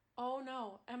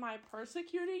Oh, am I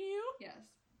persecuting you? Yes.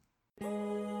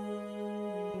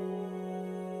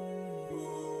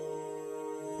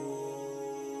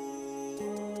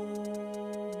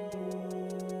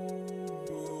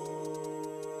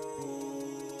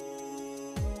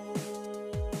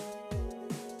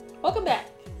 Welcome back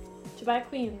to By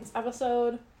Queens,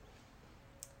 episode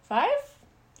 5?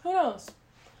 Who knows?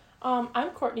 I'm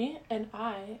Courtney, and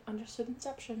I understood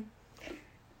Inception.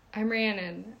 I'm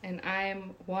Rhiannon, and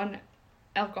I'm one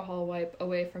alcohol wipe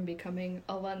away from becoming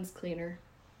a lens cleaner.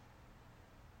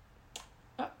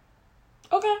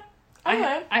 Okay.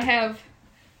 I have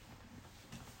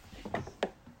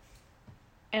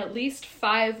at least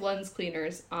 5 lens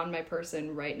cleaners on my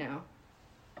person right now.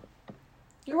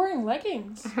 You're wearing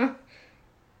leggings.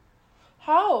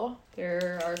 How?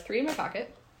 There are 3 in my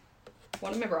pocket,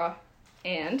 1 in my bra,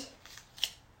 and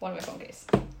 1 in my phone case.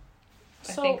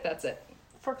 I think that's it.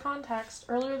 For context,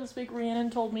 earlier this week, Rhiannon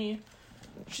told me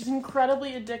she's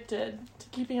incredibly addicted to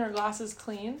keeping her glasses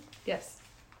clean. Yes.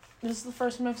 This is the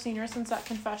first time I've seen her since that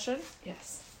confession.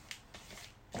 Yes.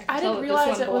 I didn't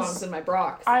realize this one it belongs was in my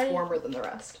bra 'cause it's warmer than the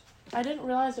rest. I didn't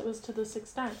realize it was to this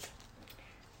extent.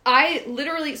 I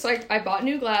literally, I bought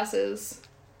new glasses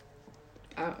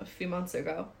a few months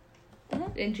ago.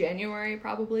 Mm-hmm. In January,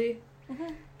 probably.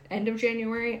 Mm-hmm. End of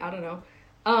January, I don't know.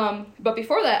 But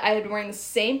before that, I had been wearing the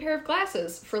same pair of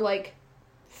glasses for like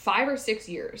 5 or 6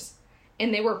 years.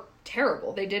 And they were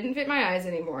terrible. They didn't fit my eyes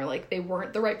anymore. Like, they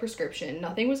weren't the right prescription.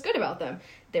 Nothing was good about them.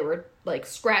 They were, like,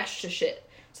 scratched to shit.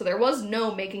 So there was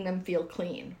no making them feel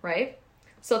clean, right?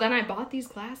 So then I bought these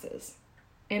glasses.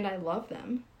 And I love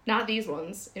them. Not these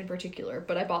ones in particular,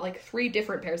 but I bought, like, 3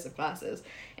 different pairs of glasses.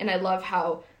 And I love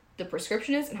how the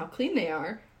prescription is and how clean they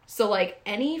are. So, like,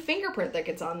 any fingerprint that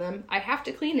gets on them, I have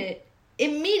to clean it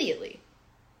immediately.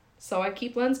 So I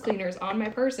keep lens cleaners on my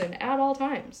person at all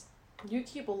times. You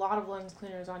keep a lot of lens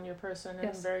cleaners on your person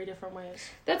in very different ways.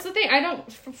 That's the thing.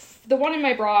 The one in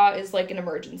my bra is like an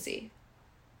emergency.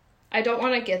 I don't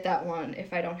want to get that one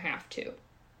if I don't have to.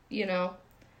 You know?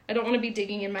 I don't want to be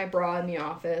digging in my bra in the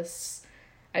office.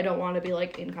 I don't want to be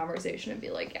like in conversation and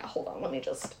be like, yeah, hold on, let me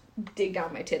just dig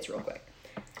down my tits real quick.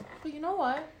 But you know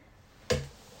what?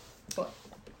 What?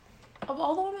 Of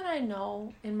all the women I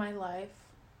know in my life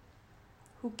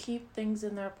who keep things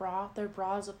in their bra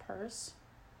is a purse,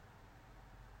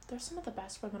 they're some of the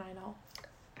best women I know.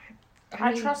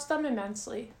 I trust them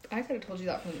immensely. I could have told you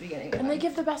that from the beginning. And they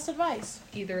give the best advice.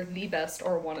 Either the best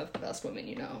or one of the best women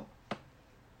you know.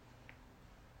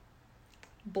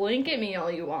 Blink at me all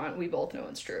you want. We both know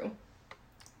it's true.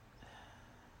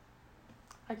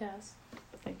 I guess.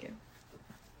 Thank you.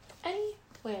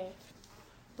 Anyway,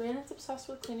 Rhiannon's obsessed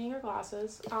with cleaning her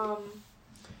glasses.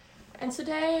 And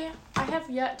today, I have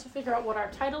yet to figure out what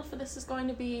our title for this is going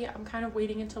to be. I'm kind of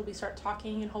waiting until we start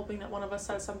talking and hoping that one of us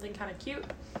says something kind of cute.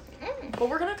 But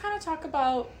we're going to kind of talk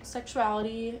about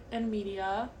sexuality and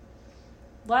media.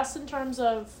 Less in terms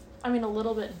of, a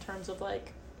little bit in terms of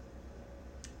like,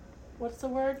 what's the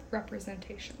word?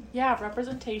 Representation. Yeah,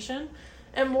 representation.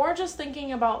 And more just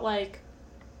thinking about like,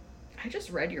 I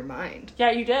just read your mind. Yeah,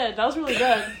 you did. That was really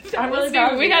good. I'm really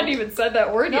proud of you. We hadn't even said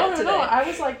that word yet today. No. I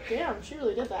was like, damn, she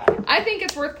really did that. I think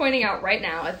it's worth pointing out right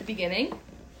now at the beginning,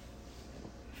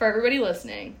 for everybody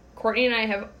listening, Courtney and I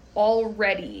have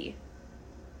already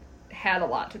had a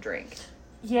lot to drink.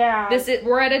 Yeah.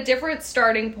 We're at a different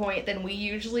starting point than we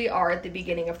usually are at the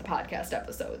beginning of the podcast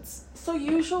episodes. So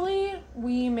usually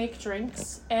we make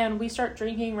drinks and we start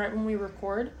drinking right when we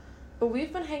record, but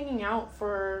we've been hanging out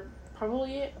for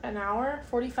probably an hour,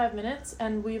 45 minutes,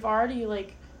 and we've already,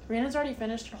 Rhiannon's already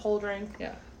finished her whole drink.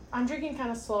 Yeah. I'm drinking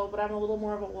kind of slow, but I'm a little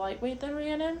more of a lightweight than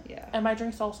Rhiannon. Yeah. And my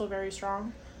drink's also very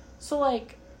strong. So,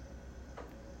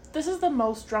 this is the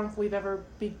most drunk we've ever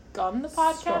begun the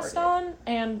podcast on,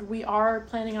 and we are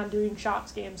planning on doing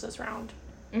shots games this round.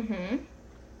 Mm-hmm.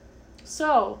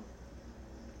 So,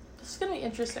 this is going to be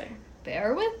interesting.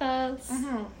 Bear with us.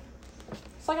 Mm-hmm.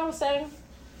 So, like I was saying,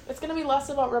 it's going to be less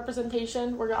about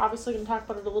representation. We're obviously going to talk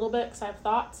about it a little bit because I have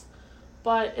thoughts.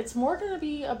 But it's more going to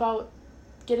be about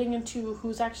getting into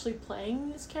who's actually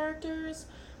playing these characters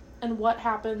and what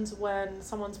happens when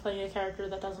someone's playing a character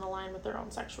that doesn't align with their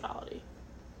own sexuality.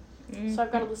 Mm-hmm. So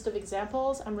I've got a list of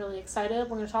examples. I'm really excited.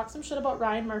 We're going to talk some shit about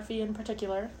Ryan Murphy in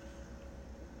particular.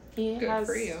 He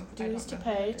has dues to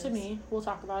pay to me. We'll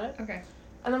talk about it. Okay.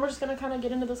 And then we're just going to kind of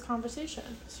get into this conversation.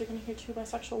 So you're going to hear 2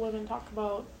 bisexual women talk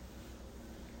about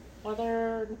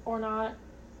whether or not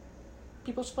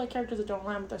people should play characters that don't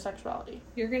align with their sexuality.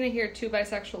 You're going to hear 2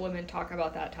 bisexual women talk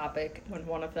about that topic when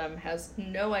one of them has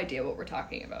no idea what we're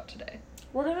talking about today.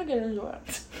 We're going to get into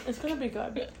it. It's going to be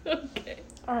good. Okay.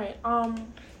 All right.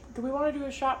 Do we want to do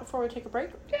a shot before we take a break?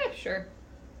 Yeah, sure.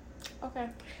 Okay.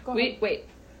 Go ahead. Wait.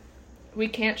 We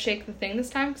can't shake the thing this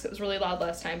time because it was really loud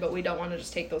last time, but we don't want to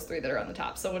just take those 3 that are on the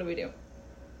top. So what do we do?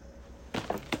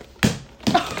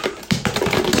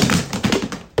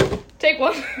 Take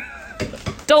one.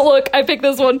 Don't look. I picked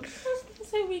this one. I was going to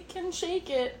say we can shake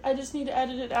it. I just need to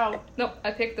edit it out. Nope,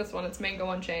 I picked this one. It's Mango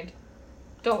Unchained.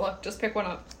 Don't look. Just pick one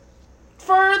up.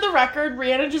 For the record,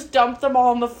 Rihanna just dumped them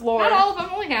all on the floor. Not all of them,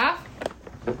 only half.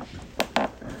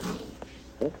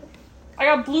 I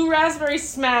got blue raspberry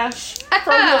smash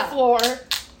from the floor.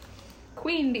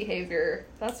 Queen behavior.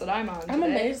 That's what I'm on today. I'm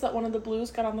amazed that one of the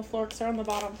blues got on the floor because they're on the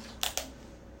bottom.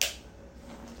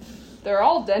 They're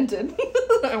all dented.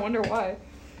 I wonder why.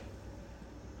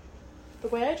 The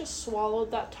way I just swallowed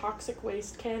that toxic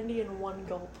waste candy in one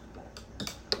gulp.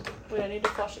 Wait, I need to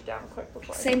flush it down quick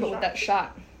before Same, I but with that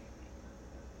shot.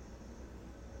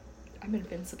 I'm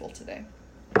invincible today.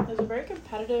 There's a very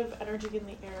competitive energy in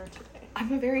the air today.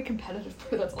 I'm a very competitive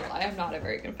person. That's a lie. I'm not a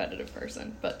very competitive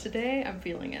person. But today, I'm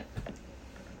feeling it.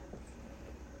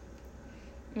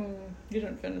 You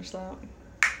didn't finish that.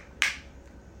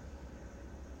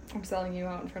 I'm selling you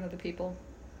out in front of the people.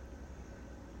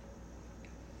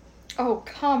 Oh,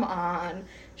 come on.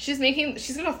 She's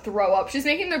gonna throw up. She's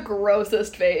making the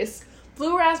grossest face.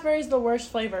 Blue raspberry is the worst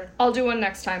flavor. I'll do one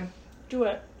next time. Do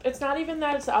it. It's not even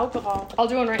that it's alcohol. I'll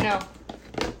do one right now.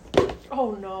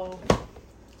 Oh no.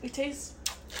 It tastes...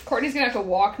 Courtney's gonna have to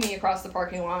walk me across the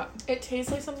parking lot. It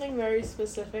tastes like something very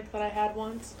specific that I had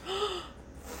once.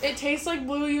 It tastes like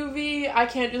blue UV. I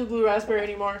can't do the blue raspberry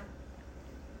anymore.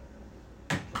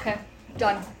 Okay,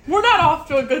 done. We're not off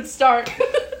to a good start.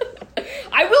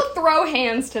 I will throw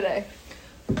hands today.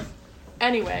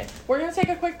 Anyway, we're going to take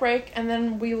a quick break and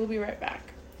then we will be right back.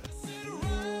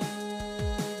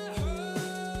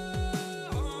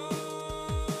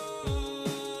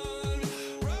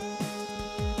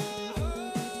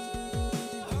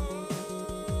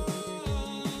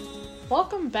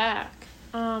 Welcome back.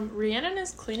 Rhiannon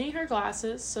is cleaning her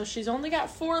glasses, so she's only got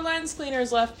 4 lens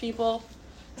cleaners left, people.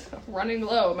 Running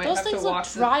low. Might Those have things to look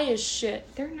walk dry as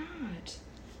shit. They're not.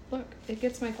 Look, it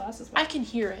gets my glasses I wet. can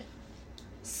hear it.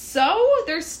 So?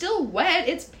 They're still wet.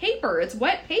 It's paper. It's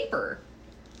wet paper.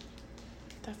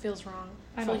 That feels wrong.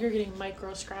 I I feel like know. you're getting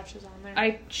micro scratches on there.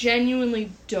 I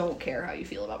genuinely don't care how you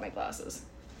feel about my glasses.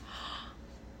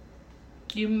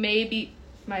 You may be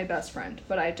my best friend,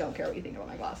 but I don't care what you think about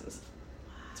my glasses.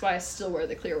 That's why I still wear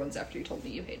the clear ones after you told me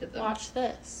you hated them. Watch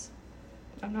this.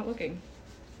 I'm not looking.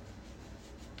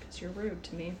 Because you're rude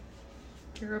to me.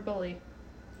 You're a bully.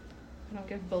 I don't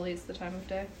give bullies the time of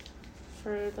day.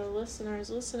 For the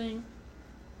listeners listening,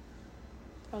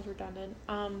 that was redundant.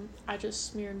 I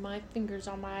just smeared my fingers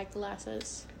on my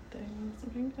glasses, so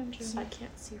I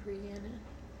can't see Rhiannon.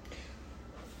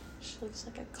 She looks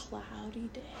like a cloudy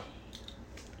day.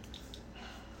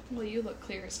 Well, you look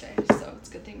clear as day, so it's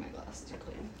a good thing my glasses are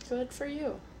clean. Good for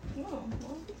you. Oh,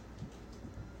 well.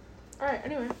 Alright,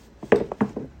 anyway.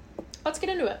 Let's get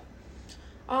into it.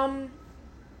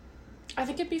 I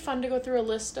think it'd be fun to go through a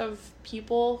list of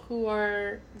people who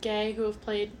are gay who have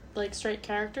played, like, straight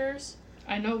characters.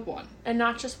 I know one. And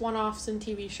not just one-offs in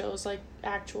TV shows, like,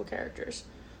 actual characters.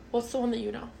 What's the one that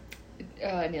you know?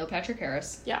 Neil Patrick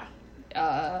Harris. Yeah.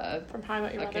 From How I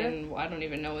Met Your Mother. I don't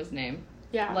even know his name.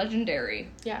 Yeah. Legendary.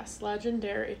 Yes,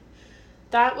 legendary.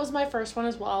 That was my first one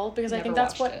as well, because I think Never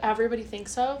that's what watched it. everybody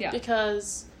thinks of. Yeah.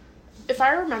 Because if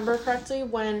I remember correctly,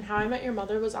 when How I Met Your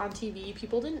Mother was on TV,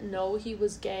 people didn't know he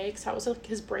was gay, because that was like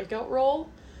his breakout role.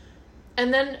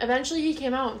 And then eventually he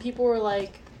came out, and people were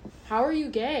like, how are you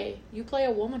gay? You play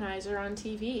a womanizer on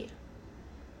TV.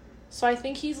 So I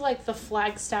think he's like the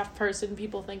Flagstaff person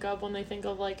people think of when they think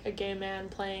of like a gay man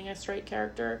playing a straight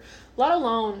character. Let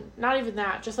alone, not even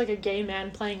that, just like a gay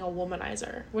man playing a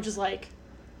womanizer, which is like,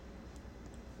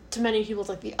 to many people, it's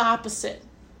like the opposite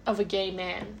of a gay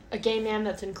man. A gay man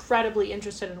that's incredibly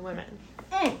interested in women.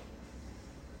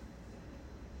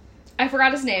 I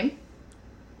forgot his name.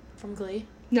 From Glee.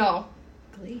 No.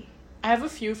 Glee. I have a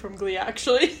few from Glee,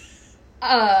 actually.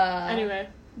 Anyway.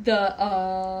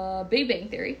 The Big Bang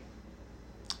Theory.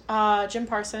 Jim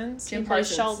Parsons. Jim He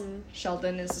plays Parsons. Sheldon.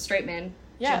 Sheldon is a straight man.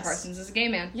 Yes. Jim Parsons is a gay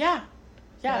man. Yeah.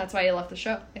 Yeah. And that's why he left the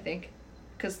show, I think.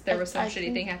 Because there was some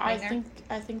shitty thing happening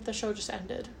there. I think the show just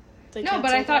ended. They No,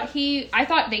 but I canceled it.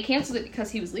 thought they canceled it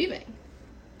because he was leaving.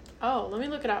 Oh, let me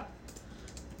look it up.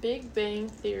 Big Bang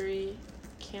Theory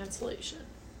cancellation.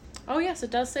 Oh yes,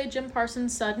 it does say Jim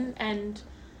Parsons' sudden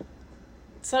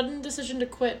decision to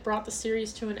quit brought the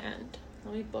series to an end.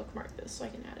 Let me bookmark this so I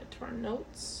can add it to our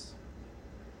notes.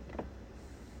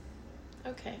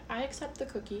 Okay, I accept the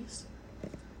cookies.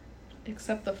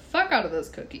 accept the fuck out of those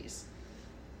cookies.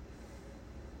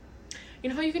 You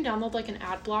know how you can download, like, an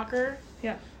ad blocker?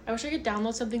 Yeah. I wish I could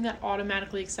download something that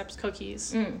automatically accepts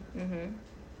cookies.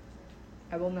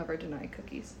 I will never deny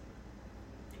cookies.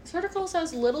 This article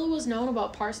says little was known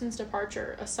about Parsons'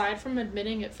 departure, aside from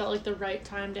admitting it felt like the right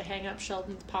time to hang up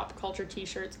Sheldon's pop culture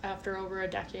t-shirts after over a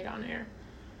decade on air.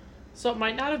 So it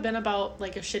might not have been about,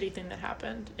 like, a shitty thing that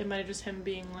happened. It might have just him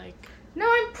being, like... No,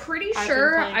 I'm pretty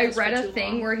sure I read a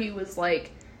thing where he was,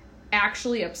 like,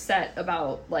 actually upset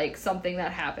about, like, something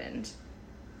that happened.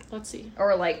 Let's see.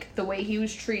 Or, like, the way he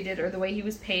was treated or the way he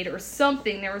was paid or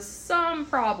something. There was some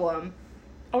problem.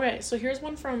 Okay, so here's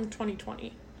one from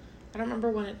 2020. I don't remember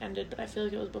when it ended, but I feel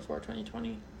like it was before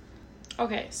 2020.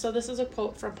 Okay, so this is a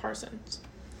quote from Parsons.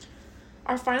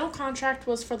 Our final contract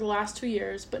was for the last 2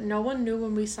 years, but no one knew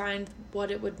when we signed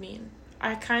what it would mean.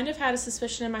 I kind of had a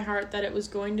suspicion in my heart that it was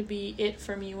going to be it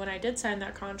for me when I did sign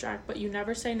that contract, but you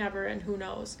never say never, and who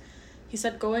knows. He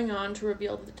said, going on to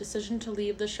reveal that the decision to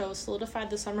leave the show solidified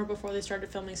the summer before they started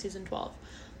filming season 12.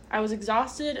 I was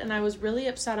exhausted, and I was really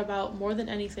upset about, more than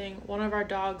anything, one of our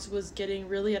dogs was getting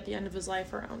really at the end of his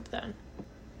life around then.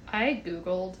 I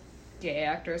googled gay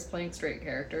actors playing straight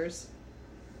characters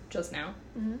just now,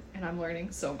 and I'm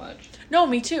learning so much. No,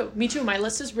 me too. Me too. My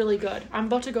list is really good. I'm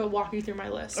about to go walk you through my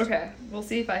list. Okay, we'll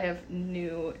see if I have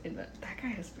new... That guy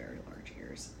has very large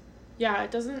ears. Yeah,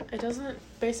 it doesn't...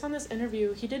 Based on this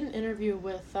interview, he did an interview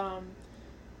with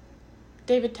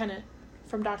David Tennant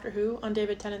from Doctor Who on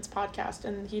David Tennant's podcast,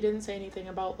 and he didn't say anything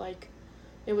about, like,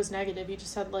 it was negative. He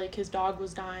just said, like, his dog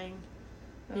was dying,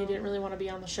 and he didn't really want to be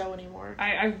on the show anymore.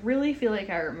 I really feel like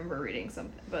I remember reading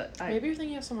something, but Maybe you're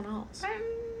thinking of someone else. I'm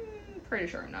pretty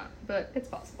sure I'm not, but it's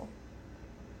possible.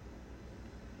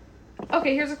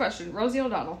 Okay, here's a question. Rosie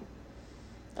O'Donnell.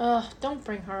 Don't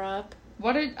bring her up.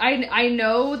 What did... I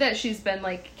know that she's been,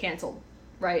 like, canceled,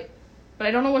 right? But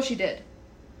I don't know what she did.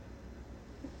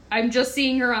 I'm just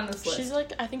seeing her on this list. She's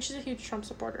like, I think she's a huge Trump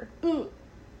supporter. Ooh.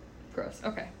 Gross.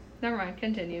 Okay. Never mind.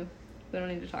 Continue. We don't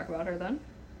need to talk about her then.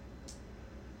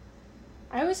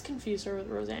 I always confuse her with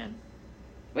Roseanne.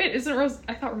 Wait, isn't Rose...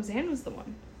 I thought Roseanne was the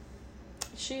one.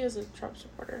 She is a Trump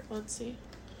supporter. Let's see.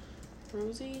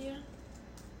 Rosie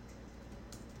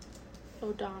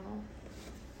O'Donnell.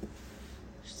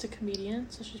 She's a comedian,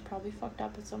 so she's probably fucked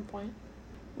up at some point.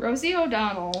 Rosie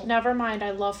O'Donnell. Never mind,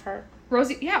 I love her.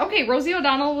 Rosie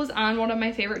O'Donnell was on one of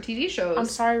my favorite TV shows. I'm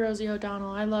sorry, Rosie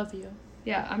O'Donnell. I love you.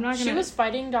 Yeah, I'm not gonna... She was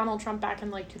fighting Donald Trump back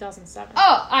in, like, 2007.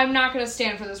 Oh, I'm not gonna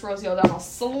stand for this Rosie O'Donnell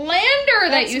slander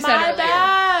that you said earlier. That's my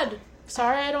bad!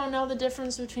 Sorry, I don't know the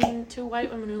difference between two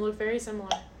white women who look very similar.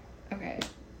 Okay.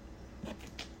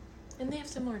 And they have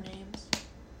similar names.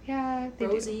 Yeah, they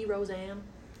Rosie, do. Roseanne.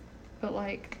 But,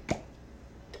 like...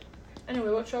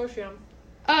 Anyway, what show is she on?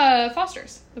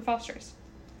 Fosters. The Fosters.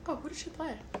 Oh, who does she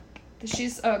play?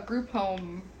 She's a group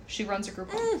home. She runs a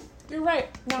group home. You're right.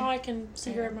 Now I can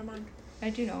see her in my mind. I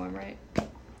do know I'm right.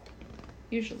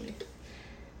 Usually.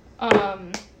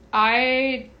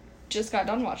 I just got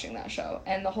done watching that show,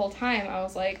 and the whole time I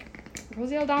was like,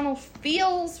 Rosie O'Donnell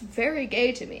feels very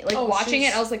gay to me. Like, watching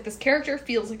it, I was like, this character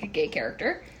feels like a gay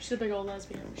character. She's a big old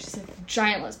lesbian. She's a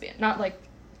giant lesbian. Not, like,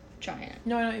 giant.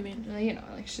 No, I know what you mean. You know,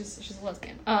 like, she's a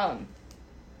lesbian.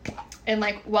 And,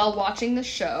 like, while watching the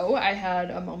show, I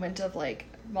had a moment of, like,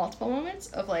 multiple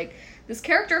moments of, like, this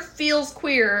character feels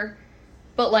queer,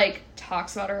 but, like,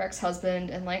 talks about her ex-husband,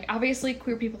 and, like, obviously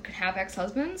queer people can have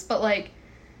ex-husbands, but, like,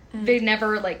 they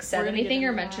never, like, said anything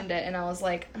or mentioned it, and I was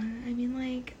like, I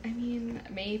mean,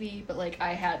 maybe, but, like,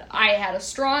 I had a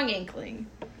strong inkling,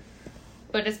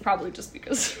 but it's probably just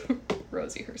because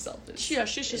Rosie herself is... Yeah,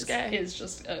 she's just gay. Is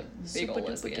just a big old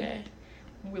lesbian. Gay.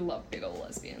 We love big old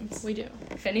lesbians. We do.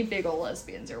 If any big old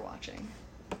lesbians are watching,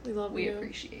 we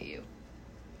appreciate you.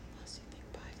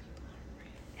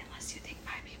 Unless you think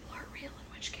bi people aren't real,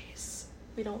 in which case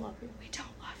we don't love you. We don't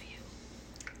love you.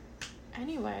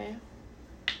 Anyway,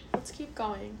 let's keep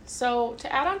going. So,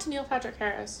 to add on to Neil Patrick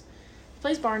Harris, he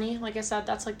plays Barney. Like I said,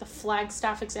 that's like the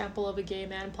Flagstaff example of a gay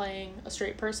man playing a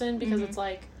straight person, because it's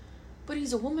like, but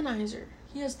he's a womanizer.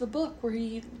 He has the book where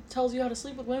he tells you how to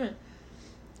sleep with women.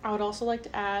 I would also like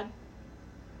to add,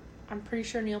 I'm pretty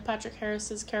sure Neil Patrick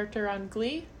Harris's character on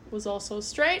Glee was also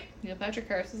straight. Neil Patrick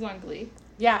Harris is on Glee.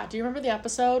 Yeah, do you remember the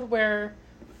episode where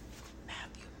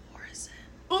Matthew Morrison,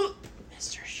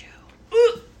 Mr. Show,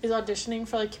 is auditioning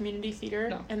for, like, community theater?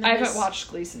 No, and I haven't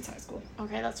watched Glee since high school.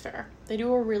 Okay, that's fair. They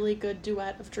do a really good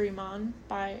duet of Dream On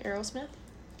by Aerosmith.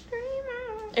 Dream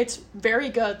On. It's very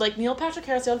good. Like, Neil Patrick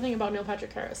Harris, the other thing about Neil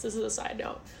Patrick Harris, this is a side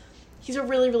note, he's a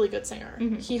really, really good singer.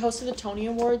 He hosted the Tony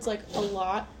Awards, like, a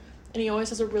lot, and he always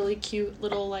has a really cute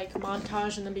little, like,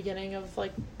 montage in the beginning of,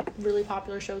 like, really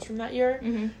popular shows from that year.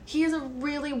 Mm-hmm. He is a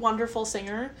really wonderful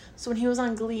singer. So when he was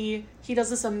on Glee, he does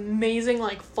this amazing,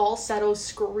 like, falsetto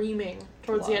screaming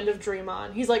towards the end of Dream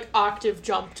On. He's, like, octave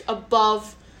jumped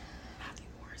above Matthew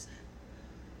Morrison.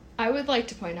 I would like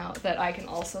to point out that I can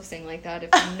also sing like that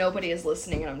if nobody is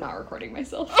listening and I'm not recording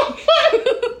myself.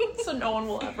 So no one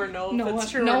will ever know if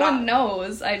it's true no or not. one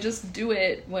knows. I just do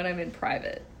it when I'm in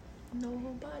private.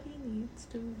 Nobody needs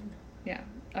to know. Yeah.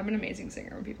 I'm an amazing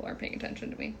singer when people aren't paying attention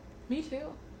to me. Me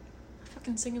too. I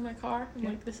fucking sing in my car. I'm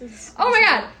like, this is... Oh my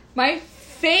god! My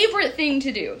favorite thing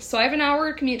to do. So I have an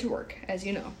hour commute to work, as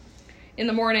you know. In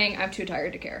the morning, I'm too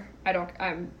tired to care.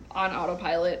 I'm on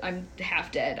autopilot. I'm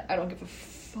half dead. I don't give a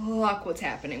fuck what's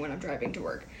happening when I'm driving to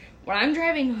work. When I'm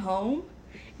driving home,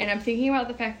 and I'm thinking about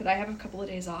the fact that I have a couple of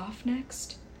days off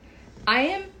next, I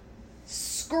am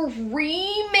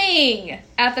screaming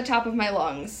at the top of my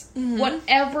lungs. Mm-hmm.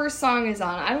 Whatever song is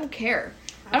on, I don't care.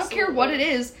 Absolutely. I don't care what it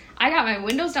is. I got my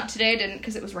windows down. Today I didn't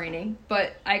because it was raining,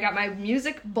 but I got my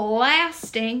music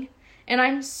blasting, and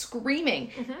I'm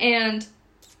screaming. Mm-hmm. And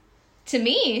to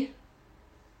me,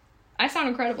 I sound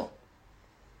incredible.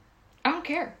 I don't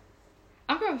care.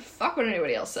 I don't give a fuck what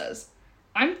anybody else says.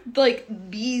 I'm, like,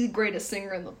 the greatest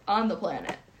singer on the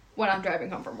planet when I'm driving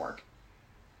home from work.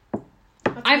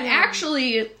 I'm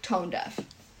actually tone deaf.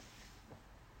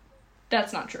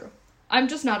 That's not true. I'm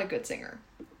just not a good singer.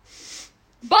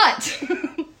 But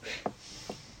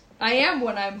I am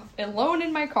when I'm alone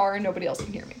in my car and nobody else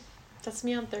can hear me. That's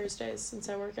me on Thursdays, since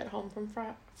I work at home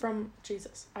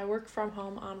I work from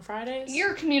home on Fridays.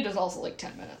 Your commute is also like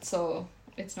 10 minutes, so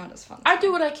it's not as fun. I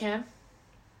do what I can.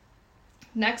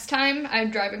 Next time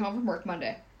I'm driving home from work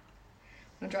Monday.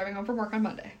 I'm driving home from work on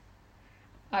Monday.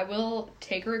 I will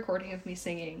take a recording of me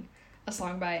singing a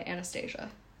song by Anastasia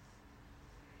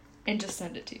and just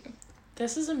send it to you.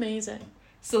 This is amazing.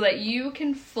 So that you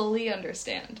can fully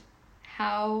understand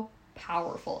how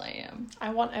powerful I am. I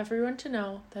want everyone to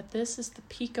know that this is the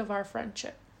peak of our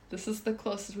friendship. This is the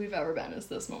closest we've ever been is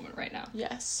this moment right now.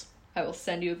 Yes. I will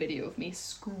send you a video of me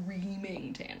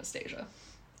screaming to Anastasia.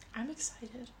 I'm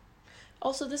excited.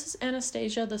 Also, this is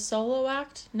Anastasia, the solo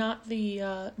act, not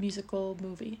the musical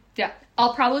movie. Yeah.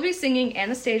 I'll probably be singing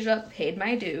Anastasia Paid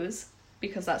My Dues,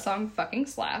 because that song fucking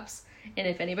slaps. And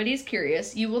if anybody's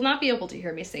curious, you will not be able to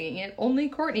hear me singing it. Only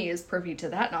Courtney is privy to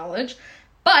that knowledge.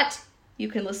 But you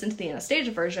can listen to the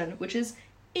Anastasia version, which is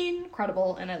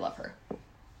incredible, and I love her.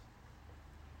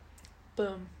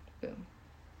 Boom. Boom.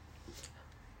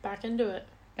 Back into it.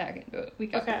 We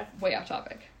got way off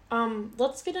topic.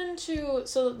 Let's get into...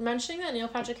 So, mentioning that Neil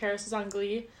Patrick Harris is on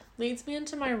Glee leads me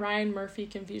into my Ryan Murphy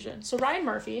confusion. So, Ryan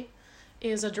Murphy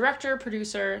is a director,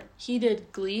 producer. He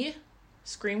did Glee,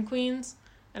 Scream Queens,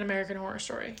 and American Horror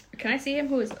Story. Can I see him?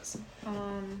 Who is this? Wait,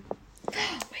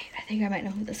 I think I might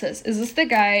know who this is. Is this the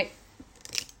guy...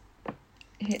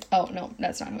 Oh, no,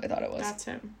 that's not who I thought it was. That's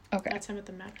him. Okay. That's him at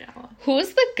the Met Gala. Who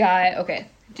is the guy... Okay,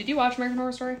 did you watch American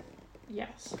Horror Story?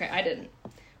 Yes. Okay, I didn't.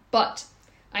 But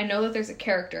I know that there's a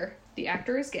character. The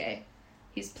actor is gay.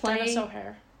 He's playing... Dennis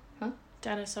O'Hare. Huh?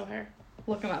 Dennis O'Hare.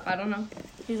 Look him up. I don't know.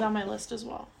 He's on my list as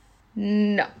well.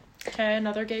 No. Okay,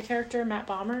 another gay character, Matt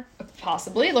Bomer.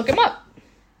 Possibly. Look him up.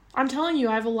 I'm telling you,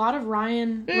 I have a lot of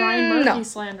Ryan Murphy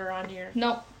slander on here.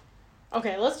 No.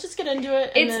 Okay, let's just get into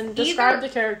it and then describe the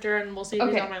character and we'll see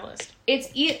if he's on my list.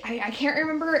 I can't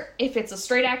remember if it's a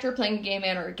straight actor playing a gay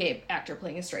man or a gay actor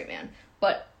playing a straight man.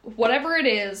 But whatever it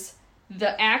is,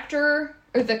 the actor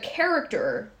or the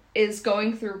character is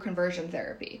going through conversion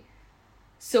therapy.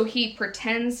 So he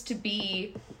pretends to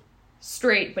be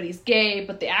straight, but he's gay,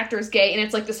 but the actor is gay, and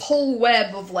it's like this whole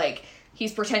web of like,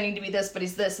 he's pretending to be this, but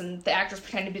he's this, and the actor's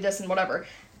pretending to be this, and whatever.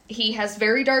 He has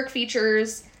very dark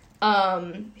features.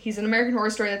 He's an American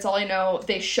Horror Story, that's all I know.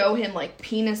 They show him, like,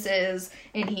 penises,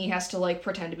 and he has to, like,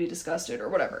 pretend to be disgusted or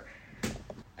whatever.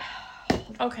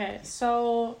 Okay,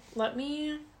 so let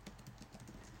me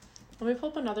pull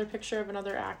up another picture of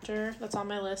another actor that's on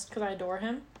my list, because I adore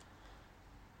him.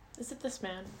 Is it this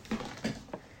man?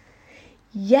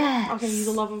 Yes. Okay, he's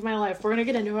the love of my life. We're gonna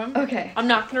get into him. Okay. I'm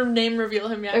not gonna name reveal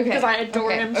him yet, because I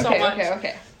adore him so much.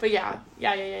 Okay. But yeah.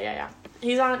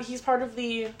 He's part of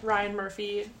the Ryan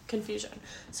Murphy confusion.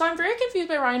 So I'm very confused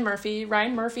by Ryan Murphy.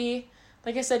 Ryan Murphy,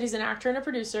 like I said, he's an actor and a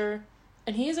producer,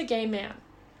 and he is a gay man.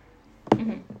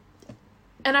 Mm-hmm.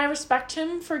 And I respect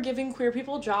him for giving queer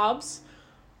people jobs,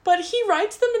 but he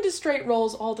writes them into straight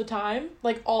roles all the time.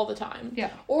 Like, all the time. Yeah.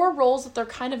 Or roles that they're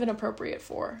kind of inappropriate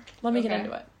for. Let me get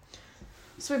into it.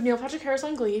 So we have Neil Patrick Harris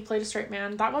on Glee, played a straight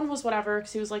man. That one was whatever,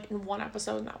 because he was, like, in one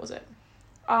episode, and that was it.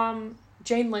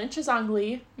 Jane Lynch is on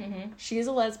Glee. Mm-hmm. She is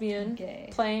a lesbian,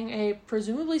 playing a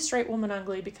presumably straight woman on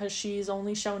Glee because she's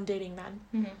only shown dating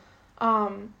men.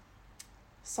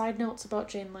 Side notes about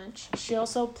Jane Lynch. She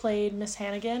also played Miss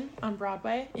Hannigan on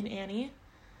Broadway in Annie.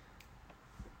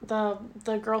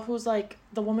 The girl who's like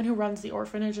the woman who runs the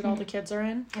orphanage that all the kids are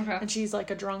in. Okay. And she's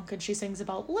like a drunk and she sings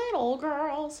about little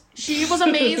girls. She was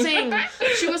amazing.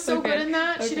 She was so good in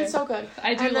that. She did so good.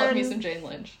 I do love me some Jane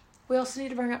Lynch. We also need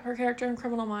to bring up her character in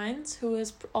Criminal Minds, who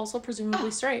is also presumably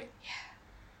straight. Yeah.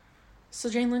 So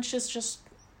Jane Lynch is just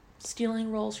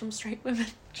stealing roles from straight women.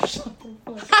 Shut the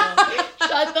fuck up.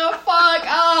 Shut the fuck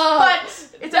up. But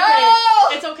it's okay.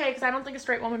 It's okay because I don't think a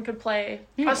straight woman could play.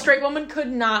 A straight woman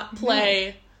could not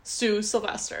play Sue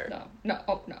Sylvester. No.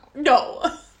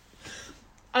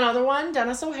 Another one,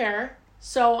 Dennis O'Hare.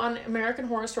 So on American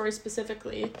Horror Story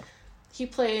specifically, he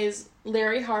plays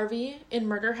Larry Harvey in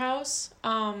Murder House.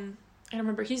 I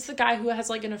remember he's the guy who has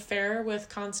like an affair with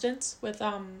Constance, with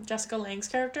Jessica Lange's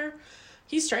character.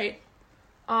 He's straight.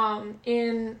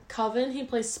 In Coven, he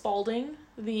plays Spaulding,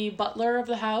 the butler of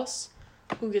the house,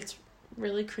 who gets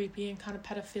really creepy and kind of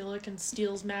pedophilic and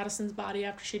steals Madison's body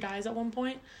after she dies at one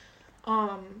point.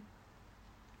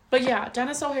 But yeah,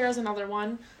 Dennis O'Hare is another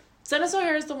one. Dennis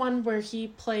O'Hare is the one where he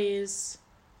plays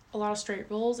a lot of straight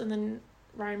roles, and then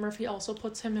Ryan Murphy also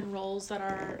puts him in roles that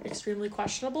are extremely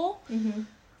questionable. Mm-hmm.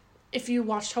 If you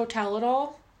watched Hotel at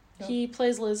all, he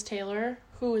plays Liz Taylor,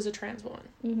 who is a trans woman.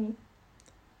 Mm-hmm.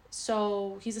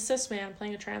 So he's a cis man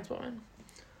playing a trans woman.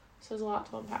 So there's a lot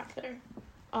to unpack there.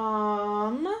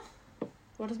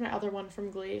 What is my other one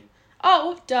from Glee?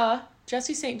 Oh, duh.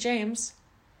 Jesse St. James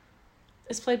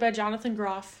is played by Jonathan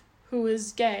Groff, who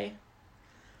is gay.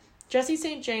 Jesse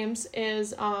St. James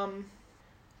is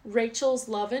Rachel's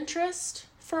love interest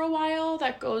for a while.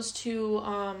 That goes to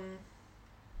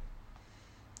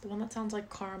the one that sounds like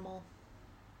Carmel.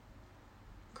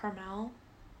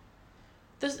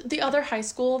 The other high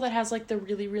school that has like the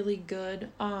really, really good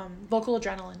Vocal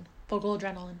Adrenaline.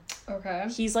 Okay.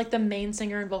 He's like the main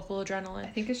singer in Vocal Adrenaline. I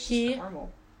think it's just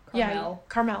Carmel. Yeah,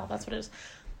 Carmel, that's what it is.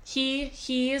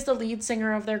 He is the lead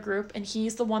singer of their group, and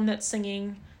he's the one that's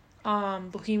singing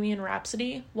Bohemian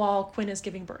Rhapsody while Quinn is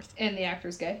giving birth. And the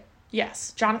actor's gay?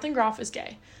 Yes. Jonathan Groff is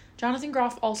gay. Jonathan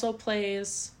Groff also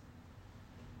plays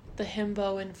the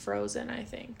himbo in Frozen, I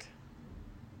think.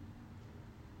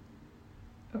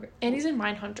 Okay. And he's in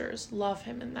Mindhunters. Love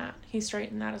him in that. He's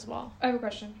straight in that as well. I have a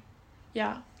question.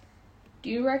 Yeah. Do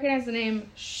you recognize the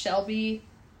name Shelby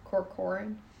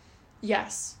Corcoran?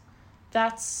 Yes.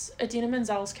 That's Idina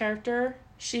Menzel's character.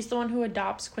 She's the one who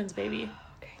adopts Quinn's baby.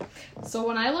 Okay. So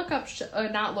when I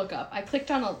I clicked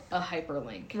on a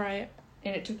hyperlink. Right.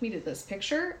 And it took me to this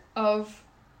picture of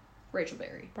Rachel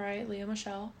Berry. Right, Leah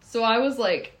Michelle. So I was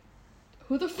like,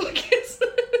 who the fuck is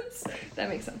this? That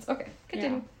makes sense. Okay,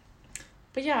 continue. Yeah.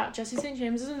 But yeah, Jesse St.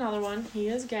 James is another one. He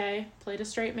is gay. Played a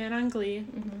straight man on Glee.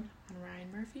 Mm-hmm. On Ryan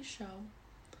Murphy's show.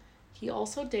 He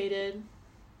also dated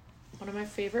one of my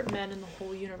favorite men in the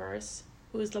whole universe,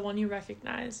 who is the one you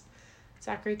recognize,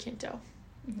 Zachary Quinto.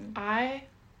 Mm-hmm. I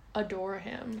adore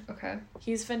him. Okay.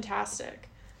 He's fantastic.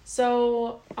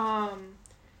 So,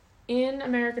 in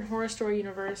American Horror Story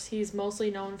universe, he's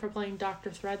mostly known for playing Dr.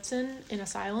 Thredson in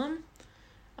Asylum,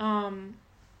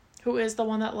 who is the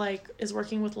one that, like, is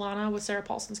working with Lana, with Sarah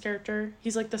Paulson's character.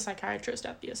 He's, like, the psychiatrist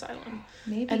at the asylum.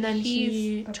 Maybe and then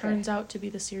he turns out to be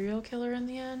the serial killer in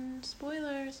the end.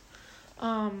 Spoilers.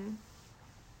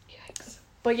 Yikes.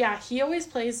 But, yeah, he always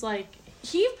plays, like...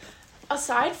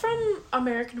 Aside from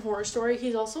American Horror Story,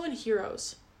 he's also in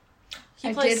Heroes.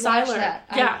 I did watch that.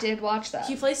 Yeah. I did watch that.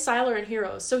 He plays Siler in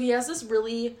Heroes. So he has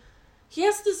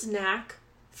this knack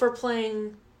for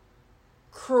playing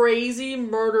crazy,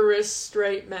 murderous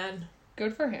straight men.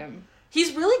 Good for him.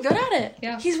 He's really good at it.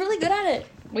 Yeah. He's really good at it.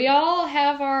 We all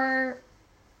have our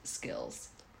skills.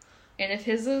 And if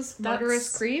his is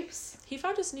murderous creeps... He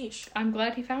found his niche. I'm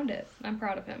glad he found it. I'm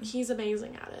proud of him. He's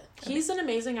amazing at it. He's an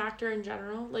amazing actor in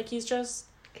general. Like, he's just...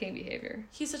 King behavior.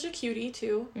 He's such a cutie,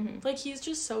 too. Mm-hmm. Like, he's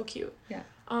just so cute. Yeah.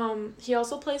 He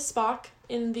also plays Spock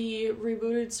in the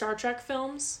rebooted Star Trek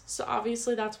films. So,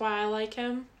 obviously, that's why I like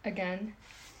him. Again,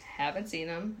 haven't seen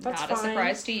him. That's Not fine. a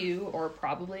surprise to you or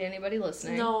probably anybody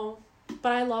listening. No,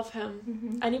 but I love him.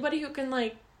 Mm-hmm. Anybody who can,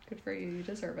 like... Good for you. You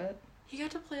deserve it. He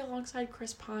got to play alongside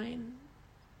Chris Pine.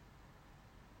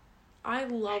 I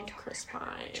love Chris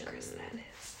Pine. Which Chris that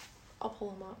is. I'll pull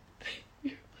him up.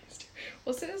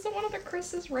 Is it one of the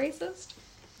Chris's racist?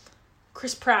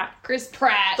 Chris Pratt. Chris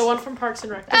Pratt. The one from Parks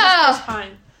and Rec. This is Chris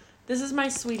Pine. This is my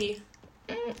sweetie.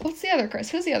 What's the other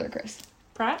Chris? Who's the other Chris?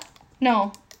 Pratt?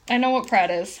 No. I know what Pratt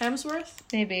is. Hemsworth?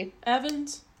 Maybe.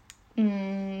 Evans?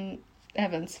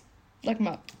 Evans. Look him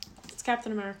up. It's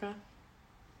Captain America.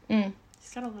 He's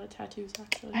got a lot of tattoos,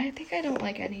 actually. I think I don't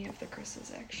like any of the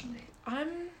Chris's, actually.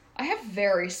 I have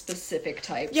very specific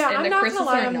types. Yeah, and I'm the not Chris's gonna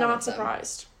lie, are I'm none not of them.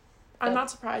 surprised. I'm not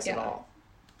surprised at all.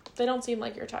 They don't seem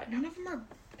like your type. None of them are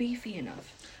beefy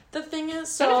enough. The thing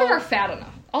is, None of them are fat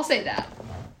enough. I'll say that.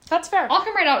 That's fair. I'll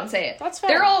come right out and say it. That's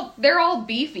fair. They're all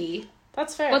beefy,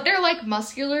 That's fair. but they're like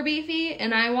muscular beefy,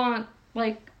 and I want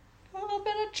like a little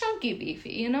bit of chunky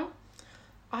beefy, you know?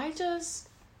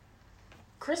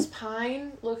 Chris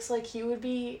Pine looks like he would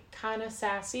be kind of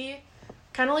sassy,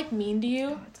 kind of like mean to you,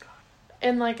 Oh, it's gone.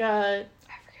 and like I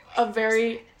forget which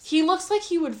very. He looks like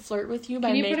he would flirt with you by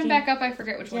Can you making. put him back up? I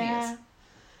forget which one he Yeah. is.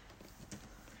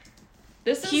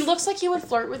 This is. He looks like he would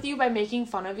flirt with you by making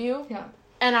fun of you, Yeah.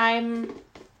 and I'm.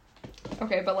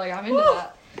 Okay, but like I'm into Woo!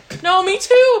 that. No, me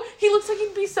too. He looks like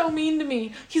he'd be so mean to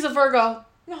me. He's a Virgo.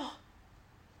 No.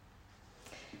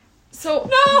 So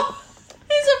No.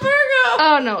 He's a Virgo.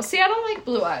 oh no, see, I don't like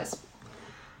blue eyes.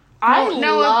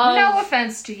 No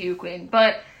offense to you, Queen,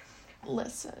 but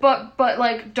Listen. but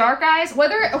like dark eyes, blue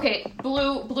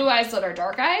eyes that are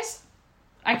dark eyes,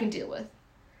 I can deal with.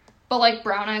 But like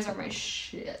brown eyes are my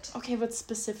shit. Okay, but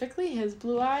specifically his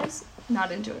blue eyes,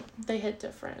 Not into it. they hit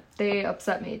different. They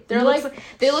upset me. They're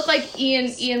They look like Ian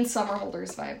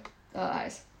Somerhalder's vibe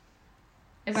eyes.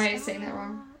 Am I saying that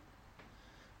wrong?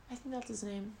 I think that's his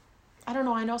name. I don't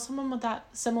know. I know someone with that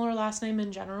similar last name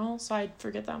in general, so I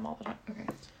forget them all the time. Okay.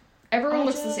 Everyone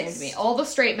looks the same to me. All the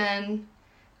straight men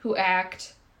who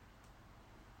act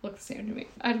look the same to me.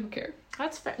 I don't care.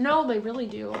 That's fair. No, they really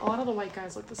do. A lot of the white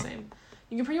guys look the same.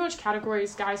 You can pretty much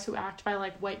categorize guys who act by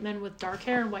like white men with dark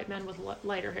hair and white men with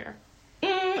lighter hair.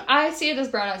 I see it as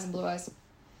brown eyes and blue eyes.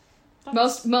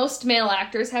 Most male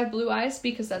actors have blue eyes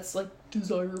because that's like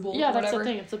desirable. Yeah, or that's whatever. the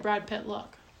thing. It's the Brad Pitt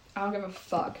look. I don't give a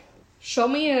fuck. Show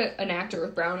me an actor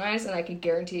with brown eyes, and I can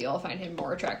guarantee I'll find him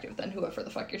more attractive than whoever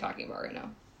the fuck you're talking about right now.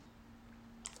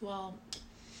 Well,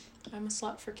 I'm a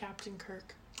slut for Captain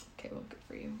Kirk. Okay, well, good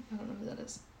for you. I don't know who that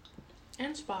is.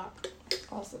 And Spock.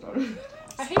 Also don't know.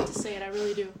 I hate to say it, I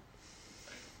really do.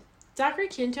 Zachary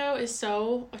Quinto is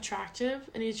so attractive,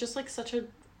 and he's just like such a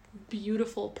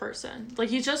beautiful person. Like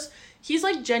he's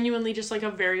like genuinely just like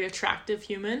a very attractive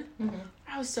human. Mm-hmm.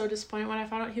 I was so disappointed when I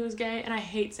found out he was gay, and I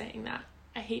hate saying that.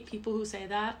 I hate people who say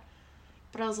that.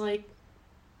 But I was like,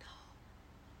 no.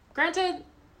 Granted,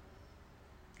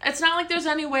 it's not like there's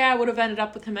any way I would have ended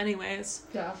up with him anyways.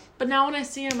 Yeah. But now when I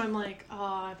see him, I'm like, oh,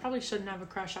 I probably shouldn't have a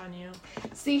crush on you.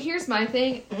 See, here's my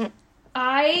thing.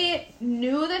 I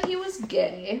knew that he was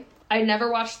gay. I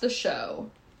never watched the show.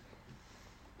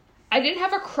 I didn't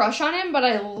have a crush on him, but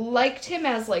I liked him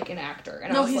as, like, an actor.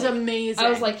 And No, he's amazing. I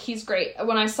was like, he's great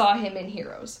when I saw him in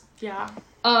Heroes. Yeah.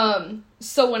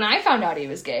 So when I found out he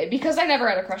was gay, because I never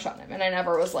had a crush on him, and I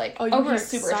never was like, Oh, he's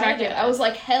super excited. attractive. I was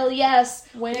like, hell yes,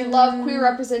 we love queer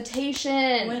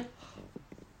representation.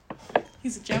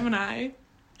 He's a Gemini.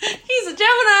 He's a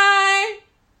Gemini!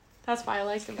 That's why I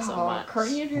like him so much.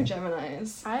 Courtney and her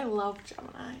Geminis. I love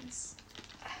Geminis.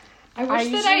 I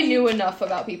wish that I knew enough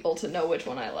about people to know which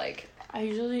one I like.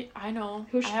 I know.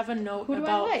 I have a note who do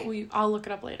about I like? I'll look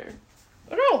it up later.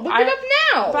 Oh, no, look it up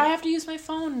now! But I have to use my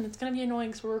phone, and it's going to be annoying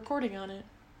because we're recording on it.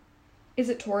 Is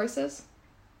it Tauruses?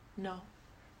 No.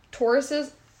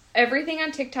 Tauruses? Everything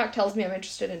on TikTok tells me I'm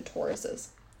interested in Tauruses.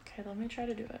 Okay, let me try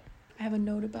to do it. I have a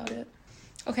note about it.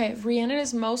 Okay, Rhiannon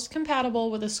is most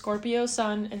compatible with a Scorpio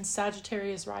sun and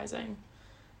Sagittarius rising.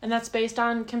 And that's based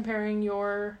on comparing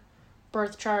your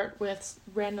birth chart with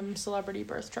random celebrity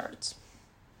birth charts.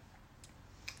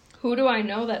 Who do I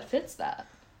know that fits that?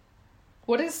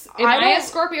 Am I a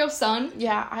Scorpio sun?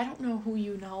 Yeah, I don't know who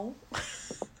you know.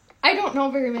 I don't know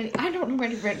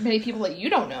many people that you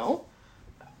don't know.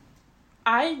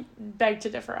 I beg to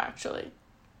differ, actually.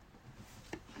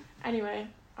 Anyway,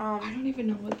 I don't even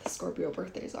know what the Scorpio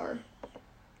birthdays are.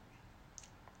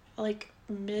 like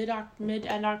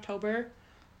mid-end October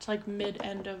to like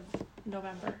mid-end of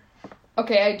November.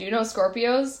 Okay, I do know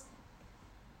Scorpios.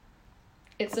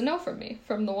 It's a no from me,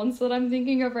 from the ones that I'm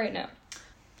thinking of right now.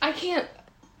 I can't.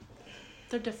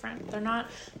 They're different. They're not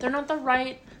the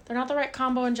right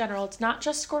combo in general. It's not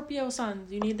just Scorpio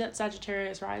suns. You need that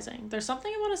Sagittarius rising. There's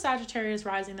something about a Sagittarius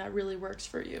rising that really works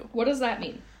for you. What does that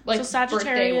mean? Like, so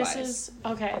Sagittarius birthday-wise? is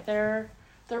okay. They're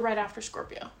right after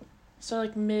Scorpio, so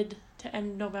like mid to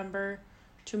end November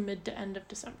to mid to end of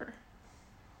December.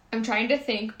 I'm trying to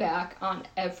think back on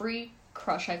every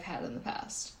crush I've had in the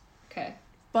past. Okay.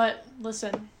 But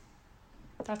listen,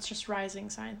 that's just rising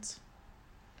signs.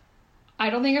 I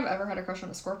don't think I've ever had a crush on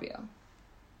a Scorpio.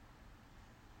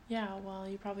 Yeah, well,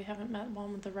 you probably haven't met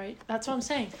one with the right. That's what I'm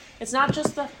saying. That's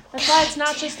why it's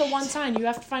not just the one sign. You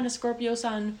have to find a Scorpio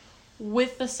sun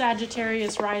with the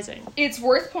Sagittarius rising. It's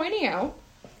worth pointing out,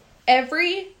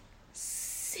 every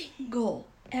single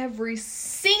every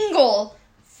single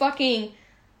fucking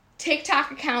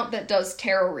TikTok account that does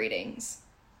tarot readings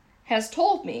has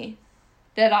told me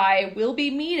that I will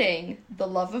be meeting the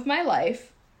love of my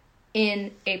life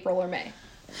in April or May.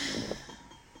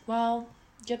 Well,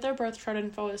 get their birth chart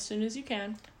info as soon as you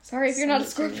can. Sorry if you're not a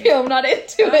Scorpio, I'm not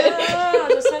into it.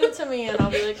 Just send it to me and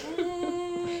I'll be like,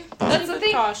 that's the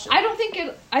thing. Caution.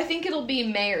 I think it'll be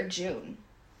May or June.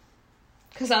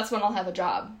 Because that's when I'll have a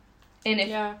job. And if,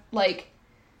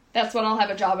 that's when I'll have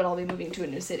a job and I'll be moving to a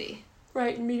new city.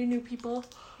 Right, and meeting new people.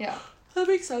 Yeah. That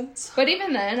makes sense. But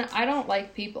even then, I don't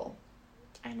like people.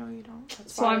 I know you don't.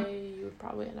 That's why you would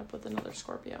probably end up with another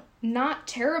Scorpio. Not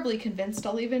terribly convinced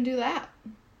I'll even do that.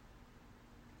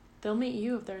 They'll meet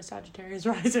you if they're a Sagittarius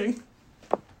rising.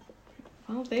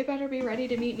 Well, they better be ready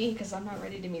to meet me because I'm not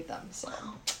ready to meet them, so.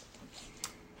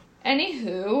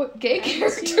 Anywho, gay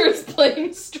characters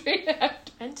playing straight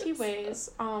actors. Anyways,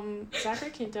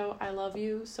 Zachary Quinto, I love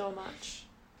you so much.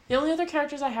 The only other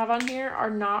characters I have on here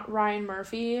are not Ryan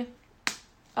Murphy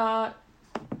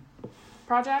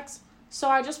projects. So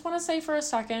I just want to say for a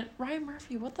second, Ryan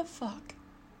Murphy, what the fuck?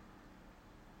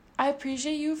 I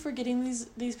appreciate you for getting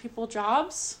these people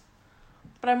jobs,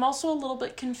 but I'm also a little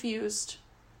bit confused,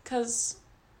 because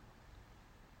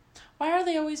why are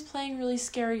they always playing really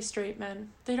scary straight men?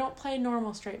 They don't play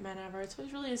normal straight men ever. It's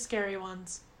always really the scary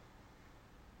ones.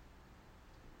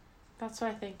 That's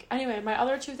what I think. Anyway, my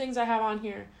other two things I have on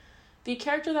here. The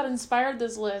character that inspired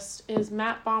this list is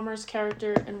Matt Bomer's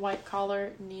character in White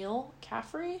Collar, Neil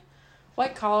Caffrey.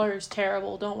 White Collar is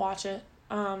terrible. Don't watch it.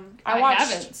 I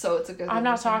haven't, so it's a good thing. I'm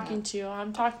not talking to you.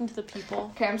 I'm talking to the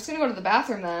people. Okay, I'm just going to go to the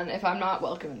bathroom then if I'm not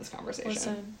welcome in this conversation.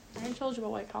 Listen, I already told you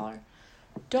about White Collar.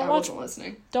 Wasn't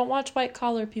listening. Don't watch White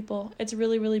Collar, people. It's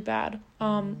really, really bad.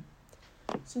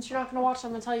 Since you're not going to watch it,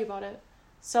 I'm going to tell you about it.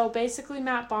 So basically,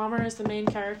 Matt Bomer is the main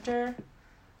character,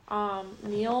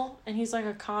 Neil, and he's like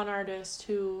a con artist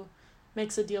who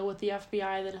makes a deal with the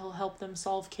FBI that he'll help them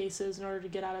solve cases in order to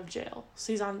get out of jail.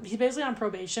 So he's basically on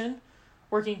probation,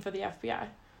 working for the FBI.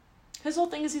 His whole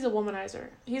thing is he's a womanizer.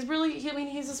 He's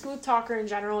a smooth talker in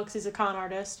general because he's a con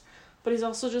artist, but he's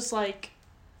also just like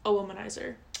a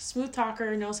womanizer. Smooth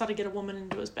talker, knows how to get a woman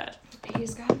into his bed.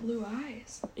 He's got blue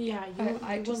eyes. Yeah, you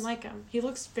wouldn't like him. He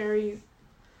looks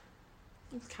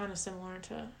kind of similar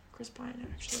to Chris Pine,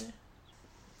 actually.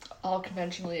 All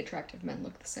conventionally attractive men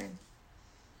look the same.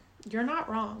 You're not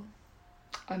wrong.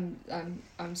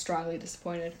 I'm strongly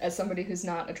disappointed. As somebody who's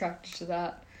not attracted to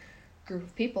that group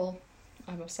of people,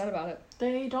 I'm upset about it.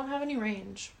 They don't have any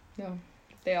range. No.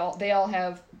 They all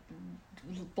have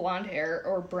blonde hair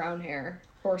or brown hair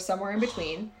or somewhere in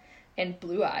between and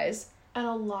blue eyes. And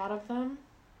a lot of them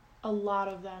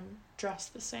dress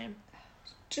the same.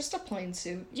 Just a plain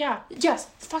suit. Yeah. Yes.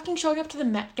 Fucking showing up to the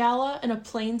Met Gala in a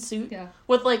plain suit. Yeah.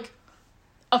 With like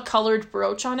a colored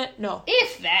brooch on it. No.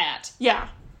 If that. Yeah.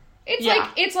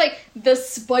 It's like the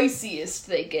spiciest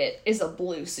they get is a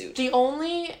blue suit.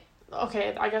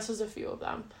 I guess there's a few of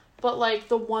them. But like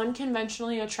the one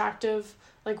conventionally attractive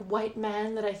like white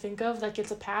man that I think of that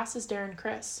gets a pass is Darren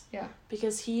Criss. Yeah.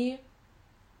 Because he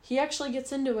actually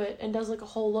gets into it and does like a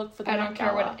whole look for the Met Gala. I don't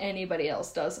care what anybody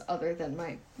else does other than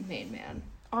my main man.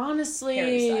 Honestly.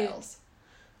 Harry Styles.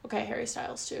 Okay, Harry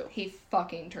Styles too. He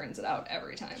fucking turns it out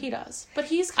every time. He does. But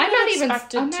he's kind of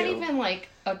expected to. I'm not even like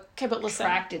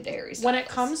attracted to Harry Styles. When it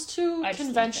comes to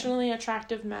conventionally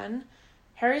attractive men,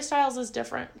 Harry Styles is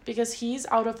different because he's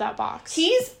out of that box.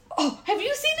 Have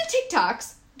you seen the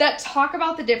TikToks that talk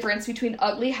about the difference between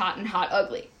ugly hot and hot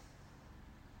ugly?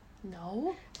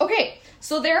 No. Okay,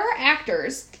 so there are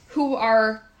actors who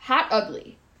are hot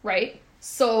ugly, right?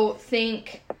 So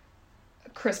think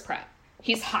Chris Pratt.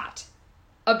 He's hot,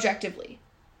 objectively.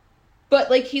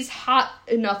 But, like, he's hot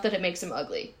enough that it makes him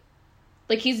ugly.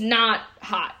 Like, he's not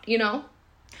hot, you know?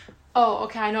 Oh,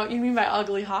 okay, I know what you mean by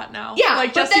ugly hot now. Yeah,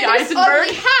 like but Jesse then there's Eisenberg.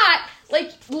 Ugly hot,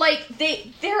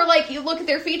 they're like, you look at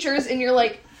their features and you're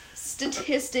like,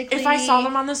 statistically... If I saw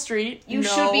them on the street, you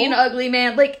should be an ugly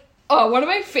man. Like, one of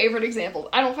my favorite examples.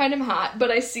 I don't find him hot,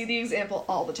 but I see the example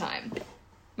all the time.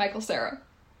 Michael Cera.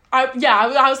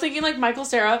 I was thinking like Michael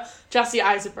Cera, Jesse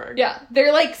Eisenberg. Yeah,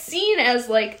 they're like seen as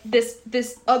like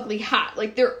this ugly hot.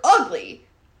 Like they're ugly.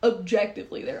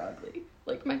 Objectively, they're ugly.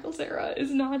 Like Michael Cera is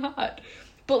not hot.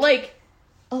 But like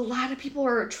a lot of people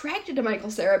are attracted to Michael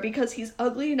Cera because he's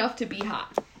ugly enough to be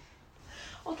hot.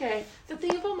 Okay, the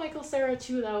thing about Michael Cera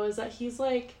too though is that he's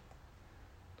like...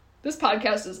 This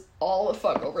podcast is all the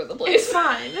fuck over the place. It's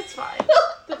fine.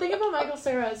 The thing about Michael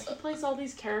Cera is he plays all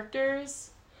these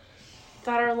characters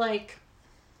that are like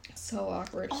so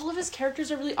awkward. All of his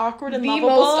characters are really awkward and the lovable.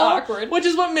 Most awkward. Which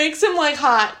is what makes him like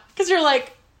hot. Because you're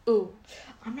like, ooh.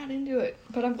 I'm not into it,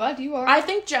 but I'm glad you are. I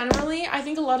think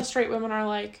a lot of straight women are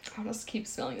like, I'll just keep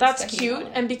smelling this. that's cute,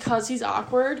 and because he's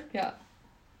awkward, yeah,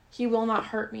 he will not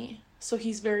hurt me. So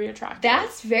he's very attractive.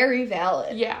 That's very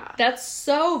valid. Yeah. That's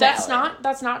so valid.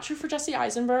 That's not true for Jesse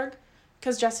Eisenberg,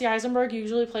 because Jesse Eisenberg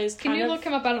usually plays Can you look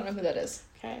him up? I don't know who that is.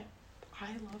 Okay.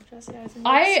 I love Jesse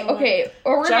Eisenberg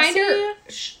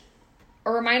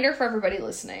A reminder for everybody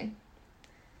listening.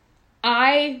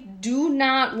 I do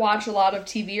not watch a lot of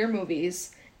TV or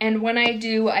movies, and when I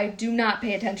do not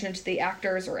pay attention to the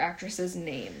actors or actresses'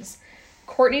 names.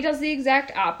 Courtney does the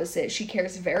exact opposite. She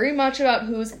cares very much about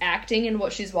who's acting and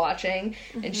what she's watching,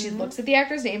 and she looks at the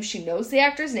actors' names. She knows the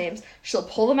actors' names. She'll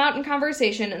pull them out in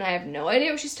conversation, and I have no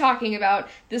idea what she's talking about.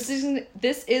 This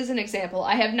is an example.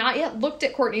 I have not yet looked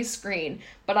at Courtney's screen,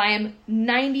 but I am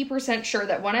 90% sure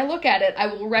that when I look at it, I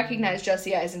will recognize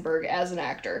Jesse Eisenberg as an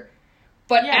actor.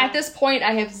 But at this point,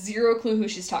 I have zero clue who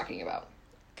she's talking about.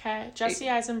 Okay, Jesse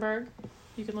Eisenberg.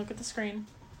 You can look at the screen.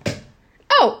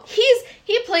 Oh,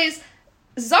 he plays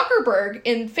Zuckerberg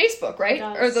in Facebook, right?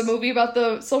 Or the movie about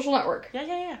the social network.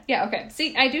 Yeah. Yeah, okay.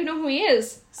 See, I do know who he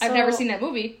is. So, I've never seen that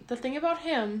movie. The thing about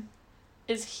him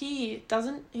is he's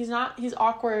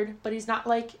awkward, but he's not,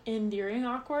 like, endearing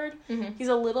awkward. Mm-hmm. He's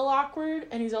a little awkward,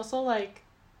 and he's also, like,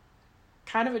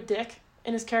 kind of a dick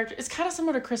in his character. It's kind of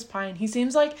similar to Chris Pine. He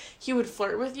seems like he would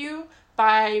flirt with you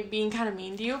by being kind of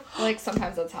mean to you. Like,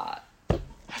 sometimes that's hot.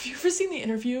 Have you ever seen the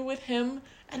interview with him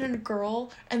and a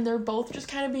girl, and they're both just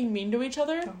kind of being mean to each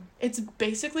other? Oh. It's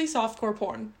basically softcore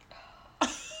porn.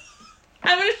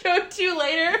 I'm gonna show it to you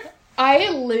later. I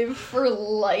live for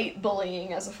light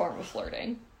bullying as a form of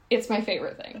flirting. It's my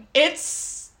favorite thing.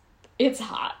 It's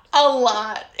hot. A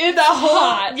lot. It's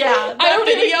hot. Yeah. I don't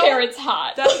even care. It's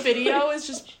hot. That video is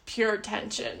just pure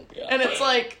tension. Yeah. And it's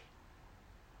like...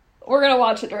 We're gonna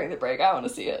watch it during the break. I want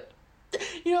to see it.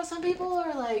 You know, some people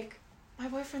are like, my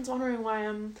boyfriend's wondering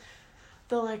why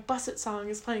the, like, Bust It song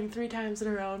is playing 3 times in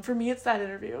a row. And for me, it's that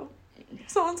interview.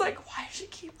 Someone's like, why does she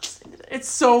keep listening to it? It's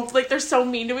so, like, they're so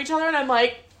mean to each other. And I'm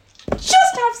like, just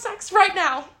have sex right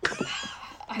now.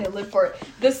 I live for it.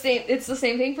 It's the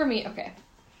same thing for me. Okay.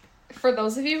 For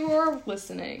those of you who are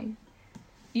listening,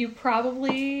 you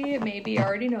probably maybe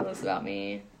already know this about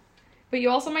me. But you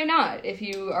also might not if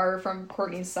you are from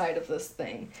Courtney's side of this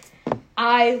thing.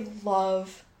 I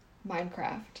love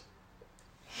Minecraft.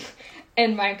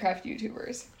 And Minecraft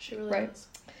YouTubers. She really does.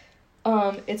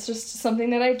 It's just something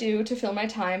that I do to fill my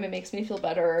time. It makes me feel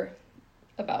better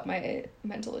about my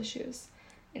mental issues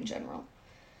in general.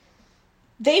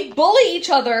 They bully each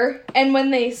other, and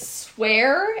when they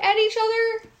swear at each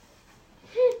other,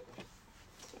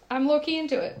 I'm low-key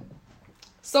into it.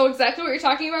 So exactly what you're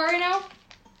talking about right now?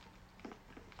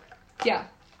 Yeah.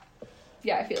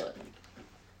 Yeah, I feel it.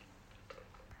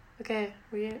 Okay,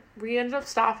 we ended up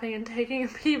stopping and taking a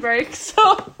pee break,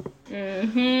 so...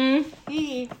 We're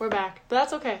back. But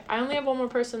that's okay. I only have one more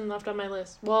person left on my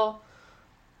list. Well,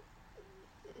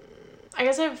 I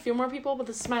guess I have a few more people, but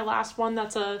this is my last one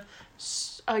that's a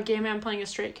gay man playing a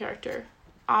straight character.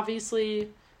 Obviously,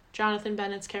 Jonathan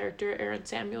Bennett's character, Aaron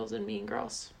Samuels, in Mean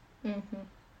Girls.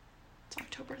 It's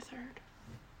October 3rd.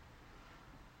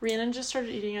 Rhiannon just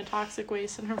started eating a toxic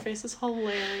waste, and her face is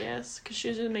hilarious, because she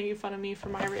was just making fun of me for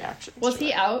my reactions. Was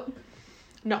he out?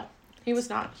 No, he was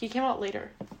not. He came out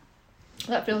later.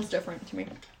 That feels different to me.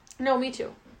 No, me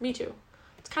too.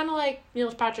 It's kind of like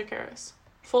Neil Patrick Harris.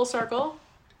 Full circle.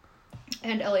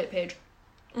 And Elliot Page.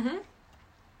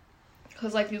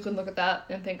 Because, like, you can look at that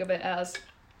and think of it as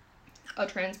a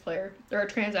trans player, or a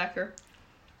trans actor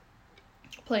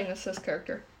playing a cis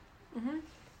character.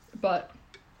 But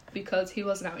because he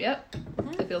wasn't out yet,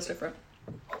 it feels different.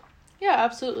 Yeah,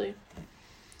 absolutely.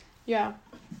 Yeah.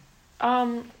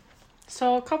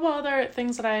 So a couple other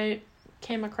things that I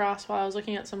came across while I was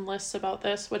looking at some lists about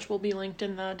this, which will be linked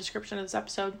in the description of this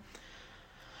episode.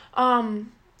 I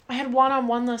had one on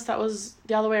one list that was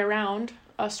the other way around,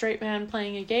 a straight man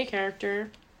playing a gay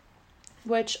character,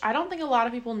 which I don't think a lot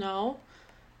of people know.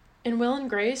 In Will and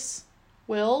Grace,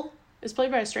 Will is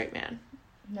played by a straight man.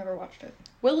 Never watched it.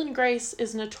 Will and Grace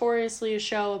is notoriously a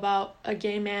show about a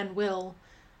gay man, Will,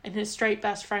 and his straight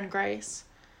best friend, Grace.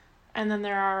 And then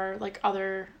there are, like,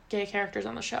 other gay characters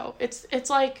on the show. It's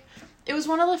like, it was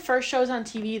one of the first shows on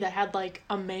TV that had, like,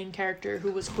 a main character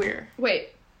who was queer. Wait.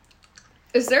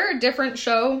 Is there a different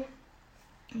show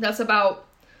that's about...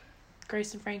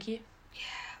 Grace and Frankie?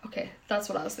 Yeah, okay. That's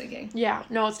what I was thinking. Yeah,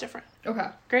 no, it's different. Okay.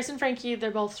 Grace and Frankie, they're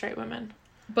both straight women.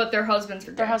 But their husbands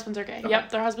are gay. Their husbands are gay. Okay. Yep,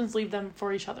 their husbands leave them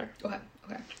for each other. Okay.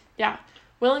 Yeah.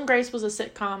 Will and Grace was a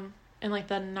sitcom in, like,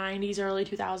 the 90s, early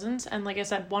 2000s. And like I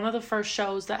said, one of the first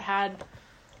shows that had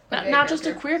not just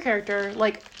a queer character,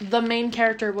 like, the main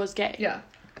character was gay. Yeah.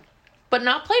 But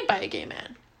not played by a gay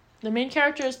man. The main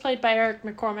character is played by Eric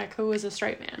McCormack, who is a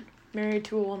straight man, married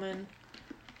to a woman,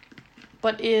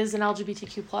 but is an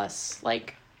LGBTQ+,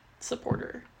 like,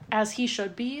 supporter. As he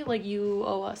should be. Like, you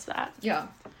owe us that. Yeah.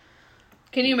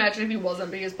 Can you imagine if he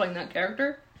wasn't, but he was playing that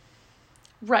character?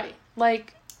 Right.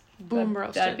 Like, boom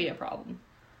roasted. That'd be a problem.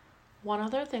 One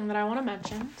other thing that I want to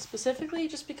mention, specifically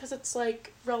just because it's,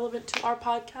 like, relevant to our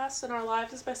podcast and our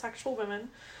lives as bisexual women,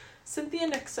 Cynthia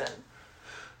Nixon.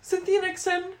 Cynthia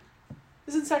Nixon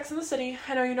is in Sex and the City.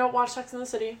 I know you don't watch Sex and the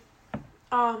City.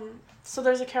 So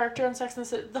there's a character in Sex and the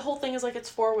City. The whole thing is, like, it's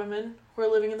 4 women who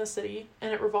are living in the city,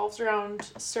 and it revolves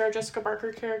around Sarah Jessica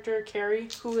Parker character, Carrie,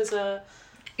 who is a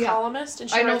columnist, and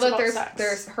she writes about sex.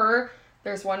 There's her,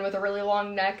 there's one with a really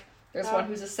long neck, there's one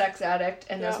who's a sex addict,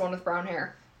 and there's one with brown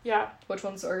hair. Yeah. Which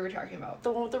ones are we talking about?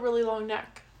 The one with the really long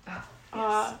neck. Oh,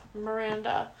 yes.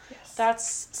 Miranda. Yes.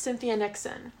 That's Cynthia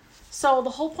Nixon. So the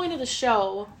whole point of the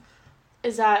show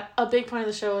is that, a big point of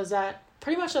the show is that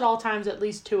pretty much at all times at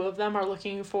least 2 of them are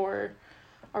looking for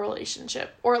a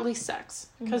relationship, or at least sex,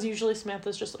 because usually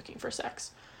Samantha's just looking for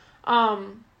sex.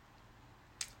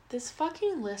 This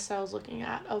fucking list I was looking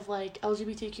at of, like,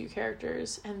 LGBTQ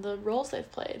characters and the roles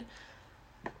they've played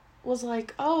was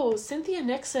like, oh, Cynthia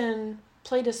Nixon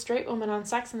played a straight woman on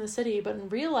Sex and the City, but in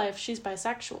real life she's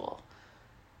bisexual,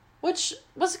 which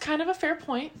was kind of a fair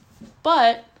point,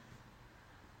 but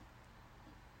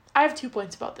I have 2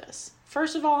 points about this.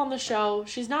 First of all, on the show,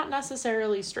 she's not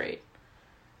necessarily straight.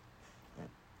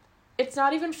 It's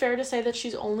not even fair to say that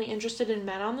she's only interested in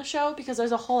men on the show, because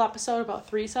there's a whole episode about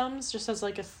threesomes, just as,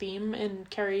 like, a theme in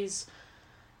Carrie's...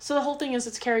 So the whole thing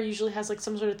is, Carrie usually has, like,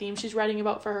 some sort of theme she's writing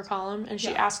about for her column, and she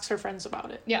asks her friends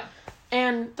about it. Yeah.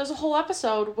 And there's a whole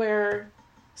episode where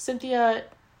Cynthia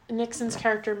Nixon's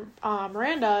character,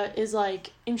 Miranda, is,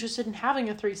 like, interested in having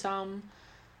a threesome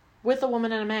with a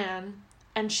woman and a man,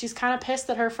 and she's kind of pissed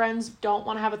that her friends don't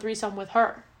want to have a threesome with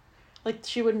her. Like,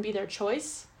 she wouldn't be their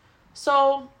choice.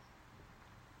 So...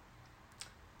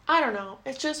 I don't know.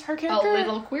 It's just her character... A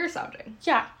little queer sounding.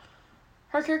 Yeah.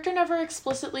 Her character never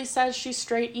explicitly says she's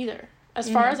straight either. As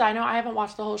far as I know, I haven't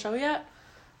watched the whole show yet.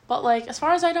 But, like, as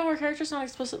far as I know, her character's not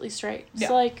explicitly straight. Yeah.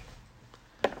 So, like,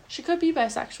 she could be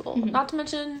bisexual. Mm-hmm. Not to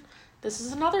mention, this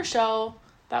is another show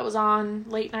that was on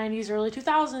late 90s, early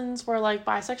 2000s, where, like,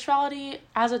 bisexuality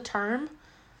as a term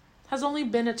has only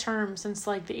been a term since,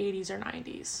 like, the 80s or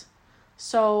 90s.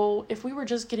 So, if we were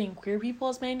just getting queer people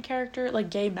as main character,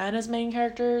 like gay men as main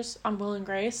characters on Will and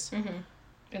Grace. Mm-hmm.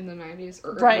 In the 90s,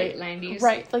 or late 90s.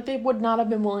 Right, like they would not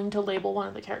have been willing to label one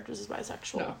of the characters as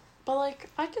bisexual. No. But, like,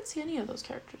 I could see any of those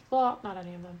characters. Well, not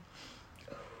any of them.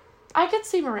 I could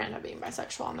see Miranda being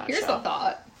bisexual on that show. Here's a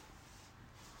thought.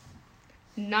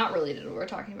 Not related to what we're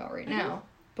talking about right now,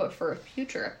 but for a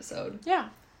future episode. Yeah.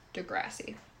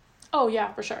 Degrassi. Oh,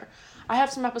 yeah, for sure. I have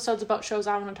some episodes about shows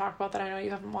I want to talk about that I know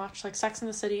you haven't watched, like Sex and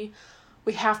the City.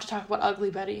 We have to talk about Ugly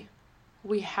Betty.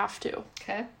 We have to.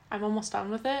 Okay. I'm almost done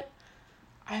with it.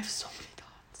 I have so many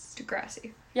thoughts.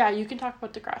 Degrassi. Yeah, you can talk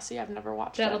about Degrassi. I've never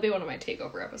watched it. That'll be one of my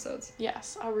takeover episodes.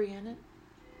 Yes, I'll re in it.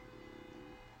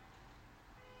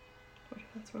 What if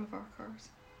that's one of our cars?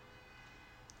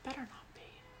 Better not be.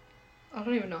 I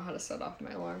don't even know how to set off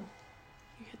my alarm.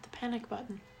 You hit the panic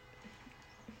button.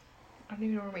 I don't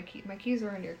even know where my keys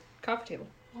are on your coffee table.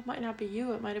 Well, it might not be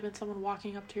you. It might have been someone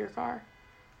walking up to your car.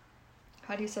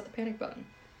 How do you set the panic button?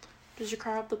 Does your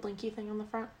car have the blinky thing on the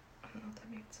front? I don't know what that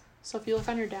means. So if you look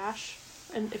on your dash,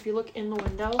 and if you look in the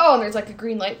window... Oh, and there's like a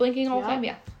green light blinking all the time?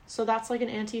 Yeah. So that's like an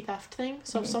anti-theft thing.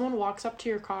 So if someone walks up to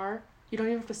your car, you don't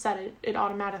even have to set it. It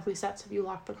automatically sets if you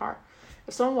lock the car.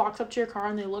 If someone walks up to your car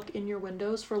and they look in your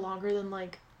windows for longer than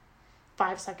like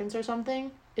 5 seconds or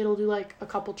something, it'll do like a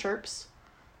couple chirps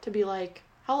to be like,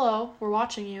 hello, we're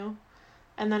watching you.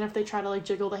 And then if they try to like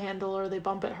jiggle the handle or they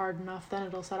bump it hard enough, then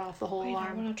it'll set off the whole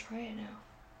alarm. I want to try it now.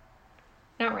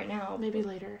 Not right now. Maybe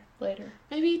later. Later.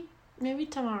 Maybe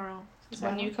tomorrow.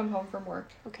 When you come home from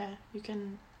work. Okay, you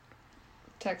can...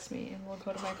 Text me and we'll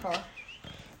go to my car.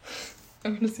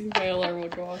 I'm going to see if my alarm will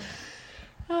go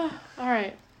on.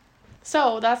 Alright.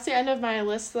 So, that's the end of my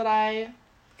list that I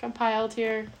compiled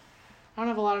here. I don't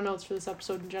have a lot of notes for this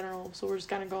episode in general, so we're just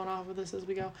kind of going off of this as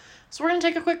we go. So we're going to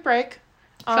take a quick break.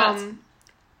 Shots.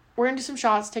 We're going to do some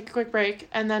shots, take a quick break,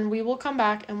 and then we will come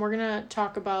back and we're going to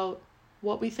talk about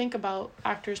what we think about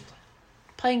actors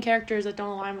playing characters that don't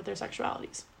align with their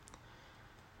sexualities.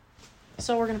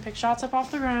 So we're going to pick shots up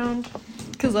off the ground.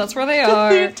 Because that's where they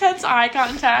are. The intense eye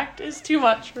contact is too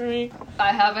much for me.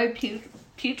 I have a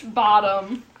peach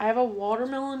bottom. I have a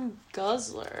watermelon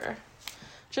guzzler.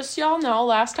 Just so y'all know,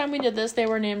 last time we did this, they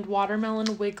were named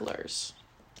Watermelon Wigglers.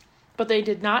 But they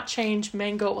did not change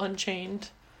Mango Unchained.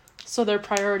 So their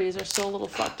priorities are still a little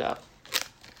fucked up.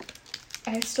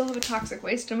 I still have a toxic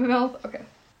waste in my mouth. Okay.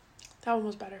 That one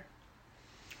was better.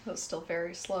 That was still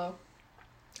very slow.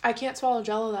 I can't swallow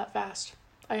Jell-O that fast.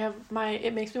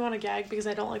 It makes me want to gag because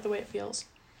I don't like the way it feels.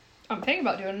 I'm thinking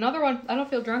about doing another one. I don't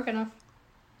feel drunk enough.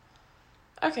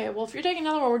 Okay, well, if you're taking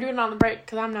another one, we're doing it on the break,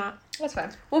 because I'm not. That's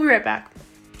fine. We'll be right back.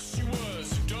 She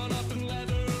was done up in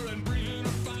leather and breathing a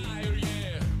fire,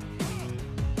 yeah.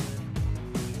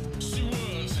 She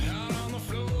was out on the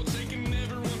floor taking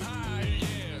everyone higher,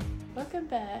 yeah. Welcome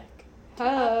back to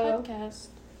Hello. our podcast.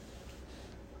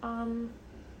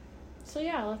 So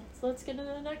yeah, let's get into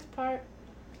the next part.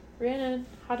 Rhiannon,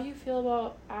 how do you feel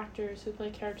about actors who play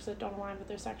characters that don't align with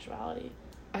their sexuality?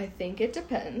 I think it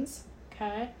depends.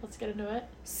 Okay, let's get into it.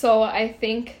 So I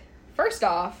think, first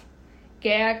off,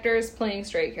 gay actors playing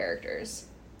straight characters.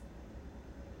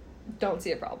 Don't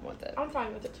see a problem with it. I'm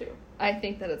fine with it too. I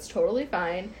think that it's totally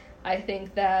fine. I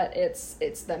think that it's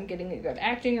them getting a good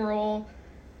acting role.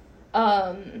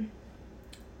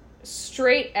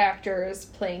 Straight actors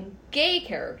playing gay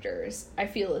characters, I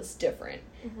feel is different.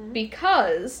 Mm-hmm.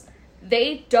 Because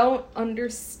they don't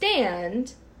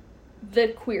understand the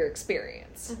queer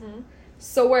experience. Mm-hmm.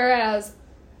 So whereas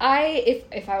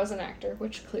if I was an actor,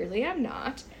 which clearly I'm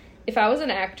not, if I was an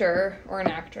actor or an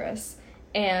actress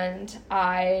and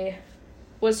I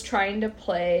was trying to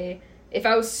play, if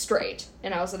I was straight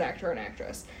and I was an actor or an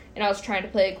actress and I was trying to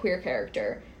play a queer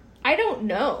character, I don't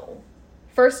know,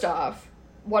 first off,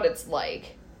 what it's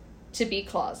like to be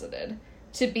closeted,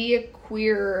 to be a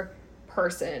queer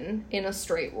person in a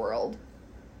straight world.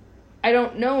 I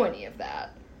don't know any of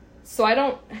that. So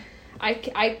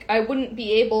I wouldn't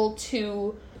be able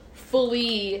to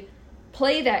fully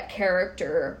play that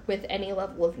character with any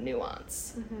level of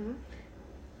nuance. Mm-hmm.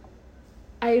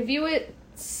 I view it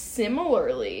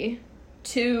similarly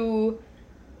to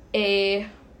a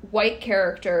white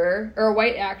character or a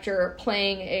white actor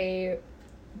playing a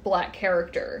black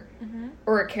character, Mm-hmm.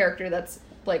 or a character that's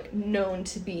like known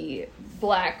to be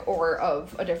black or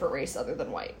of a different race other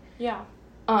than white. Yeah.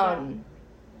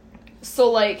 So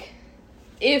like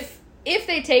if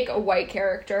they take a white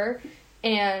character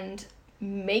and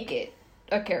make it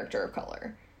a character of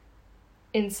color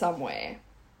in some way,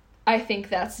 I think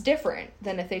that's different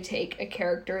than if they take a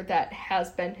character that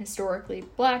has been historically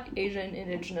black, Asian,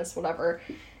 indigenous, whatever,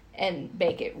 and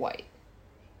make it white.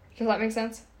 Does that make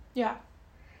sense? Yeah.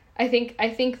 I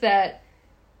think that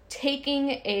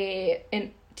taking a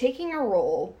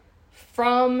role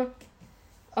from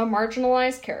a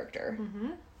marginalized character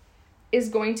Mm-hmm. is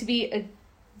going to be a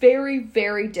very,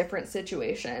 very different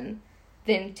situation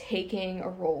than taking a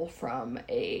role from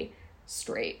a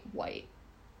straight, white,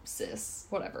 cis,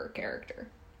 whatever character.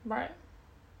 Right.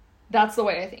 That's the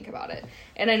way I think about it.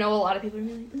 And I know a lot of people are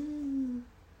like,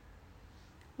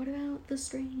 what about the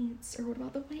straights? Or what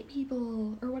about the white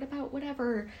people? Or what about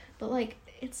whatever? But, like,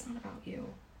 it's not about you.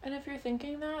 And if you're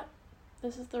thinking that,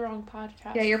 this is the wrong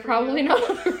podcast. Yeah, you're for probably you. not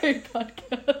on the right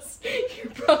podcast.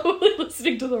 You're probably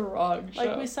listening to the wrong show.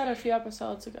 Like we said a few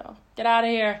episodes ago. Get out of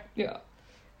here. Yeah,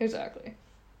 exactly.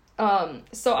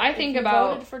 So I think if you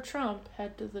about... voted for Trump,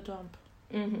 head to the dump.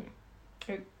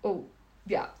 Mm-hmm. Oh,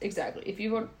 yeah, exactly. If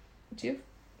you vote... Do you?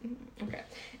 Okay.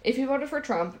 If you voted for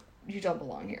Trump, you don't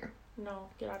belong here. No,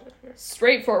 get out of here.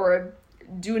 Straightforward.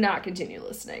 Do not continue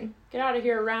listening. Get out of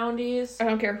here, roundies. I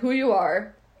don't care who you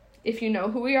are. If you know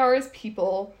who we are as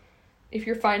people, if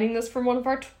you're finding this from one of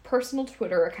our personal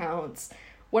Twitter accounts,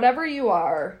 whatever you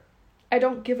are, I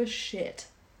don't give a shit.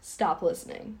 Stop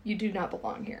listening. You do not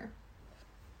belong here.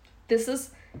 This is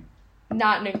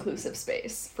not an inclusive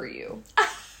space for you.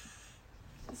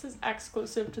 This is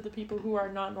exclusive to the people who are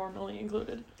not normally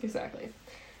included. Exactly.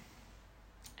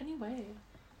 Anyway.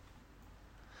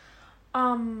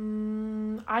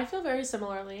 I feel very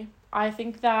similarly. I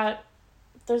think that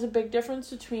there's a big difference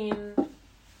between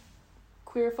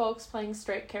queer folks playing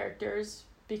straight characters,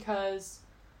 because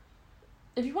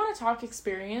if you want to talk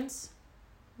experience,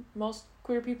 most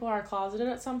queer people are closeted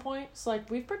at some point. So, like,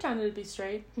 we've pretended to be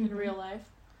straight in real life.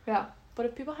 Yeah. But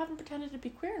if people haven't pretended to be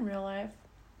queer in real life...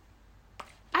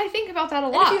 I think about that a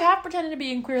And lot. if you have pretended to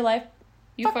be in queer life,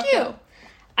 fuck fucked you. up.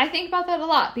 I think about that a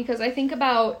lot because I think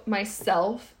about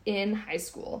myself in high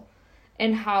school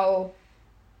and how,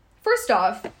 first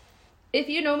off, if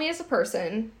you know me as a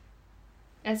person,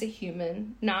 as a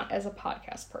human, not as a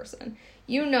podcast person,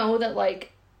 you know that,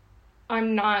 like,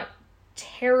 I'm not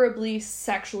terribly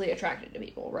sexually attracted to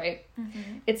people, right?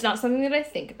 Mm-hmm. It's not something that I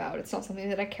think about. It's not something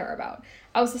that I care about.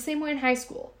 I was the same way in high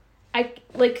school. I,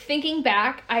 like, thinking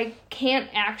back, I can't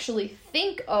actually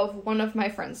think of one of my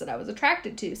friends that I was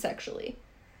attracted to sexually.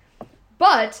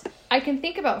 But I can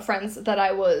think about friends that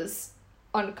I was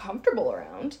uncomfortable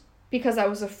around because I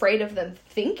was afraid of them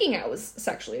thinking I was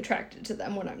sexually attracted to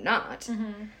them when I'm not.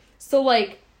 Mm-hmm. So,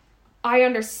 like, I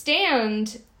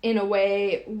understand, in a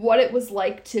way, what it was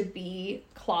like to be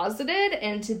closeted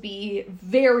and to be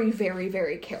very, very,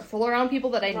 very careful around people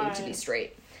that I knew to be Right.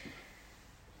 straight.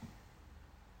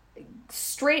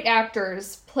 Straight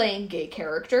actors playing gay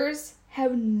characters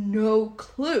have no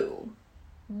clue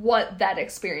what that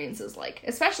experience is like.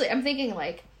 Especially, I'm thinking,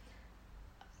 like,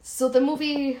 so the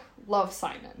movie Love,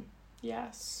 Simon.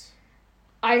 Yes.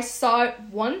 I saw it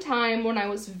one time when I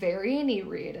was very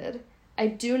inebriated. I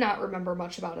do not remember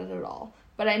much about it at all.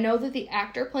 But I know that the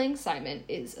actor playing Simon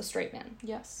is a straight man.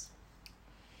 Yes.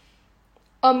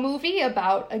 A movie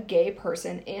about a gay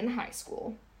person in high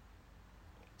school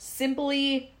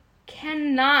simply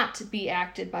cannot be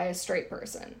acted by a straight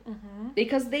person. Mm-hmm.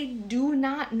 Because they do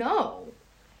not know.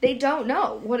 They don't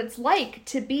know what it's like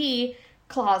to be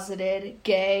closeted,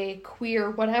 gay,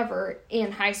 queer, whatever,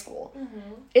 in high school.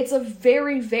 Mm-hmm. It's a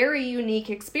very, very unique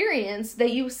experience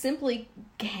that you simply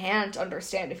can't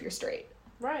understand if you're straight.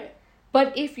 Right.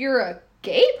 But if you're a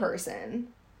gay person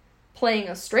playing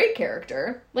a straight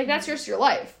character, like, that's just your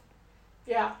life.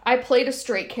 Yeah. I played a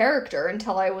straight character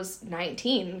until I was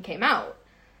 19 and came out.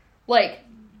 Like,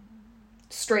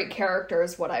 straight character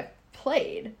is what I've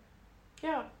played.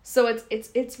 Yeah. So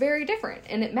it's very different,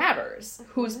 and it matters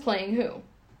who's playing who.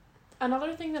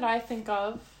 Another thing that I think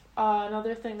of,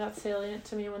 another thing that's salient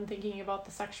to me when thinking about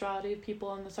the sexuality of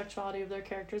people and the sexuality of their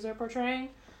characters they're portraying,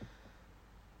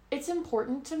 it's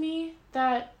important to me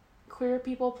that queer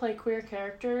people play queer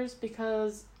characters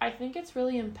because I think it's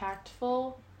really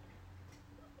impactful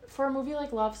for a movie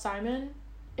like Love, Simon.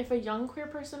 If a young queer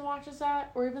person watches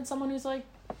that, or even someone who's, like,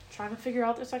 trying to figure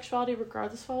out their sexuality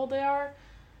regardless of how old they are,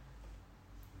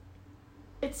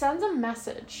 it sends a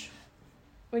message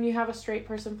when you have a straight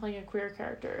person playing a queer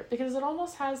character, because it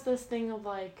almost has this thing of,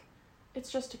 like,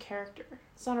 it's just a character.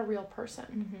 It's not a real person.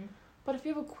 Mm-hmm. But if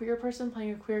you have a queer person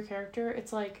playing a queer character,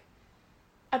 it's like,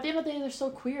 at the end of the day, they're so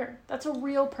queer. That's a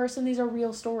real person. These are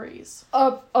real stories.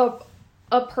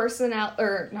 A personality,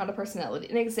 or not a personality,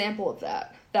 an example of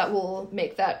that will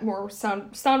make that more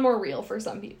sound more real for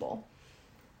some people.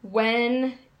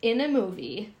 When in a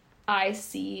movie I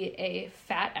see a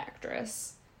fat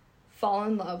actress fall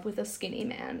in love with a skinny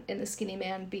man, and the skinny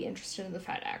man be interested in the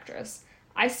fat actress,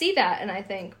 I see that and I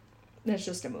think, that's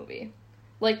just a movie.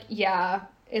 Like, yeah,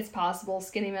 it's possible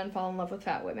skinny men fall in love with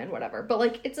fat women, whatever, but,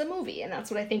 like, it's a movie, and that's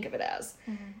what I think of it as.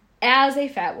 Mm-hmm. As a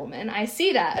fat woman, I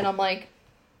see that and I'm like,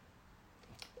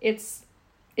 it's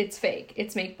fake.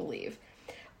 It's make-believe.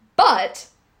 But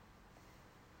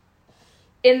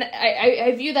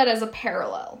I view that as a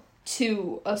parallel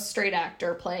to a straight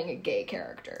actor playing a gay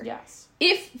character. Yes.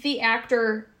 If the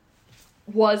actor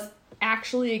was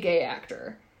actually a gay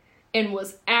actor and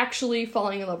was actually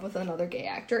falling in love with another gay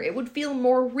actor, it would feel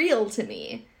more real to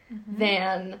me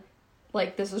than,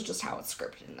 like, this is just how it's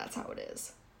scripted and that's how it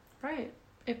is. Right.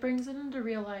 It brings it into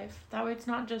real life. That way it's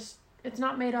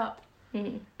not made up.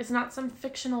 Mm-hmm. It's not some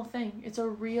fictional thing. It's a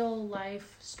real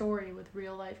life story with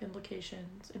real life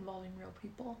implications involving real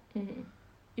people. Mm-hmm.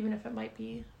 Even if it might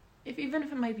be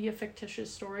a fictitious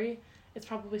story, it's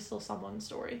probably still someone's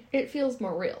story. It feels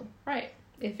more real. Right.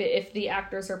 If the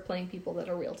actors are playing people that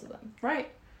are real to them.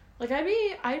 Right. Like,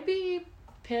 I'd be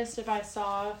pissed if I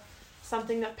saw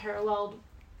something that paralleled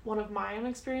one of my own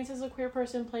experiences as a queer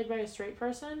person played by a straight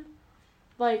person.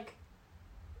 Like,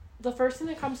 the first thing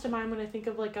that comes to mind when I think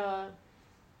of, like, a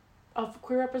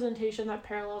queer representation that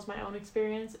parallels my own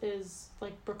experience is,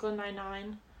 like, Brooklyn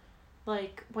Nine-Nine.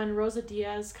 Like, when Rosa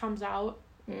Diaz comes out,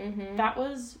 Mm-hmm. that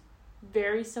was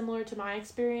very similar to my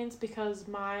experience because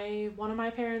one of my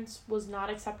parents was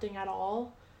not accepting at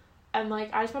all. And,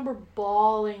 like, I just remember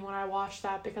bawling when I watched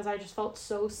that because I just felt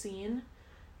so seen.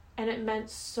 And it meant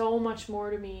so much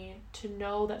more to me to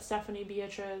know that Stephanie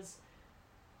Beatriz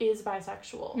is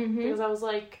bisexual. Mm-hmm. Because I was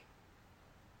like,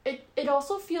 it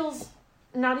also feels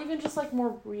not even just, like,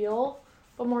 more real,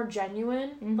 but more genuine.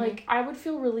 Mm-hmm. Like, I would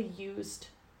feel really used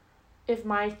if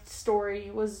my story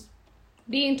was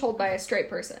Being told by a straight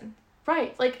person.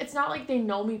 right. Like, it's not like they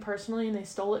know me personally and they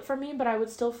stole it from me, but I would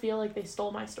still feel like they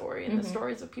stole my story and the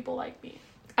stories of people like me.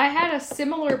 I had a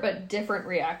similar but different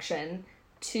reaction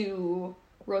to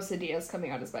Rosa Diaz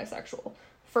coming out as bisexual.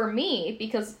 For me,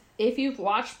 because if you've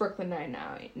watched Brooklyn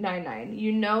Nine-Nine,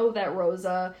 you know that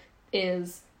Rosa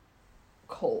is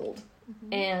cold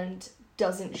and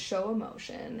doesn't show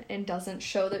emotion and doesn't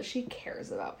show that she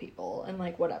cares about people and,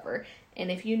 like, whatever.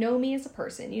 And if you know me as a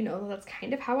person, you know that's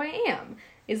kind of how I am.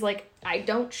 Is, like, I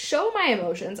don't show my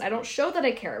emotions. I don't show that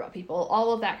I care about people.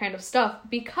 All of that kind of stuff.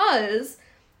 Because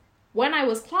when I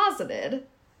was closeted,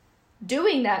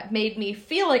 doing that made me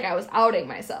feel like I was outing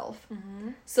myself. Mm-hmm.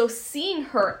 So seeing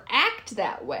her act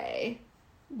that way,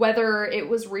 whether it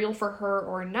was real for her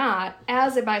or not,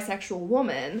 as a bisexual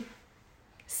woman,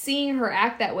 seeing her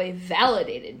act that way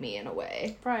validated me in a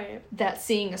way. Right. That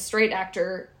seeing a straight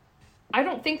actor, I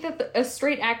don't think that a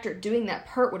straight actor doing that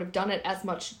part would have done it as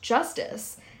much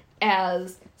justice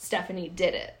as Stephanie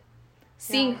did it.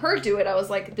 Seeing her do it, I was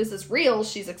like, this is real,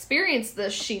 she's experienced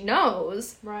this, she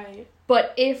knows. Right.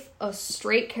 But if a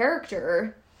straight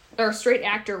character, or a straight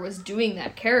actor was doing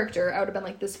that character, I would have been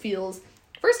like, this feels...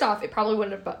 First off, it probably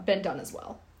wouldn't have been done as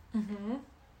well. Mm-hmm.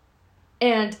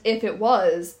 And if it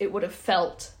was, it would have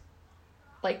felt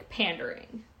like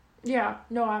pandering. Yeah,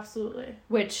 no, absolutely.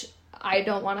 Which I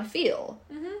don't want to feel.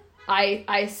 Mm-hmm.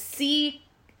 I see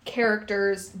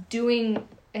characters doing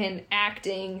and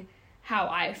acting how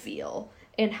I feel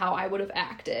and how I would have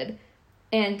acted.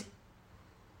 And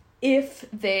if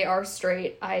they are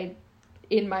straight,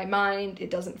 in my mind,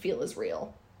 it doesn't feel as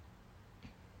real.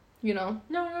 You know?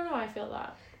 No, I feel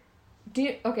that.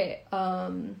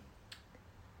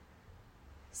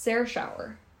 Sarah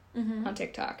Shower Mm-hmm. on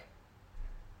TikTok.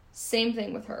 Same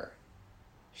thing with her.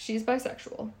 She's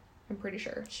bisexual, I'm pretty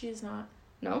sure. She's not.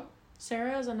 No?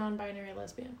 Sarah is a non-binary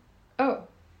lesbian. Oh,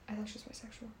 I thought she was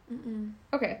bisexual. Mm-mm.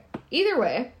 Okay. Either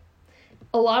way,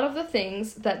 a lot of the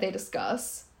things that they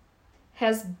discuss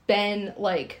has been,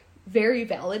 like, very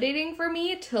validating for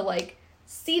me to, like,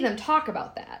 see them talk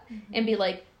about that and be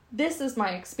like, this is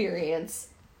my experience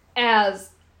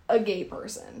as a gay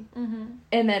person. Mm-hmm.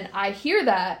 And then I hear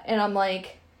that and I'm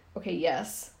like, okay,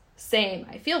 yes, same,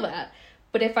 I feel that.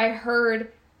 But if I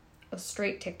heard a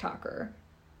straight TikToker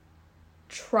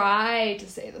try to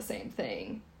say the same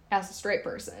thing as a straight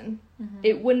person,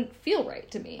 it wouldn't feel right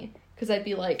to me. Because I'd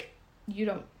be like, you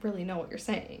don't really know what you're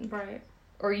saying. Right.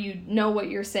 Or you know what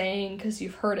you're saying because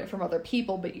you've heard it from other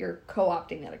people, but you're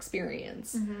co-opting that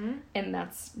experience. Mm-hmm. And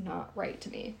that's not right to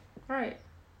me. Right.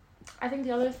 I think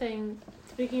the other thing,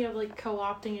 speaking of, like,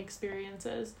 co-opting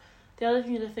experiences, the other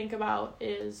thing to think about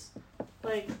is,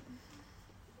 like,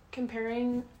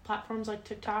 comparing platforms like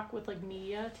TikTok with, like,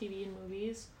 media, TV and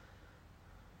movies.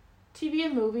 TV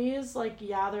and movies, like,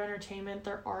 yeah, they're entertainment,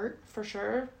 they're art, for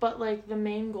sure, but, like, the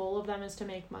main goal of them is to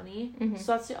make money. Mm-hmm.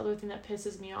 So that's the other thing that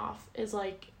pisses me off, is,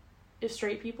 like, if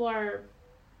straight people are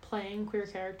playing queer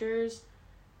characters,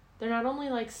 they're not only,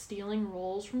 like, stealing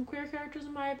roles from queer characters,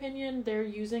 in my opinion, they're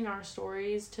using our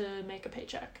stories to make a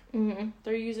paycheck. Mm-hmm.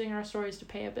 They're using our stories to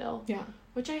pay a bill. Yeah.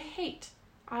 Which I hate.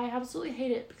 I absolutely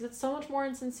hate it, because it's so much more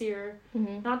insincere,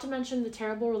 Mm-hmm. not to mention the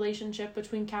terrible relationship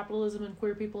between capitalism and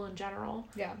queer people in general.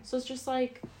 Yeah. So it's just,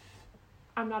 like,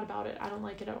 I'm not about it. I don't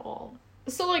like it at all.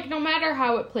 So, like, no matter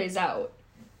how it plays out,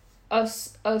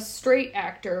 a straight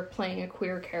actor playing a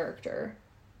queer character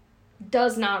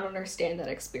does not understand that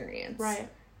experience. Right.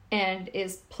 And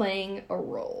is playing a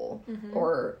role Mm-hmm.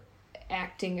 or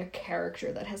acting a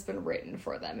character that has been written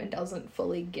for them and doesn't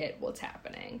fully get what's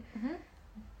happening. Mm-hmm.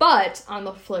 But, on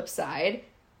the flip side,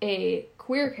 a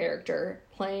queer character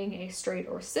playing a straight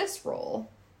or cis role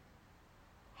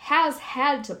has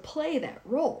had to play that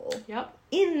role Yep.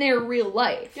 in their real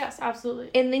life. Yes, absolutely.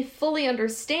 And they fully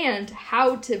understand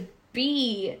how to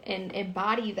be and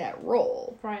embody that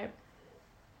role. Right.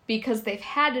 Because they've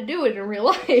had to do it in real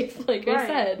life, like I Right.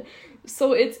 said.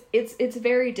 So it's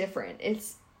very different.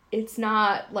 It's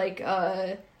not like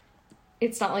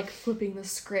flipping the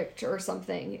script or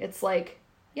something. It's like,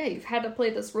 yeah, you've had to play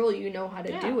this role, you know how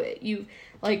to do it. You,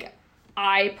 like,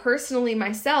 I personally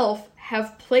myself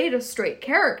have played a straight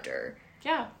character.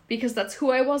 Yeah. Because that's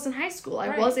who I was in high school. I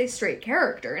Right. was a straight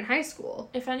character in high school.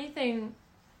 If anything,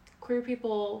 queer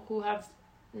people who have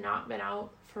not been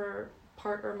out for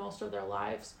part or most of their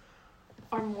lives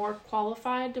are more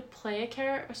qualified to play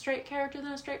a straight character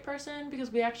than a straight person,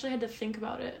 because we actually had to think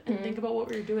about it and think about what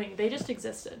we were doing. They just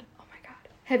existed. Oh my god.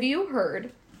 Have you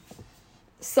heard?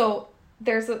 So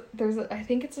there's a I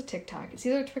think it's a TikTok. It's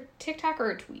either a TikTok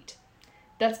or a tweet.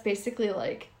 That's basically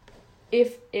like,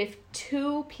 if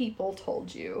two people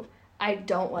told you, I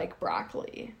don't like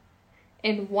broccoli,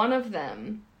 and one of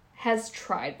them has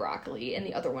tried broccoli and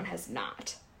the other one has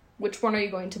not, which one are you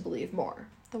going to believe more?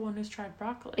 The one who's tried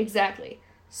broccoli. Exactly.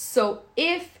 So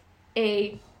if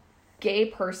a gay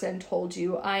person told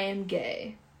you, I am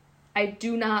gay,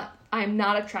 I'm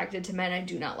not attracted to men, I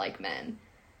do not like men,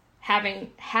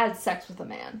 having had sex with a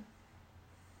man,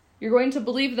 you're going to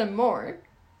believe them more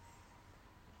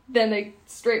than a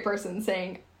straight person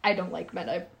saying, I don't like men,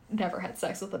 I've never had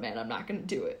sex with a man, I'm not gonna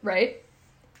do it, right?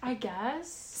 I guess.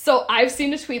 So I've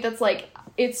seen a tweet that's like,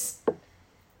 it's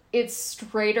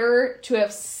straighter to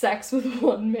have sex with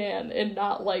one man and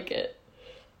not like it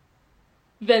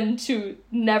than to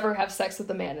never have sex with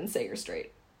a man and say you're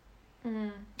straight.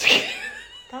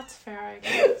 That's fair, I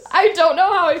guess. I don't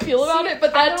know how I feel about See, it,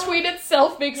 but I that don't- tweet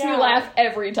itself makes me Yeah. laugh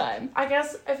every time. I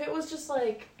guess if it was just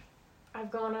like, I've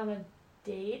gone on a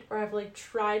date or I've like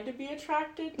tried to be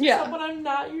attracted to Yeah. someone I'm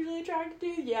not usually attracted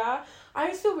to, yeah. I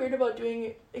always feel weird about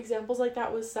doing examples like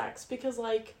that with sex because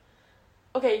like,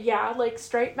 okay, yeah, like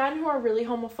straight men who are really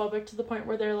homophobic to the point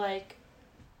where they're like,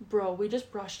 bro, we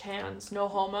just brushed hands, no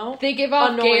homo. They give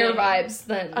off gayer Annoying. vibes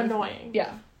than... Annoying.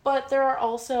 Yeah. But there are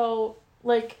also,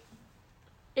 like,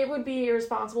 it would be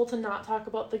irresponsible to not talk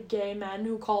about the gay men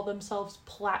who call themselves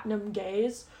platinum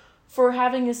gays for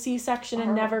having a C-section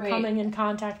and Or, never wait. coming in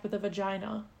contact with a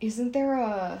vagina. Isn't there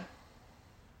a...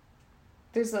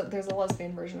 There's a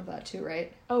lesbian version of that too,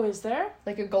 right? Oh, is there?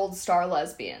 Like a gold star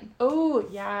lesbian. Oh,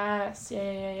 yes.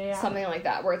 Yeah. Something like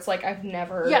that, where it's like, I've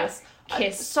never Yes.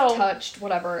 kissed, So- touched,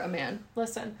 whatever, a man.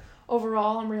 Listen,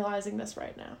 overall, I'm realizing this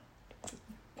right now.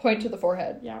 Point to the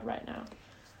forehead. Yeah, right now.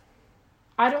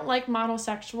 I don't like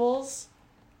monosexuals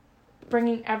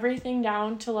bringing everything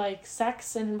down to like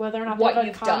sex and whether or not What they have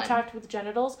you've contact with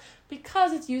genitals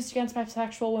because it's used against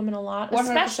bisexual women a lot,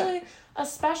 100%.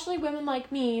 especially women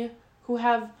like me who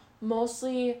have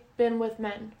mostly been with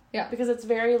men. Yeah. Because it's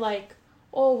very like,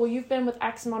 oh, well, you've been with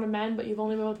X amount of men, but you've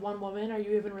only been with one woman. Are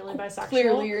you even really bisexual?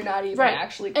 Clearly you're not even Right.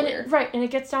 actually And queer. and it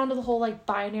gets down to the whole like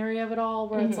binary of it all,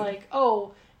 where it's Mhm. like,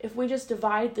 oh, if we just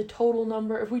divide the total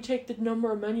number, if we take the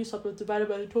number of men you slept with divided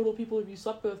by the total people you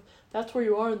slept with, that's where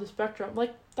you are in the spectrum.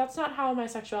 Like, that's not how my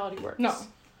sexuality works. No.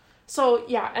 So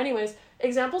yeah. Anyways,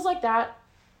 examples like that,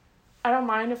 I don't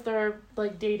mind if they're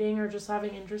like dating or just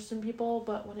having interest in people,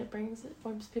 but when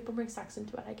people bring sex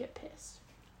into it, I get pissed.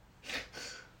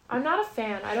 I'm not a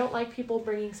fan. I don't like people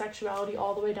bringing sexuality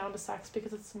all the way down to sex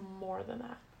because it's more than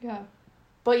that. Yeah.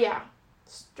 But yeah,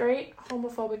 straight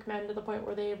homophobic men to the point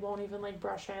where they won't even like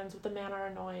brush hands with the man are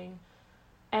annoying.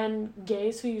 And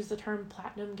gays who use the term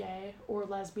platinum gay or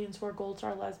lesbians who are gold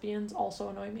star lesbians also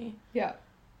annoy me. Yeah.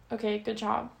 Okay, good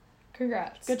job.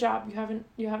 Congrats. Good job.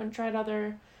 You haven't tried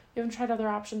other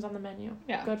options on the menu.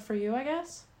 Yeah. Good for you, I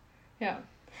guess. Yeah.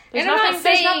 There's And I'm nothing not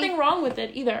saying- there's nothing wrong with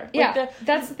it either. Yeah,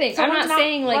 that's the thing. I'm someone's not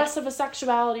saying like less of a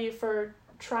sexuality for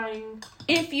trying.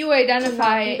 if you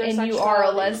identify To not be their and you are a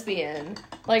sexuality. lesbian,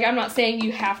 like I'm not saying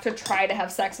you have to try to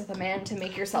have sex with a man to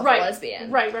make yourself Right. a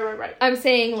lesbian. Right. I'm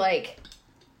saying like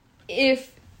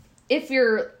if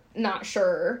you're not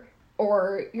sure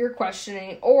or you're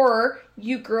questioning or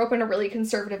you grew up in a really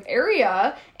conservative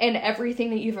area and everything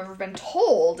that you've ever been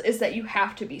told is that you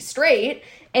have to be straight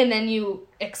and then you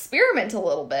experiment a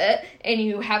little bit and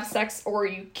you have sex or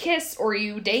you kiss or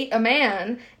you date a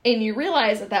man and you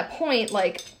realize at that point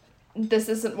like this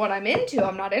isn't what I'm into,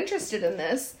 I'm not interested in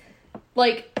this,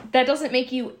 like that doesn't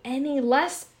make you any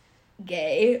less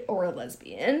gay or a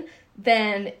lesbian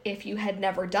than if you had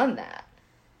never done that.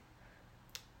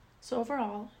 So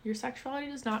overall, your sexuality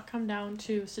does not come down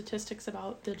to statistics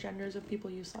about the genders of people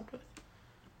you slept with.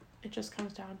 It just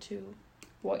comes down to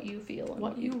What you feel and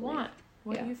what you believe. want,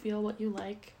 what Yeah. you feel, what you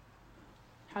like,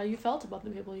 how you felt about the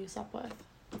people you slept with.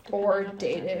 Or depending on the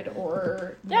dated gender.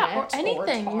 or Yeah, or met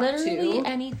anything. talked Literally to.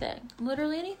 anything.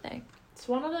 Literally anything. It's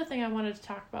one other thing I wanted to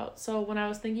talk about. So when I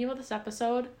was thinking about this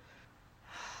episode,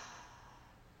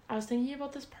 I was thinking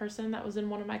about this person that was in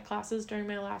one of my classes during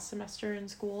my last semester in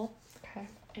school. Okay.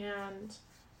 And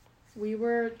we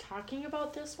were talking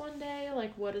about this one day,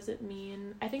 like, what does it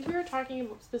mean? I think we were talking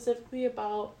specifically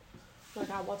about, oh my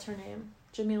god, what's her name?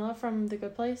 Jamila from The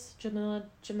Good Place? Jamil?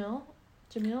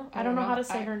 I don't know how to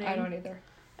say her name. I don't either.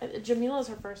 Jamila is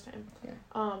her first name.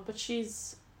 Yeah. But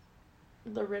she's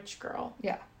the rich girl.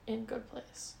 Yeah. In Good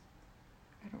Place.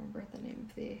 I don't remember the name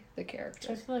of the character.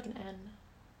 So I feel like an N.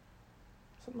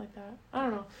 Something like that. I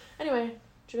don't know. Anyway,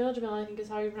 Jamila, I think is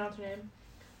how you pronounce her name.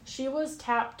 She was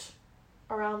tapped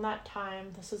around that time.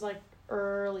 This is like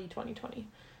early 2020.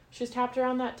 She was tapped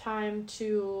around that time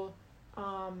to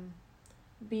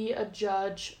be a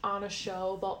judge on a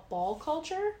show about ball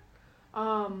culture.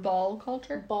 Ball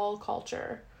culture? Ball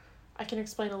culture. I can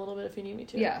explain a little bit if you need me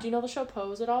to. Yeah. Do you know the show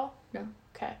Pose at all? No.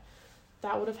 Okay.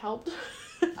 That would have helped.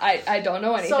 I don't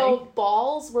know anything. So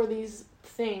balls were these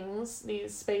things,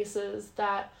 these spaces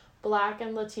that Black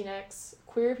and Latinx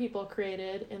queer people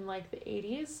created in like the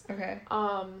 80s. Okay.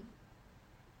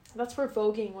 That's where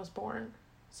voguing was born.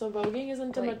 So voguing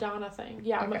isn't a Like- Madonna thing.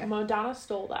 Yeah, Okay. Madonna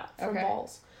stole that from Okay.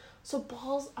 balls. So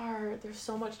balls there's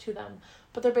so much to them.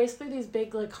 but they're basically these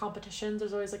big, like, competitions.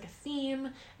 There's always, like, a theme,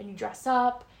 and you dress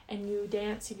up, and you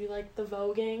dance, you do, like, the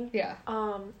voguing. Yeah.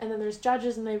 And then there's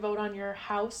judges, and they vote on your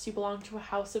house. You belong to a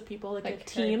house of people, like a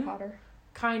team. Harry Potter.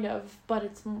 Kind of, but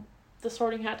it's, the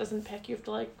Sorting Hat doesn't pick. You have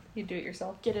to, like, You do it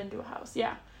yourself. get into a house.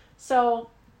 Yeah. So,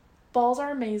 balls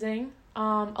are amazing.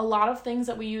 A lot of things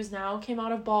that we use now came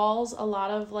out of balls. A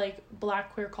lot of, like,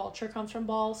 Black queer culture comes from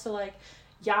balls. So, like,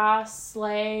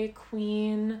 slay,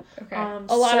 queen. Okay.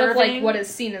 A lot of, like, serving. what is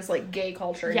seen as, like, gay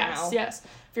culture now. Yes.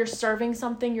 If you're serving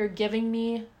something, you're giving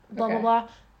me blah, Okay. blah, blah.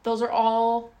 Those are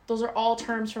all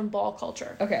terms from ball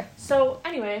culture. Okay. So,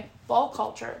 anyway, ball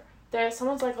culture.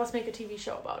 Someone's like, let's make a TV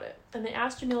show about it. And they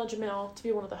asked Jamila Jamil to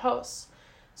be one of the hosts.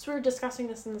 So we were discussing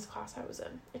this in this class I was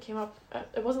in. It came up,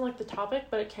 it wasn't like the topic,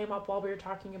 but it came up while we were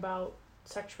talking about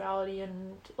sexuality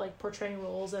and, like, portraying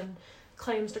roles and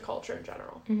claims to culture in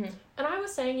general. Mm-hmm. And I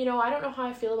was saying, I don't know how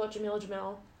I feel about Jamila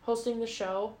Jamil hosting the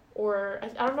show, or I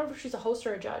don't remember if she's a host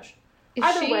or a judge.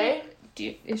 Either way.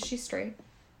 Is she straight?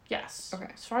 Yes. Okay.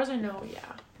 As far as I know, yeah.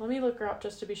 Let me look her up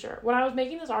just to be sure. When I was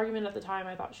making this argument at the time,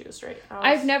 I thought she was straight.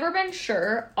 I've never been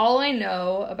sure. All I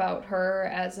know about her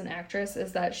as an actress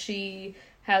is that she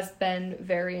has been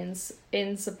very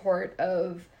in support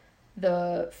of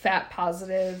the fat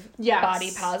positive,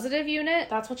 body positive unit.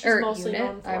 That's what she's mostly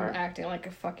known for. I'm acting like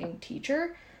a fucking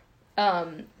teacher.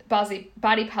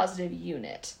 Body positive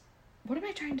unit. What am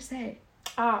I trying to say?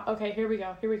 Okay, here we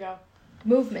go.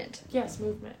 Movement. Yes,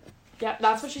 movement. Yeah,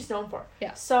 that's what she's known for.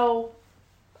 Yeah. So,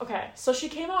 okay, so she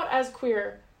came out as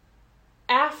queer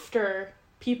after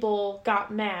people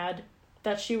got mad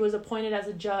that she was appointed as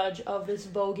a judge of this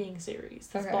voguing series,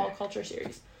 this ball culture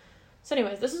series. So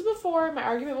anyways, my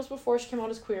argument was before she came out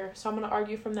as queer, so I'm going to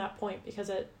argue from that point because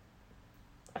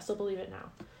I still believe it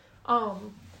now.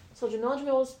 So Jamila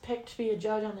Jamil was picked to be a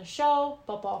judge on the show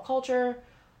about ball culture.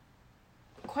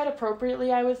 Quite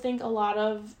appropriately, I would think a lot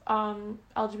of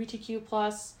LGBTQ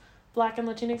plus Black and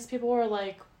Latinx people were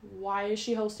like, why is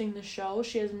she hosting the show?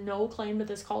 She has no claim to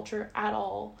this culture at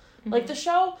all. Mm-hmm. Like,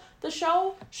 the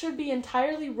show should be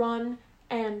entirely run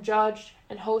and judged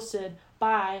and hosted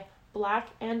by Black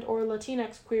and or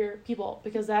Latinx queer people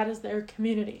because that is their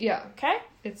community. Yeah. Okay?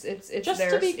 It's just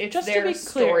their to be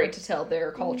story clear. to tell,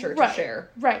 their culture Right. to share.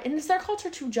 Right, and it's their culture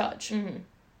to judge. Mm-hmm.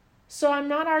 So I'm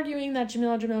not arguing that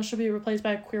Jamila Jamil should be replaced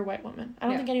by a queer white woman. I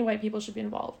don't think any white people should be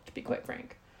involved, to be quite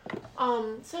frank.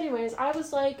 So anyways, I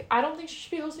was like, I don't think she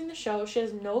should be hosting the show. She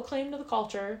has no claim to the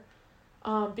culture.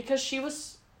 Because she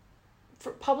was,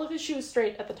 publicly she was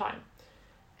straight at the time.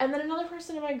 And then another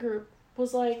person in my group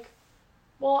was like,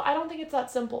 well, I don't think it's that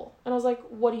simple. And I was like,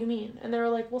 what do you mean? And they were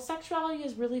like, well, sexuality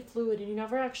is really fluid and you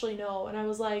never actually know. And I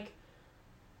was like,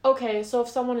 okay, so if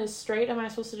someone is straight, am I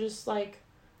supposed to just, like,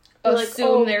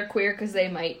 assume they're queer because they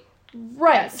might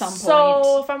at some point.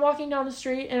 So if I'm walking down the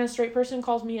street and a straight person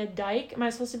calls me a dyke, am I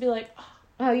supposed to be like,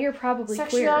 oh, you're probably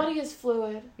sexuality queer. is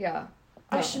fluid. Yeah.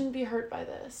 I shouldn't be hurt by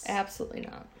this. Absolutely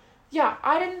not. Yeah,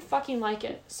 I didn't fucking like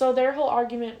it. So their whole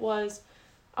argument was,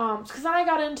 because then I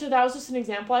got into, that was just an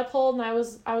example I pulled, and I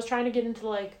was trying to get into,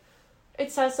 like,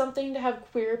 it says something to have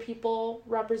queer people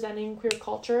representing queer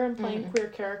culture and playing queer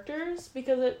characters,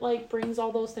 because it, like, brings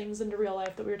all those things into real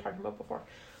life that we were talking about before.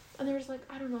 And they were just like,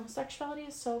 I don't know, sexuality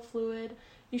is so fluid.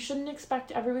 You shouldn't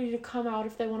expect everybody to come out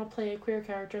if they want to play a queer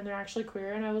character and they're actually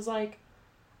queer. And I was like,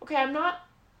 okay, I'm not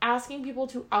asking people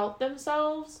to out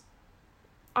themselves.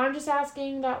 I'm just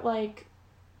asking that, like,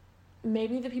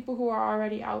 maybe the people who are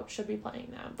already out should be playing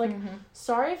them. Like,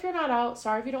 sorry if you're not out.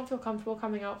 Sorry if you don't feel comfortable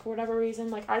coming out for whatever reason.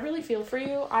 Like, I really feel for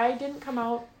you. I didn't come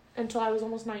out until I was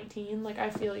almost 19. Like, I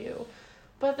feel you.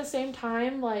 But at the same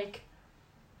time, like,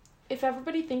 if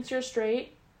everybody thinks you're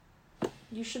straight,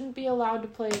 you shouldn't be allowed to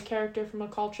play a character from a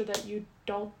culture that you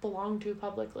don't belong to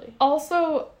publicly.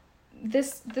 Also,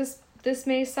 this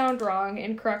may sound wrong,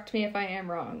 and correct me if I am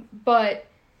wrong, but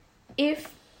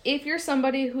if you're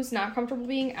somebody who's not comfortable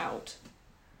being out,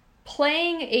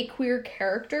 playing a queer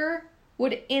character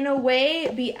would in a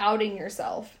way be outing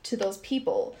yourself to those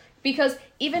people. Because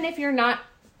even if you're not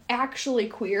actually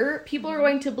queer, people are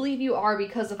going to believe you are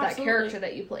because of that character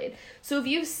that you played. So if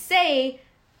you say,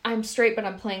 I'm straight but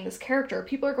I'm playing this character,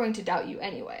 people are going to doubt you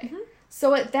anyway.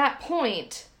 So at that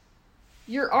point,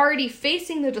 you're already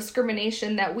facing the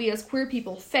discrimination that we as queer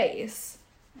people face.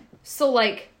 So,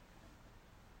 like,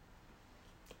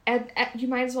 you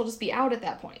might as well just be out at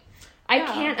that point. I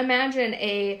can't imagine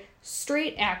a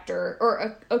straight actor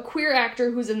or a queer actor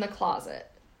who's in the closet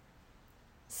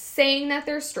saying that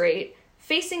they're straight,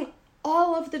 facing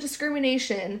all of the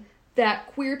discrimination that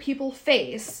queer people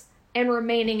face, and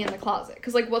remaining in the closet.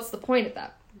 Because, like, what's the point of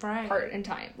that part in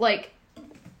time? Like,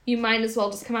 you might as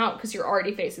well just come out because you're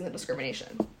already facing the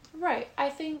discrimination. Right. I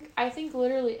think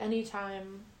literally any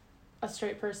time a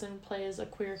straight person plays a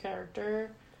queer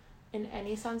character in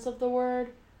any sense of the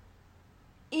word,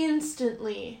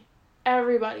 instantly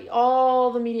everybody,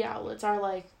 all the media outlets are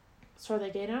like, so are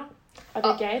they gay now? Are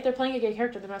they gay? They're playing a gay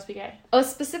character. They must be gay. A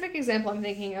specific example I'm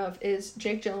thinking of is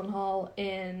Jake Gyllenhaal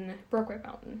in Brokeback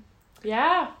Mountain.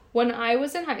 Yeah. When I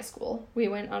was in high school, we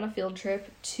went on a field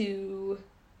trip to...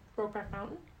 Brokeback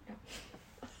Mountain?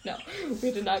 No,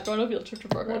 we did not go on a field trip to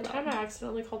Brokeback One Mountain. time I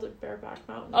accidentally called it Bareback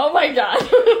Mountain. Oh my god.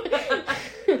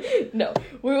 No,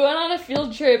 we went on a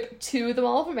field trip to the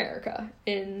Mall of America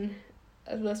in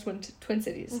the Twin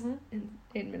Cities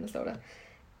in Minnesota.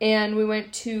 And we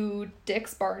went to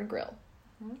Dick's Bar and Grill,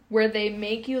 where they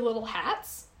make you little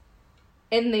hats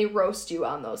and they roast you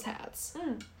on those hats.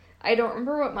 Mm. I don't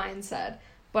remember what mine said,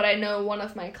 but I know one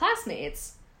of my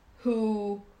classmates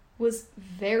who was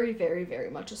very, very,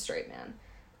 very much a straight man,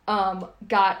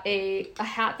 got a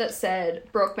hat that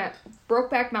said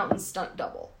Brokeback Mountain Stunt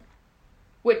Double,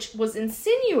 which was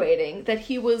insinuating that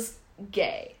he was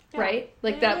gay, right?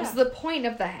 Like, that was the point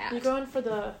of the hat. You're going for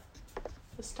the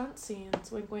stunt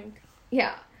scenes, wink wink.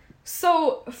 Yeah.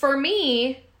 So, for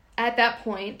me, at that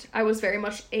point, I was very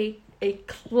much a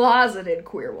closeted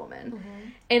queer woman. Mm-hmm.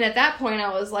 And at that point, I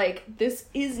was like, this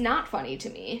is not funny to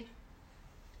me,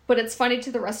 but it's funny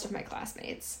to the rest of my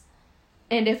classmates.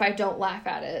 And if I don't laugh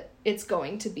at it, it's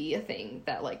going to be a thing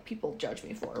that, like, people judge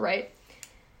me for, right?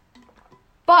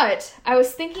 But I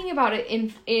was thinking about it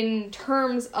in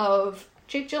terms of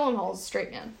Jake Gyllenhaal's a straight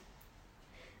man.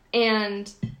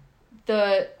 And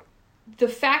the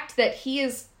fact that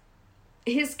his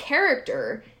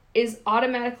character is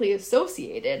automatically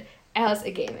associated as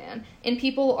a gay man, and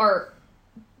people are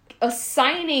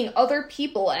assigning other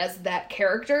people as that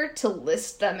character to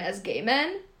list them as gay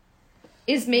men,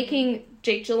 is making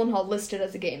Jake Gyllenhaal listed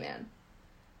as a gay man.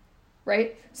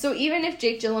 Right? So even if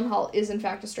Jake Gyllenhaal is in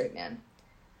fact a straight man,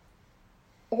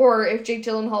 or if Jake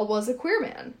Gyllenhaal was a queer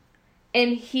man,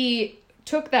 and he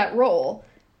took that role,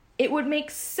 it would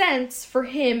make sense for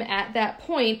him at that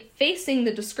point, facing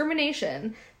the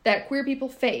discrimination that queer people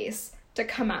face, to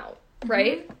come out,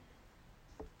 right? Mm-hmm.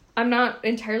 I'm not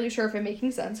entirely sure if I'm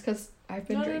making sense, because I've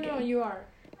been drinking. No, you are.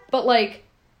 But, like,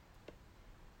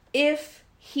 if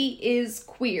he is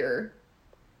queer,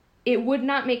 it would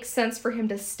not make sense for him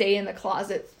to stay in the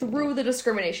closet through the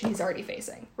discrimination he's already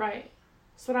facing. Right.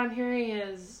 So what I'm hearing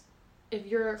is, if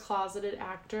you're a closeted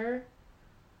actor,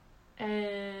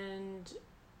 and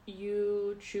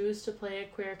you choose to play a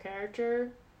queer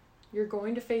character, you're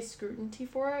going to face scrutiny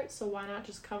for it, so why not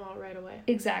just come out right away?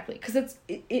 Exactly, because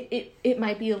it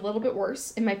might be a little bit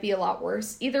worse, it might be a lot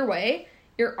worse. Either way,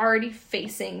 you're already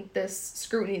facing this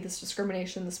scrutiny, this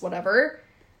discrimination, this whatever.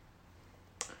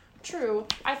 True.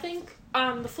 I think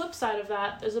the flip side of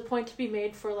that is a point to be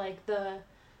made for, like, the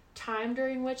time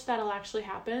during which that'll actually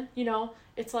happen. You know,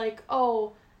 it's like,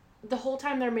 oh, the whole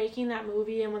time they're making that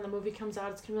movie, and when the movie comes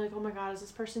out, it's gonna be like, oh my god, is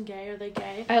this person gay? Are they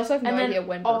gay? I also have no idea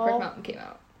when Brokeback Mountain came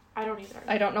out. I don't either.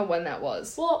 I don't know when that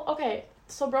was. Well, okay,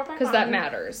 so Brokeback Mountain... Because that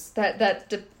matters. That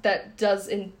does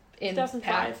impact.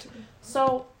 2005.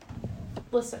 So,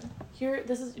 listen,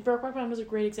 Brokeback Mountain is a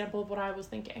great example of what I was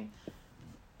thinking.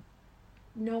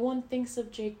 No one thinks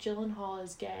of Jake Gyllenhaal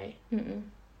as gay. Mm-mm.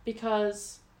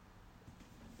 Because...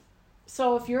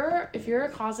 So if you're a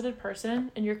closeted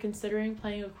person and you're considering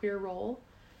playing a queer role,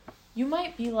 you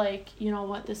might be like, you know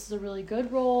what, this is a really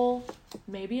good role.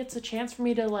 Maybe it's a chance for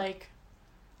me to, like,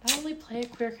 not only play a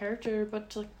queer character, but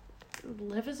to, like,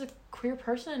 live as a queer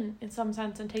person in some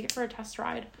sense and take it for a test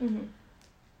ride. Mm-hmm.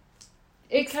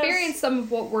 Experience some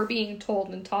of what we're being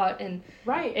told and taught, and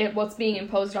what's being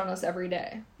imposed on us every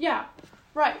day. Yeah,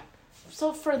 right.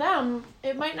 So for them,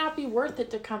 it might not be worth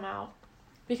it to come out.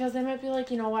 Because they might be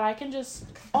like, you know what, I can just...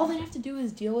 All they have to do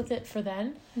is deal with it for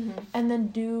then. Mm-hmm. And then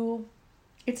do...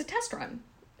 It's a test run.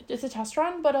 It's a test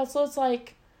run, but also it's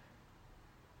like...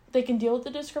 They can deal with the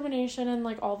discrimination and,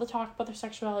 like, all the talk about their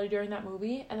sexuality during that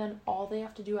movie. And then all they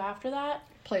have to do after that...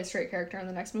 Play a straight character in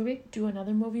the next movie. Do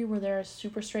another movie where they're a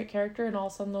super straight character, and all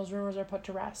of a sudden those rumors are put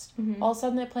to rest. Mm-hmm. All of a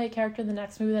sudden they play a character in the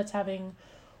next movie that's having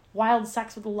wild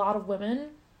sex with a lot of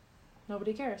women.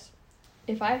 Nobody cares.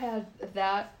 If I had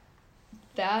that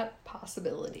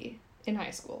possibility in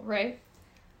high school, right?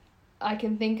 I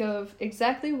can think of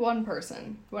exactly one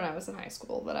person when I was in high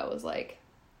school that I was like,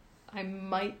 I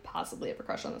might possibly have a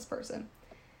crush on this person.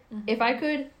 Mm-hmm. If I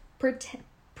could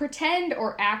pretend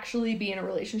or actually be in a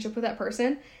relationship with that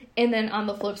person, and then on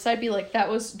the flip side be like, that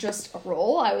was just a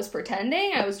role, I was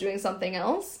pretending, I was doing something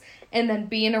else, and then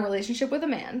be in a relationship with a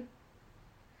man,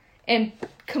 and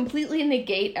completely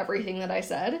negate everything that I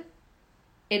said,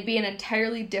 it'd be an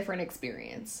entirely different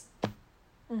experience.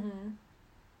 Mm-hmm.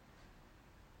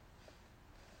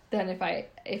 Than if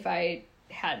I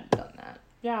hadn't done that.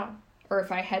 Yeah. Or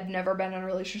if I had never been in a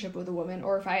relationship with a woman,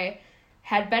 or if I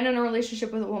had been in a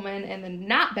relationship with a woman and then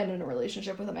not been in a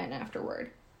relationship with a man afterward.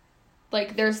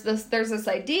 Like, there's this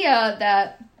idea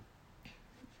that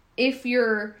if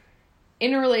you're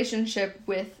in a relationship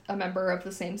with a member of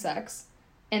the same sex,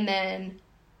 and then,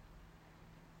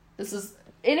 this is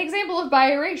an example of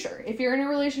bi erasure. If you're in a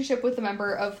relationship with a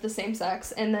member of the same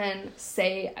sex, and then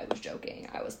say, I was joking,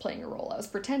 I was playing a role, I was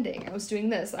pretending, I was doing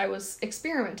this, I was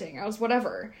experimenting, I was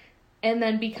whatever, and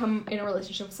then become in a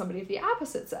relationship with somebody of the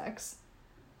opposite sex,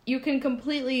 you can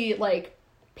completely, like,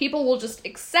 people will just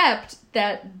accept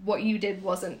that what you did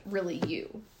wasn't really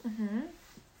you. Mm-hmm.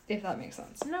 If that makes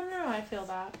sense. No, I feel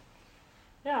that.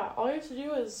 Yeah, all you have to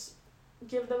do is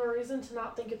give them a reason to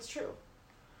not think it's true.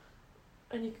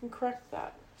 And you can correct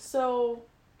that. So,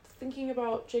 thinking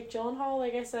about Jake Gyllenhaal,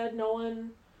 like I said, no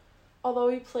one, although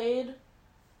he played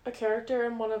a character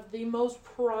in one of the most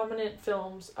prominent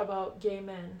films about gay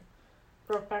men,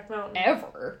 Brokeback Mountain.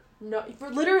 Ever. No,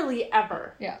 literally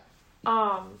ever. Yeah.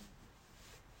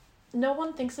 No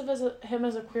one thinks of him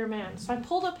as a queer man. So I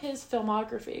pulled up his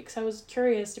filmography because I was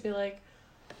curious to be like,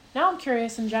 now I'm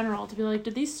curious in general to be like,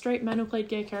 did these straight men who played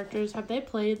gay characters, have they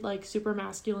played like super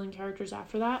masculine characters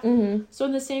after that? Mm-hmm. So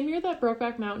in the same year that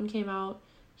Brokeback Mountain came out,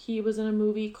 he was in a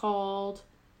movie called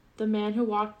The Man Who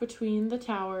Walked Between the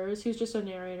Towers. He was just a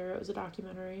narrator. It was a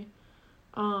documentary.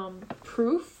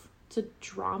 Proof, it's a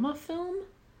drama film.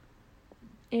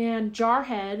 And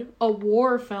Jarhead, a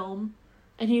war film.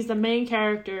 And he's the main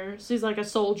character, so he's like a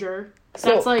soldier. So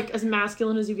that's like as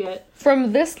masculine as you get.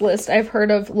 From this list, I've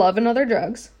heard of Love and Other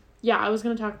Drugs. Yeah, I was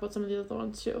going to talk about some of the other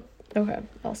ones too. Okay,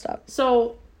 I'll stop.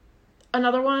 So,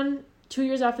 another one, 2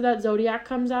 years after that, Zodiac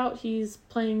comes out. He's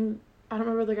playing, I don't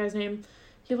remember the guy's name.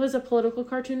 He was a political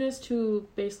cartoonist who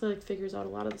basically like figures out a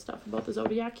lot of the stuff about the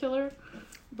Zodiac killer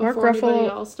before anybody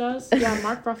else does. Yeah,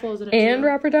 Mark Ruffalo is in it And too.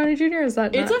 Robert Downey Jr. Is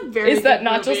that? It's not, a very Is that good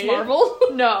not movie. just Marvel?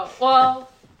 No, well,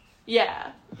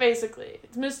 yeah, basically.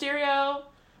 It's Mysterio,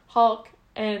 Hulk,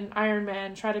 and Iron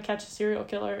Man try to catch a serial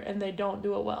killer, and they don't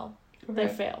do it well. Okay.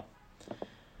 They fail.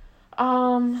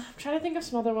 I'm trying to think of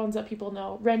some other ones that people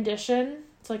know. Rendition.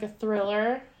 It's like a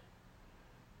thriller.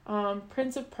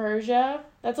 Prince of Persia.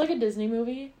 That's like a Disney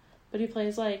movie, but he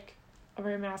plays like a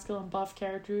very masculine buff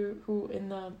character who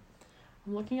I'm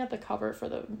looking at the cover for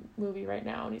the movie right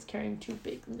now, and he's carrying 2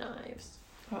 big knives.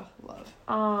 Oh, love.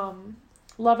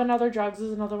 Love and Other Drugs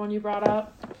is another one you brought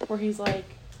up, where he's like,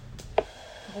 the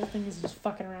whole thing is just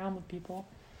fucking around with people.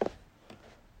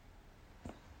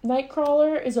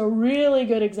 Nightcrawler is a really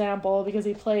good example because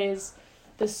he plays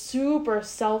the super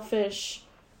selfish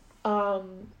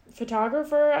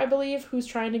photographer, I believe, who's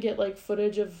trying to get like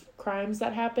footage of crimes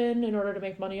that happen in order to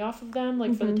make money off of them,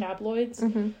 like for the tabloids.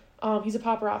 Mm-hmm. He's a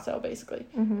paparazzo basically,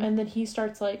 Mm-hmm. and then he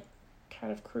starts like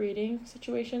kind of creating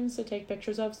situations to take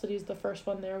pictures of, so that he's the first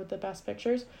one there with the best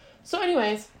pictures. So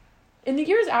anyways, in the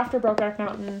years after Brokeback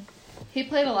Mountain, He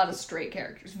played a lot of straight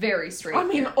characters. Very straight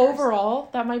characters. Overall,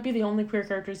 that might be the only queer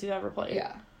characters he's ever played.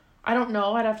 Yeah. I don't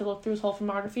know. I'd have to look through his whole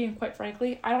filmography, and quite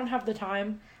frankly, I don't have the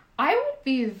time. I would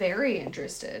be very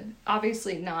interested,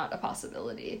 obviously not a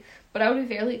possibility, but I would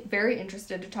be very, very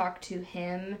interested to talk to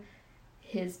him,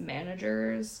 his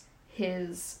managers,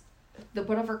 the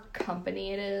whatever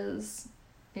company it is,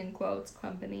 in quotes,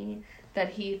 company,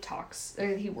 that he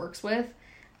works with.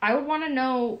 I would want to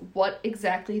know what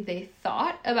exactly they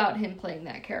thought about him playing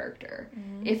that character.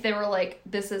 Mm-hmm. If they were like,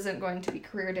 this isn't going to be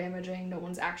career damaging, no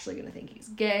one's actually going to think he's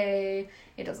gay,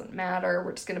 it doesn't matter,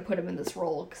 we're just going to put him in this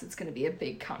role because it's going to be a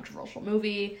big controversial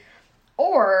movie.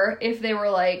 Or if they were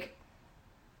like,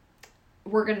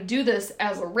 we're going to do this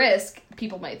as a risk,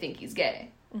 people might think he's gay.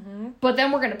 Mm-hmm. But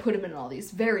then we're going to put him in all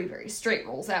these very, very straight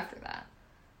roles after that.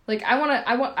 Like,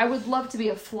 I would love to be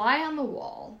a fly on the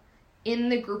wall in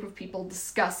the group of people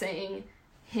discussing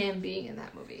him being in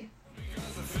that movie.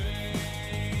 Because the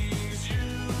things you do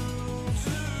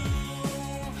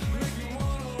make me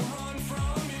wanna run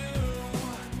from you.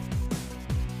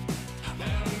 I'll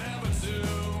never do.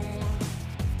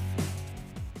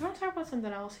 I want to talk about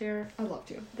something else here. I'd love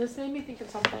to. This made me think of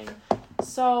something.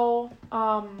 So,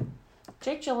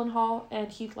 Jake Gyllenhaal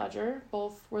and Heath Ledger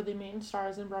both were the main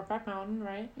stars in Brokeback Mountain,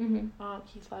 right? Mm-hmm.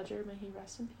 Heath Ledger, may he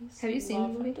rest in peace. Have you seen the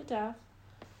movie? Him to death.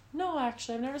 No,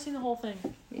 actually, I've never seen the whole thing.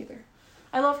 Neither.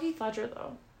 I love Heath Ledger,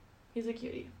 though. He's a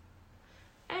cutie.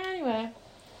 Anyway,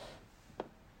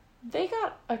 they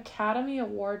got Academy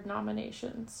Award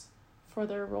nominations for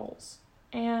their roles.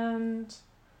 And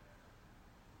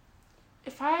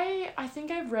I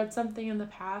think I've read something in the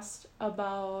past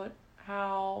about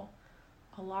how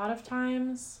a lot of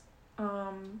times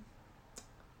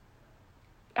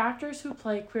actors who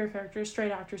play queer characters,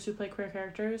 straight actors who play queer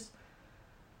characters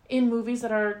in movies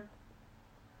that are,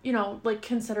 you know, like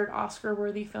considered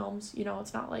Oscar-worthy films, you know,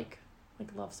 it's not like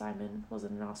Love, Simon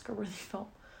wasn't an Oscar-worthy film,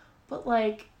 but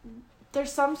like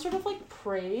there's some sort of like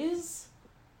praise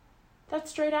that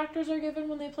straight actors are given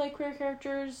when they play queer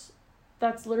characters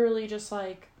that's literally just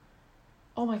like,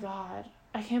 oh my god,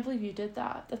 I can't believe you did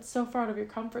that. That's so far out of your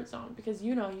comfort zone because,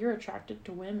 you know, you're attracted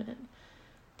to women.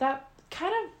 That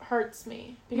kind of hurts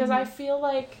me because I feel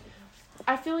like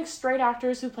straight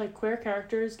actors who play queer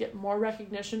characters get more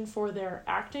recognition for their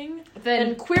acting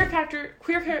than queer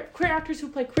actors who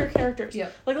play queer characters.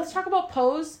 Yep. Like, let's talk about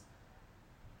Pose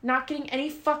not getting any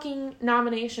fucking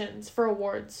nominations for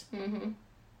awards. Mm-hmm.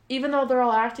 Even though they're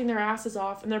all acting their asses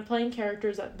off and they're playing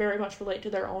characters that very much relate to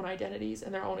their own identities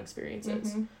and their own experiences.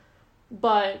 Mm-hmm.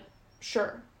 But,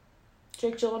 sure.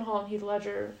 Jake Gyllenhaal and Heath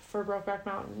Ledger for Brokeback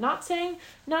Mountain. I'm not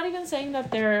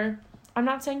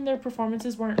saying their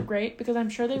performances weren't great, because I'm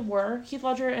sure they were. Heath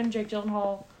Ledger and Jake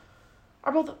Gyllenhaal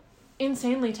are both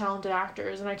insanely talented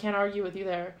actors, and I can't argue with you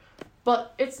there.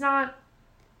 But it's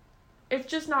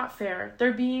just not fair.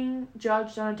 They're being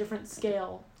judged on a different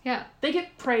scale. Yeah. They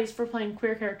get praised for playing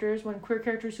queer characters when queer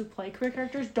characters who play queer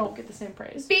characters don't get the same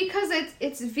praise. Because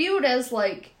it's viewed as,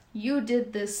 like, you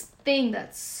did this thing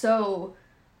that's so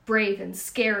brave and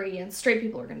scary, and straight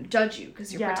people are going to judge you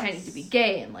because you're pretending to be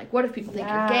gay, and, like, what if people think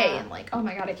you're gay, and, like, oh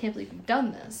my god, I can't believe you've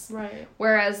done this. Right.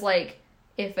 Whereas, like,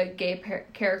 if a gay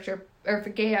character, or if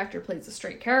a gay actor plays a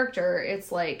straight character,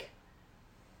 it's, like,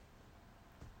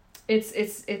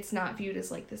 it's not viewed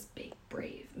as, like, this big,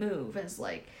 brave move, as,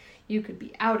 like, you could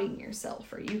be outing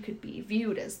yourself, or you could be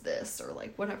viewed as this, or,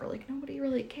 like, whatever. Like, nobody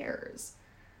really cares.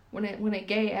 When a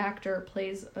gay actor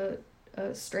plays a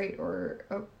straight or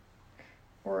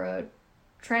a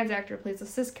trans actor plays a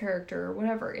cis character or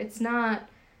whatever, it's not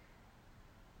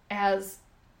as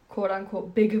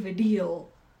quote-unquote big of a deal.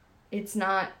 It's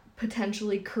not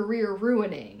potentially career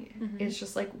ruining. Mm-hmm. It's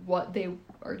just, like, what they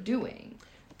are doing.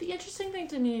 The interesting thing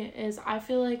to me is I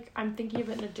feel like I'm thinking of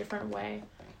it in a different way.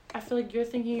 I feel like you're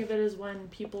thinking of it as when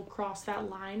people cross that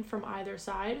line from either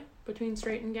side between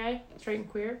straight and gay, straight and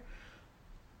queer.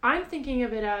 I'm thinking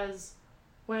of it as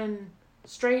when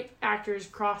straight actors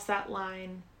cross that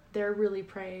line, they're really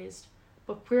praised,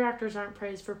 but queer actors aren't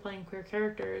praised for playing queer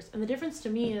characters. And the difference to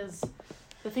me is,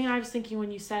 the thing I was thinking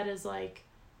when you said is, like,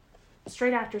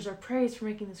 straight actors are praised for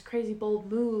making this crazy bold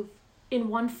move in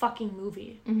one fucking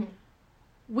movie. Mm-hmm.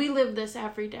 We live this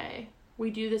every day.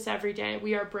 We do this every day.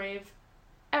 We are brave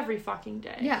every fucking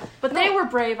day. Yeah. But they were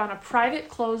brave on a private,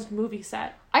 closed movie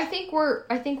set. I think we're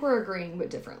agreeing, but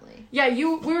differently. Yeah, we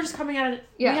were just coming at it.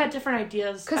 Yeah. We had different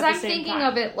ideas. Because I'm thinking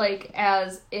of it like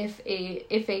as if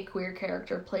a queer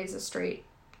character plays a straight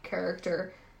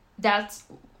character, that's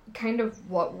kind of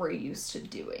what we're used to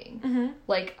doing. Mm-hmm.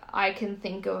 Like, I can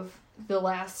think of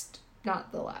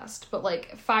not the last, but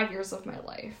like 5 years of my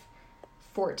life,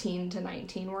 14 to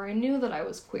 19, where I knew that I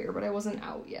was queer, but I wasn't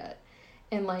out yet.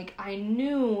 And, like, I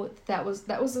knew that was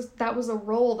a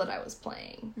role that I was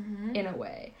playing, mm-hmm. in a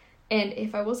way. And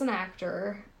if I was an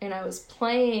actor and I was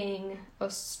playing a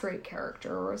straight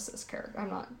character or a cis character,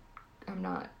 I'm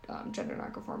not gender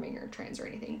nonconforming or trans or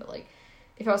anything, but, like,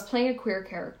 if I was playing a queer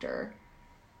character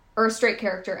or a straight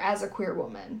character as a queer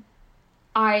woman,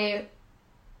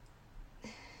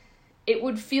 it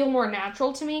would feel more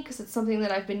natural to me because it's something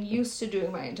that I've been used to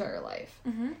doing my entire life.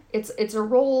 Mm-hmm. It's a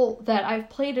role that I've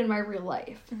played in my real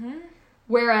life. Mm-hmm.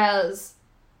 Whereas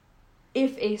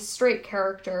if a straight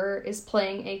character is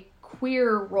playing a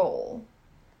queer role,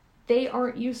 they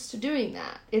aren't used to doing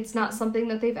that. It's not something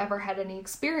that they've ever had any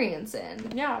experience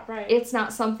in. Yeah, right. It's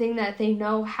not something that they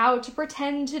know how to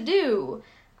pretend to do.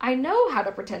 I know how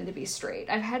to pretend to be straight.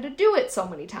 I've had to do it so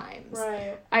many times.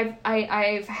 Right.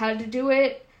 I've had to do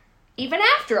it even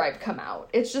after I've come out.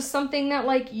 It's just something that,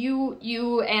 like,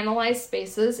 you analyze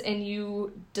spaces and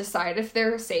you decide if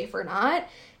they're safe or not,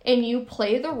 and you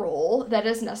play the role that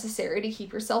is necessary to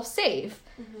keep yourself safe.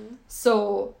 Mm-hmm.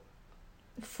 So,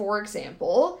 for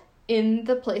example, in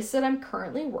the place that I'm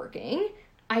currently working,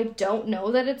 I don't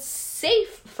know that it's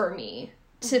safe for me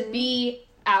to mm-hmm. be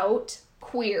out,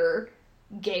 queer,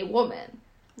 gay woman.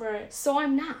 Right. So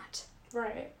I'm not.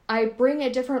 Right. I bring a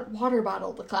different water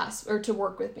bottle to class or to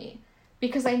work with me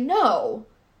because I know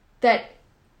that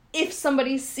if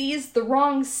somebody sees the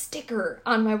wrong sticker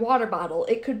on my water bottle,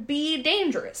 it could be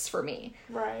dangerous for me.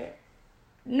 Right.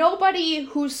 Nobody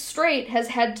who's straight has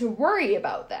had to worry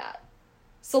about that.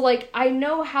 So, like, I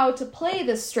know how to play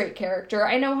this straight character.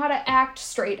 I know how to act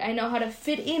straight. I know how to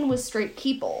fit in with straight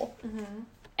people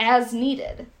as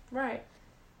needed. Right.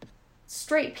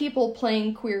 Straight people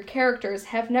playing queer characters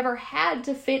have never had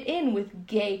to fit in with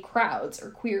gay crowds or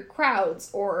queer crowds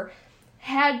or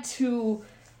had to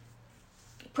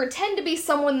pretend to be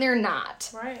someone they're not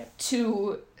Right.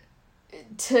 to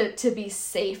be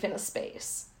safe in a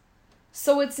space.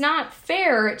 So it's not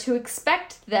fair to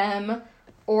expect them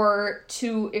or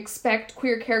to expect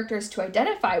queer characters to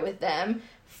identify with them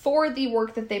for the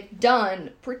work that they've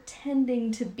done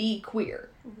pretending to be queer.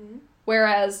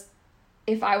 Whereas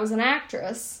if I was an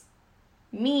actress,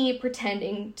 me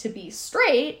pretending to be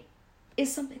straight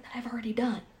is something that I've already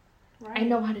done. Right. I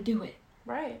know how to do it.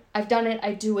 Right. I've done it.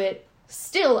 I do it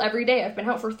still every day. I've been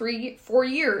out for 4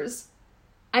 years.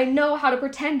 I know how to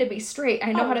pretend to be straight.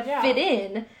 I know how to fit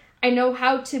in. I know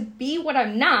how to be what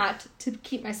I'm not to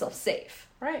keep myself safe.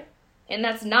 Right. And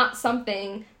that's not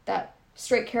something that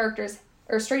straight characters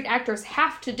or straight actors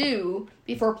have to do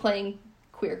before playing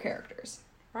queer characters.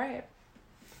 Right.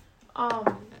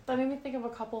 That made me think of a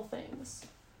couple things.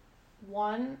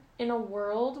 One, in a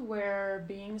world where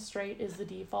being straight is the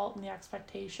default and the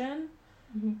expectation,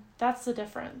 that's the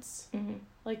difference.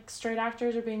 Like, straight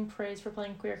actors are being praised for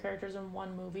playing queer characters in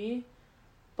one movie,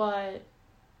 but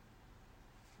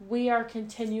we are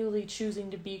continually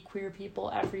choosing to be queer people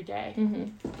every day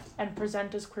and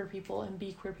present as queer people and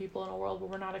be queer people in a world where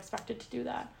we're not expected to do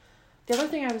that. The other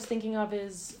thing I was thinking of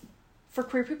is for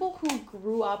queer people who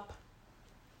grew up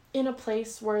in a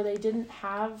place where they didn't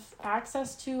have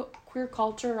access to queer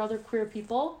culture or other queer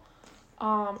people.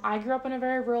 I grew up in a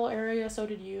very rural area, so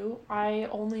did you. I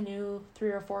only knew 3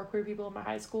 or 4 queer people in my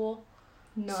high school.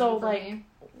 So, like,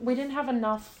 we didn't have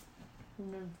enough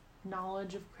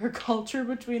knowledge of queer culture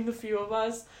between the few of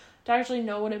us to actually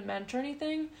know what it meant or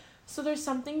anything. So there's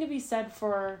something to be said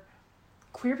for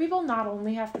queer people not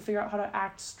only have to figure out how to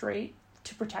act straight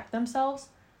to protect themselves,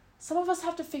 some of us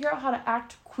have to figure out how to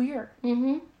act queer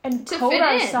and to code fit in.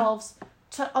 ourselves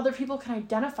to other people can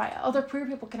identify us. Other queer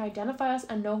people can identify us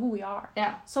and know who we are.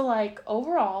 Yeah. So, like,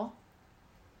 overall,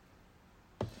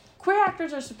 queer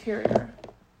actors are superior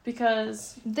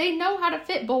because they know how to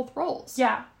fit both roles.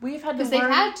 yeah, we've had to Because they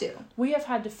learn. had to. We have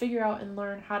had to figure out and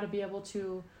learn how to be able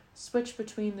to switch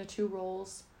between the two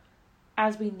roles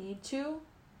as we need to,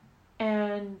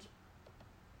 and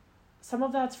some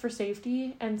of that's for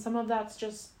safety, and some of that's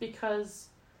just because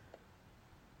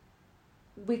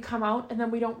we come out and then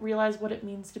we don't realize what it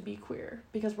means to be queer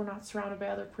because we're not surrounded by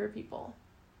other queer people.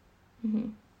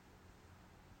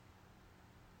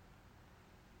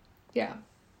 Yeah.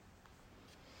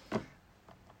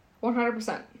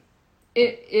 100%.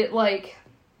 It like...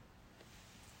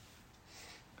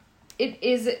 It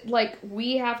is, like,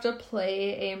 we have to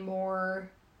play a more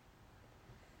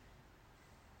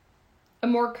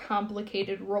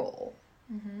complicated role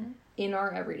in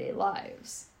our everyday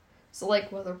lives. So,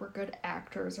 like, whether we're good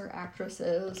actors or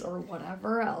actresses or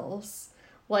whatever else,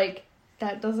 like,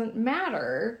 that doesn't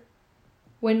matter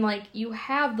when, like, you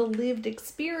have the lived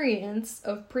experience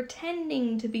of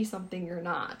pretending to be something you're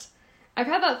not. I've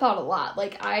had that thought a lot.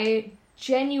 Like, I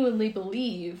genuinely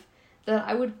believe that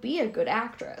I would be a good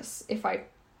actress if I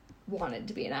wanted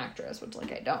to be an actress, which,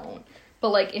 like, I don't. But,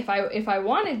 like, if I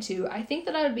wanted to, I think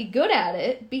that I would be good at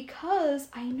it because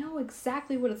I know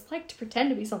exactly what it's like to pretend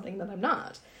to be something that I'm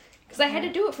not. Because I had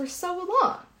to do it for so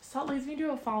long. So that leads me to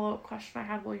a follow-up question I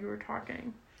had while you were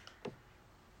talking.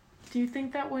 Do you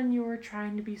think that when you were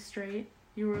trying to be straight,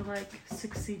 you were, like,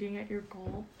 succeeding at your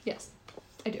goal? Yes,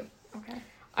 I do. Okay.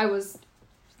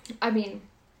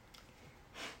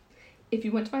 If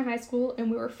you went to my high school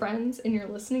and we were friends and you're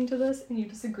listening to this and you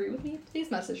disagree with me, please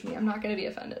message me. I'm not going to be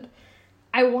offended.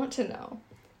 I want to know.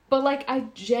 But, like, I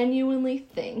genuinely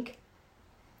think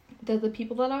that the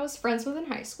people that I was friends with in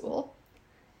high school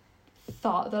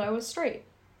thought that I was straight.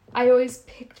 I always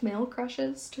picked male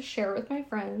crushes to share with my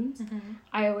friends.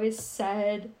 I always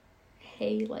said,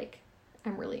 hey, like,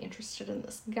 I'm really interested in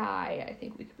this guy. I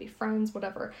think we could be friends,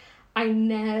 whatever. I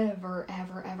never,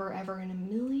 ever, ever, ever in a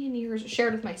million years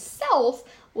shared with myself,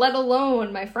 let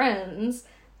alone my friends,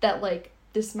 that, like,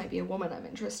 this might be a woman I'm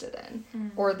interested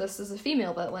in. Or this is a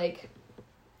female that, like,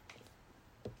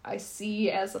 I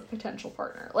see as a potential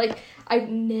partner. Like, I've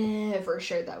never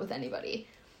shared that with anybody.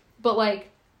 But, like,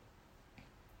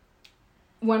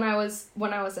 when I was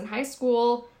in high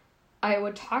school, I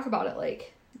would talk about it,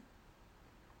 like,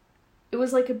 it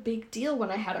was, like, a big deal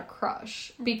when I had a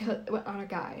crush, because, on a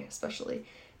guy, especially,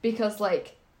 because,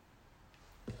 like,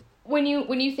 when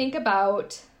you think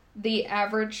about the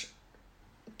average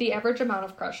amount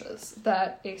of crushes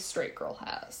that a straight girl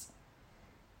has,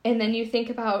 And then you think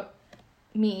about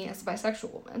me as a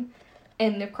bisexual woman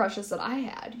and the crushes that I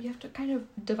had. You have to kind of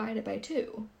divide it by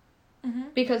 2. Mm-hmm.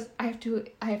 Because I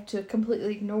have to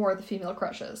completely ignore the female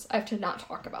crushes. I have to not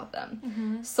talk about them.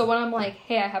 Mm-hmm. So when I'm like,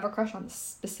 hey, I have a crush on this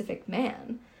specific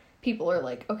man, people are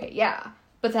like, okay, yeah.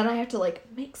 But then I have to, like,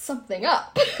 make something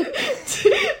up to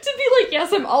be like,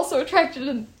 yes, I'm also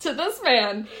attracted to this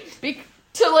man.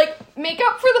 To, like, make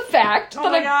up for the fact Oh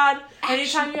that my god.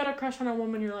 Anytime you had a crush on a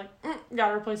woman, you're like,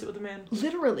 gotta replace it with a man.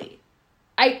 Literally.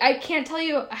 I can't tell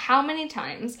you how many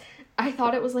times I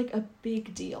thought it was, like, a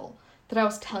big deal that I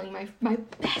was telling my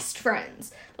best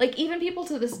friends. Like, even people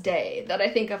to this day that I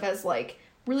think of as, like,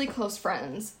 really close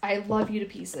friends. I love you to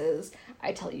pieces.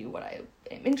 I tell you what I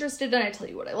am interested in. I tell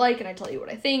you what I like, and I tell you what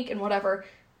I think, and whatever.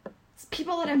 It's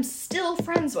people that I'm still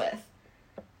friends with.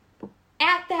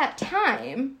 At that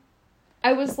time,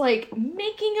 I was, like,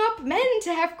 making up men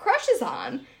to have crushes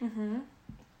on. Mm-hmm.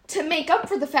 To make up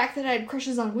for the fact that I had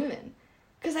crushes on women.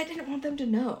 Because I didn't want them to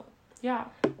know. Yeah.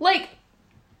 Like,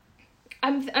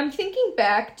 I'm thinking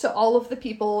back to all of the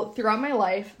people throughout my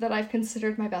life that I've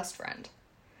considered my best friend.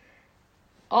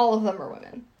 All of them are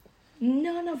women.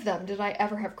 None of them did I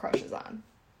ever have crushes on.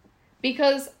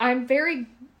 Because I'm very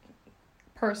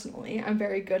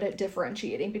good at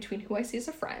differentiating between who I see as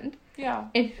a friend. Yeah.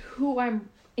 And who I'm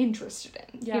interested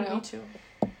in. Yeah, you know? me too.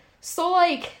 So,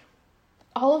 like,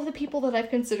 all of the people that I've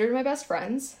considered my best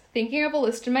friends, thinking of a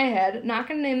list in my head, not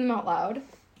gonna name them out loud,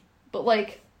 but,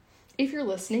 like, if you're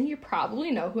listening, you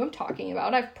probably know who I'm talking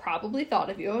about. I've probably thought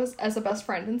of you as a best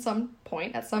friend in some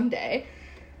point, at some day.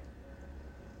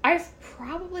 I've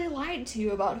probably lied to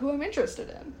you about who I'm interested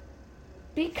in.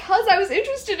 Because I was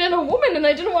interested in a woman and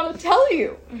I didn't want to tell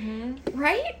you. Mm-hmm.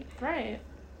 Right? Right.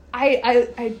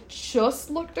 I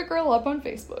just looked a girl up on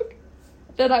Facebook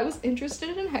that I was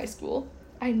interested in high school.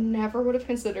 I never would have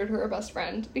considered her a best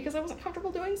friend because I wasn't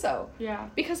comfortable doing so. Yeah.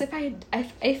 Because if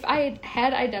I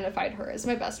had identified her as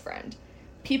my best friend,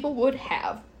 people would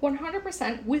have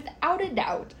 100% without a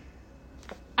doubt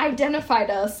identified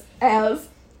us as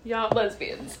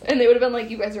lesbians, and they would have been like,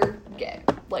 you guys are gay,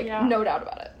 like, no doubt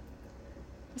about it.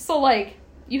 So, like,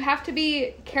 you have to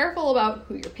be careful about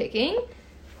who you're picking,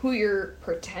 who you're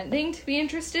pretending to be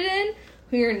interested in,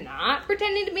 who you're not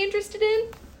pretending to be interested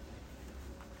in.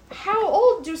 How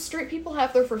old do straight people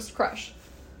have their first crush?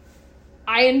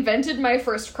 I invented my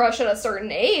first crush at a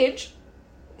certain age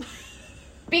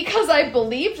because I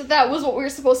believed that was what we were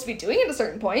supposed to be doing at a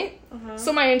certain point. Uh-huh.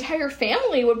 So my entire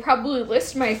family would probably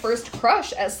list my first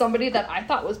crush as somebody that I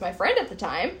thought was my friend at the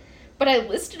time, but I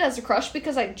listed as a crush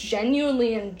because I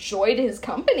genuinely enjoyed his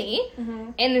company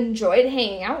and enjoyed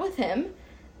hanging out with him.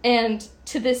 And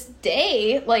to this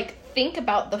day, like, think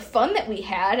about the fun that we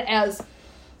had as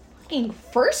fucking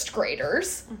first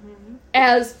graders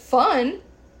as fun,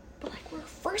 but, like, we're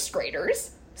first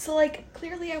graders, so, like,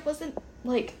 clearly I wasn't,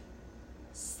 like,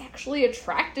 sexually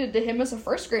attracted to him as a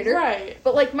first grader. Right.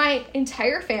 But, like, my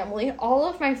entire family, all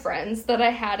of my friends that I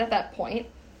had at that point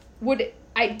would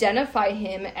identify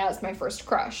him as my first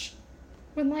crush.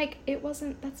 When, like,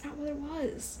 that's not what it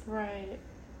was. Right.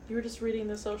 You were just reading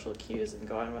the social cues and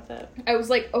going with it. I was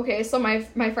like, okay, so my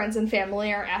friends and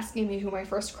family are asking me who my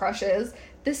first crush is.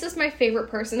 This is my favorite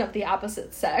person of the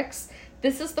opposite sex.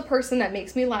 This is the person that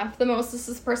makes me laugh the most. This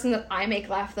is the person that I make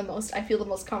laugh the most. I feel the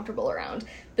most comfortable around.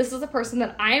 This is the person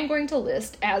that I am going to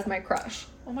list as my crush.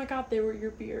 Oh my god, they were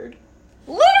your beard.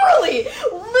 Literally,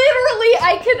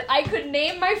 I could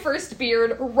name my first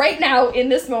beard right now in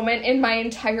this moment, and my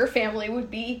entire family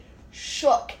would be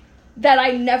shook that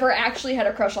I never actually had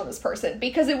a crush on this person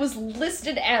because it was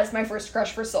listed as my first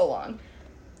crush for so long.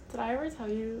 Did I ever tell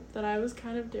you that I was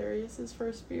kind of Darius's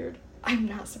first beard? I'm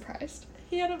not surprised.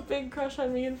 He had a big crush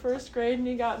on me in first grade, and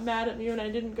he got mad at me when I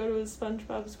didn't go to his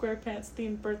SpongeBob SquarePants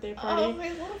themed birthday party. Oh, I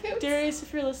love him. Darius,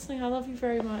 if you're listening, I love you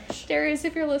very much. Darius,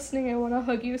 if you're listening, I want to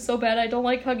hug you so bad. I don't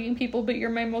like hugging people, but you're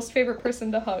my most favorite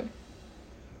person to hug.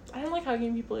 I don't like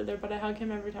hugging people either, but I hug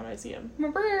him every time I see him.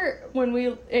 Remember when we,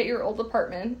 at your old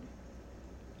apartment,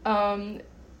 I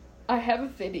have a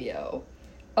video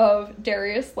of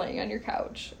Darius laying on your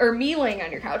couch, or me laying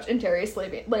on your couch, and Darius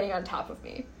laying on top of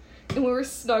me. And we were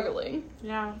snuggling.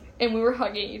 Yeah. And we were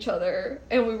hugging each other.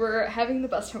 And we were having the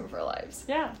best time of our lives.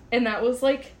 Yeah. And that was,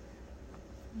 like,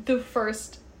 the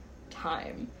first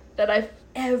time that I've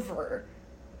ever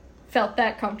felt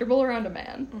that comfortable around a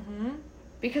man. Mm-hmm.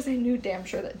 Because I knew damn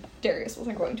sure that Darius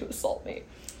wasn't going to assault me.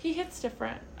 He hits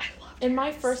different. I love Darius. In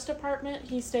my first apartment,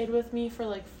 he stayed with me for,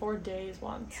 like, 4 days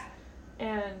once. Yeah.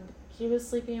 And he was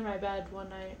sleeping in my bed one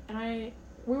night. And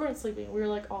we weren't sleeping. We were,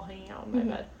 like, all hanging out in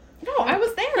my bed. No, I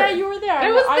was there. Yeah, you were there.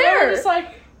 I was there. I was just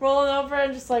like, rolling over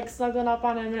and just, like, snuggling up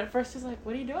on him. And at first he's like,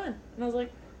 what are you doing? And I was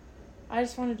like, I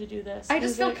just wanted to do this. I And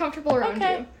just he's feel like, comfortable around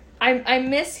okay. you. I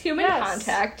miss human Yes.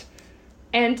 contact,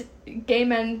 and gay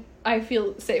men I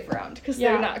feel safe around because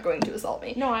Yeah. they're not going to assault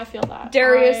me. No, I feel that.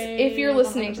 Darius, I if you're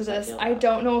listening to 100% this, feel I that.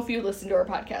 don't know if you listen to our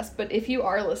podcast, but if you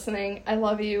are listening, I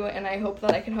love you, and I hope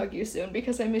that I can hug you soon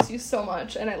because I miss you so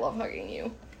much, and I love hugging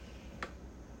you. Oh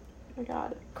my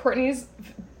god. Courtney's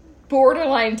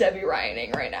borderline Debbie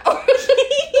Ryaning right now.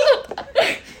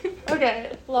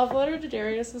 Okay, love letter to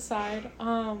Darius aside,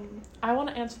 I want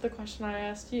to answer the question I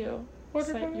asked you. What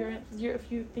So did you're,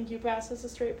 if you think you pass as a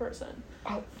straight person.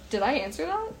 Oh, did I answer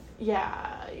that?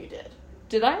 Yeah, you did.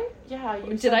 Did I? Yeah, you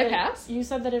Did said I that- pass? You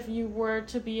said that if you were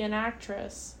to be an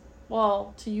actress,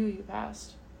 well, to you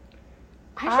passed.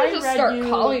 I I should just read start you-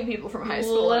 calling people from high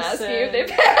school and asking if they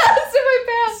Listen. passed, if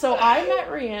I passed. So I met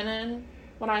Rhiannon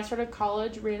when I started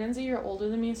college. Rhiannon's a year older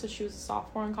than me, so she was a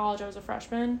sophomore in college. I was a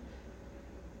freshman.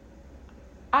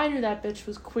 I knew that bitch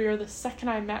was queer the second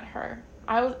I met her.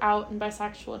 I was out and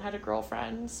bisexual and had a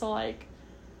girlfriend, so like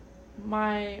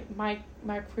my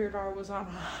queer door was on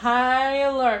high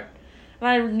alert. And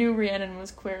I knew Rhiannon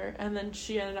was queer, and then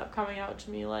she ended up coming out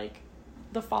to me like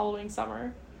the following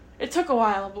summer. It took a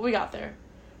while, but we got there.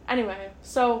 Anyway,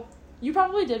 so you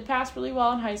probably did pass really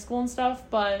well in high school and stuff,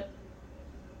 but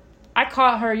I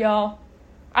caught her, y'all.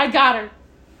 I got her.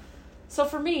 So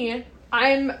for me,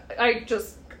 I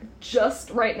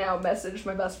just right now messaged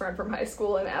my best friend from high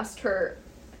school and asked her,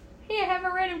 hey, I have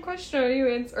a random question.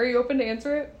 Are you open to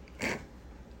answer it?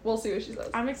 We'll see what she says.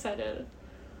 I'm excited.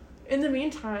 In the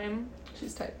meantime,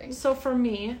 She's typing. so for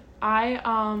me, I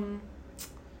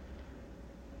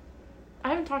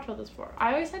haven't talked about this before.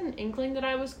 I always had an inkling that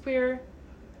I was queer.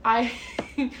 I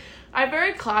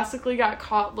very classically got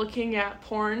caught looking at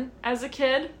porn as a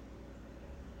kid.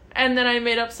 And then I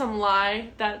made up some lie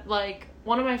that, like,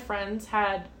 one of my friends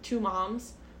had 2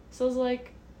 moms. So I was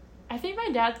like, I think my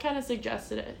dad kind of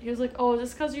suggested it. He was like, oh, is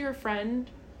this because your friend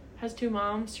has 2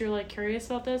 moms? So you're, like, curious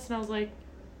about this? And I was like,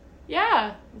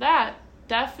 yeah, that.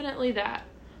 Definitely that.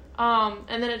 And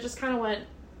then it just kind of went,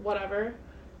 whatever.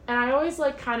 And I always,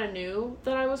 like, kind of knew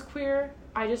that I was queer.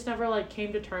 I just never, like,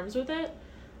 came to terms with it.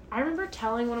 I remember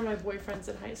telling one of my boyfriends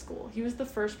in high school. He was the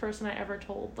first person I ever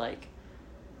told, like,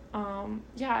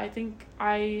 yeah, I think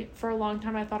for a long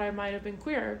time I thought I might have been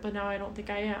queer, but now I don't think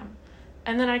I am.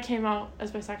 And then I came out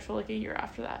as bisexual, like, a year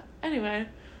after that. Anyway,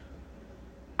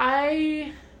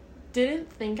 I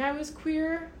didn't think I was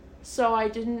queer, so I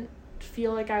didn't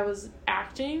feel like I was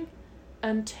acting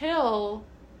until,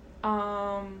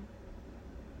 I,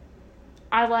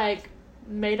 like,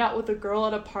 made out with a girl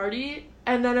at a party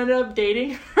and then ended up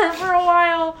dating her for a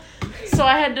while. So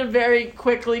I had to very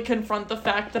quickly confront the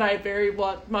fact that I very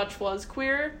much was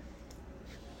queer.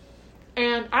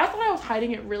 And I thought I was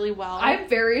hiding it really well. I'm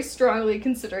very strongly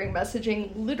considering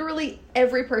messaging literally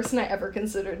every person I ever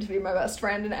considered to be my best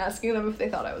friend and asking them if they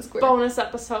thought I was queer. Bonus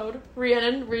episode.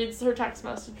 Rhiannon reads her text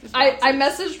message I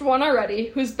responses. messaged one already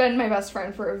who's been my best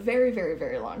friend for a very, very,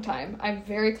 very long time. I'm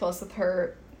very close with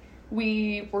her.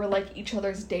 We were, like, each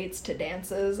other's dates to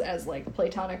dances as, like,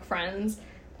 platonic friends.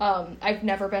 I've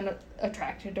never been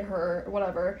attracted to her or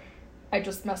whatever. I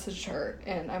just messaged her,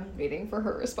 and I'm waiting for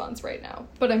her response right now.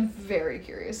 But I'm very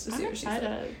curious to see I'm what she said.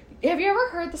 excited. Have you ever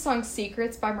heard the song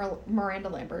Secrets by Miranda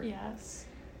Lambert? Yes.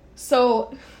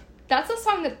 So, that's a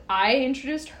song that I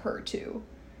introduced her to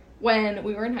when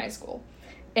we were in high school.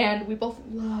 And we both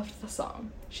loved the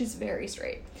song. She's very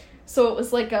straight. So it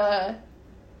was like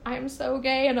I'm so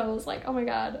gay, and I was like, oh my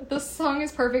god, this song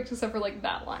is perfect except for, like,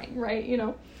 that line, right? You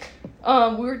know?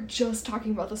 We were just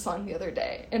talking about the song the other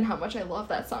day, and how much I love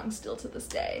that song still to this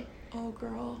day. Oh,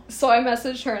 girl. So I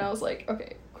messaged her, and I was like,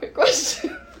 okay, quick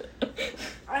question.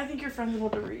 I think your friend's able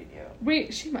to read you.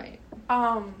 Wait, she might.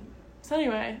 So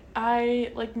anyway,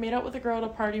 I, like, made out with a girl at a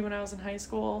party when I was in high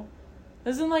school.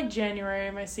 This was in, like, January,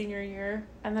 my senior year.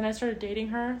 And then I started dating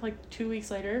her, like, 2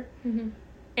 weeks later. Mm-hmm.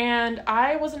 And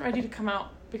I wasn't ready to come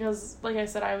out because, like I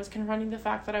said, I was confronting the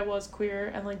fact that I was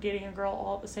queer and, like, dating a girl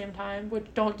all at the same time, which,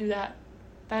 don't do that.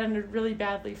 That ended really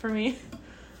badly for me.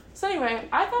 So anyway,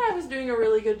 I thought I was doing a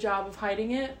really good job of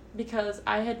hiding it because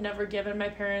I had never given my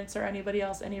parents or anybody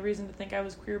else any reason to think I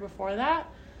was queer before that.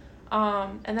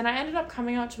 And then I ended up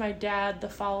coming out to my dad the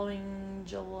following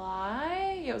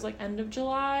July. It was, like, end of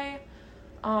July.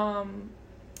 And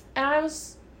I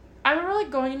remember, like,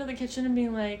 going into the kitchen and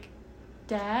being like,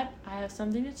 Dad, I have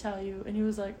something to tell you. And he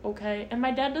was like, okay. And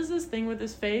my dad does this thing with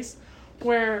his face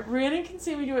where Rhiannon can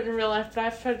see me do it in real life, but I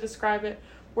have to try to describe it,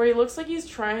 where he looks like he's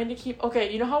trying to keep,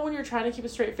 okay, you know how when you're trying to keep a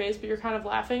straight face, but you're kind of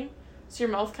laughing? So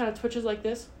your mouth kind of twitches like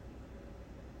this?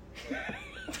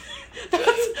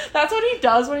 That's what he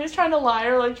does when he's trying to lie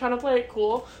or, like, trying to play it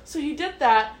cool. So he did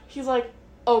that. He's like,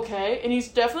 okay. And he's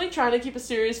definitely trying to keep a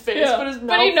serious face, but his mouth...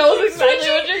 But he knows exactly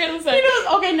what you're going to say. He knows,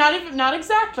 okay, not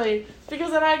exactly.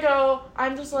 Because then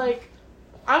I'm just like,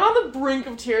 I'm on the brink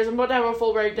of tears. I'm about to have a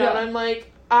full breakdown. Yeah. I'm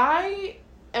like, I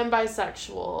am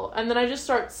bisexual. And then I just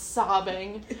start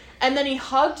sobbing. And then he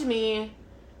hugged me,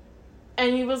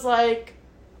 and he was like,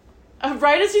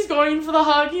 right as he's going for the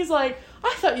hug, he's like,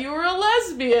 I thought you were a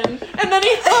lesbian. And then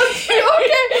he hugged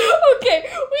me. Okay.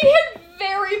 We had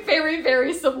very, very,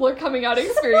 very similar coming out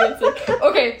experiences.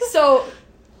 Okay, so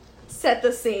set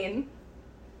the scene.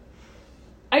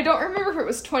 I don't remember if it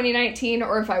was 2019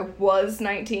 or if I was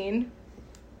 19,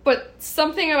 but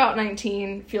something about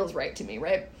 19 feels right to me,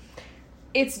 right?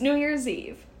 It's New Year's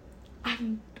Eve.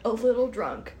 I'm a little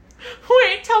drunk.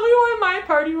 Wait, tell me why my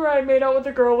party where I made out with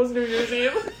a girl was New Year's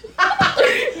Eve.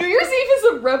 New Year's Eve is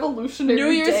a revolutionary New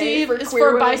Year's day Eve for is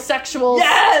queer for women. bisexuals.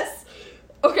 Yes!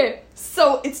 Okay,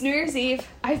 so it's New Year's Eve.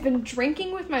 I've been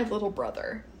drinking with my little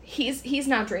brother. He's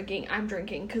not drinking. I'm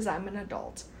drinking because I'm an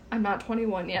adult. I'm not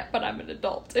 21 yet, but I'm an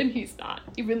adult, and he's not.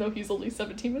 Even though he's only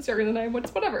 17 months younger than I am.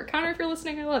 Whatever. Connor, if you're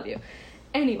listening, I love you.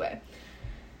 Anyway,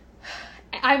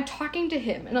 I'm talking to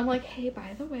him, and I'm like, hey,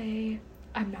 by the way,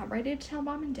 I'm not ready to tell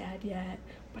mom and dad yet,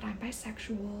 but I'm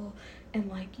bisexual, and,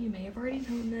 like, you may have already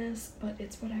known this, but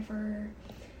it's whatever.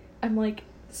 I'm, like,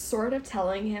 sort of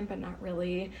telling him, but not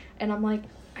really, and I'm like,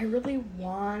 I really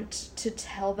want to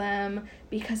tell them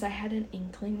because I had an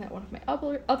inkling that one of my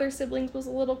other siblings was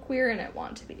a little queer, and I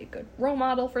want to be a good role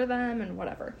model for them, and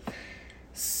whatever.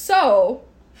 So,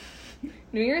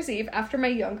 New Year's Eve, after my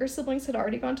younger siblings had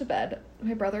already gone to bed,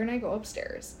 my brother and I go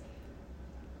upstairs.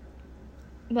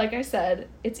 Like I said,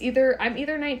 I'm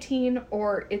either 19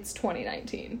 or it's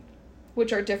 2019,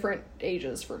 which are different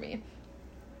ages for me.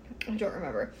 I don't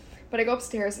remember. But I go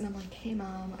upstairs and I'm like, hey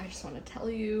mom, I just want to tell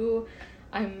you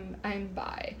I'm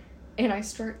bi. And I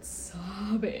start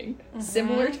sobbing. Mm-hmm.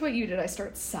 Similar to what you did, I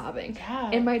start sobbing.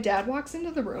 Yeah. And my dad walks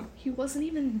into the room. He wasn't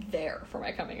even there for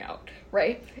my coming out,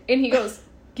 right? And he goes,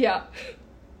 yeah,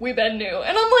 we been new.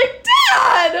 And I'm like,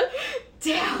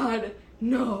 Dad,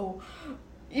 no.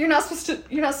 You're not supposed to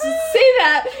say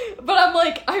that. But I'm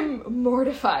like, I'm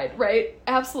mortified, right?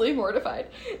 Absolutely mortified.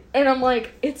 And I'm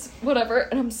like, it's whatever.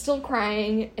 And I'm still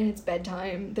crying, and it's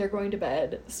bedtime. They're going to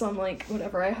bed. So I'm like,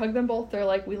 whatever. I hug them both. They're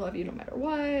like, we love you no matter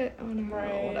what. Oh, no,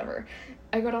 Right. whatever.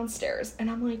 I go downstairs,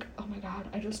 and I'm like, oh my God,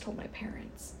 I just told my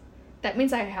parents. That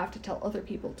means I have to tell other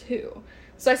people too.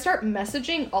 So I start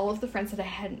messaging all of the friends that I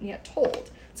hadn't yet told.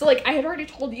 So, like, I had already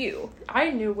told you. I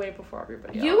knew way before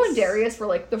everybody else. You and Darius were,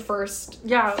 like, the first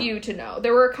few to know.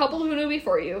 There were a couple who knew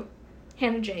before you.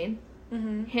 Hannah Jane.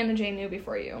 Mm-hmm. Hannah Jane knew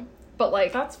before you. But,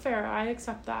 like... That's fair. I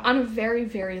accept that. On a very,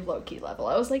 very low-key level.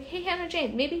 I was like, hey, Hannah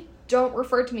Jane, maybe don't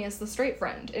refer to me as the straight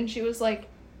friend. And she was like,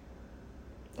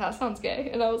 that sounds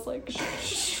gay. And I was like,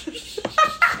 shh.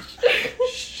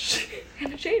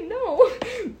 Hannah Jane, no.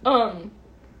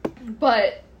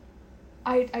 But...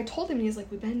 I told him, and he's like,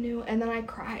 we've been new, and then I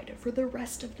cried for the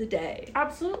rest of the day.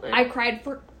 Absolutely. I cried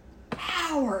for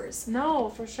hours. No,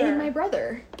 for sure. And my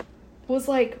brother was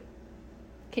like,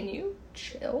 can you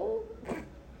chill?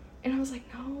 And I was like,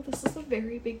 no, this is a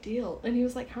very big deal. And he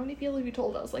was like, how many people have you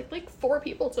told? I was like 4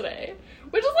 people today.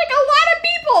 Which is like a lot of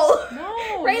people!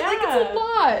 No, right? yeah. Like, it's a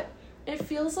lot. It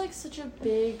feels like such a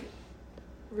big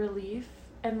relief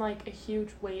and, like, a huge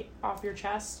weight off your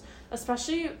chest.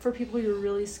 Especially for people you're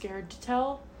really scared to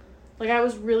tell. Like, I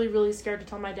was really, really scared to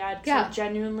tell my dad. Because I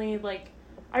genuinely, like,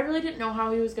 I really didn't know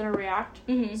how he was going to react.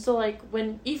 Mm-hmm. So, like,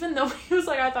 even though he was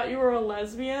like, I thought you were a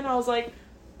lesbian, I was like,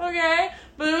 okay.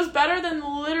 But it was better than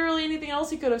literally anything else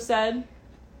he could have said.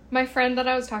 My friend that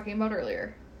I was talking about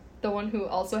earlier, the one who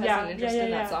also has an interest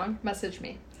in that song, messaged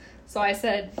me. So I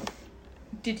said,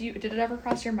 did it ever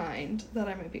cross your mind that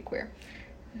I might be queer?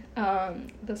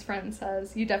 This friend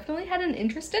says, you definitely had an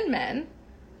interest in men,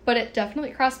 but it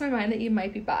definitely crossed my mind that you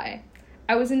might be bi.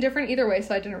 I was indifferent either way,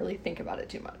 so I didn't really think about it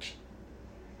too much.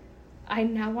 I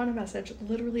now want to message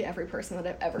literally every person that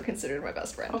I've ever considered my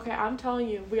best friend. Okay, I'm telling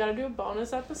you, we gotta do a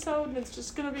bonus episode, and it's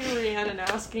just gonna be Rhiannon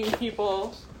asking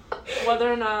people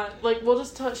whether or not, like, we'll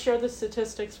just share the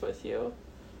statistics with you.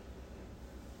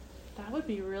 That would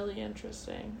be really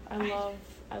interesting.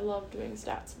 I love doing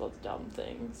stats about dumb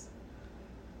things.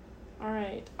 All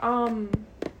right.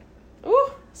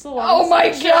 Ooh, it's a long Oh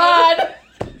my section. God!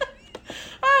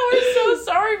 Oh, we're so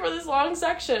sorry for this long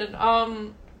section.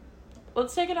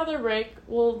 Let's take another break.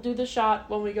 We'll do the shot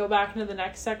when we go back into the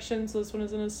next section, so this one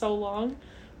isn't as so long.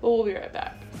 But we'll be right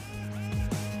back.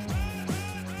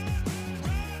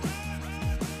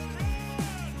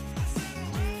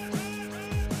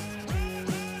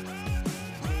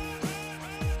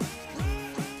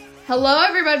 Hello,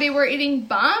 everybody. We're eating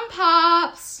Bomb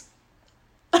Pops.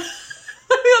 I think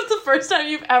that's the first time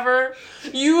you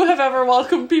have ever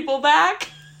welcomed people back.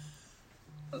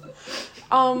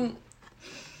 I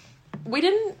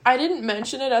didn't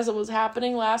mention it as it was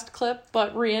happening last clip,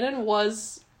 but Rhiannon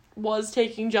was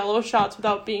taking Jell-O shots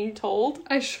without being told.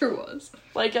 I sure was.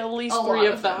 Like, at least 3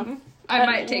 of them. I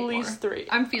might take more. At least 3.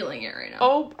 I'm feeling it right now.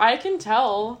 Oh, I can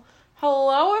tell.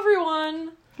 Hello,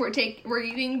 everyone. We're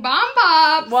eating Bomb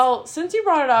Pops. Well, since you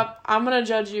brought it up, I'm gonna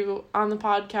judge you on the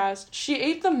podcast. She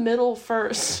ate the middle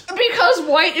first. Because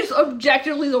white is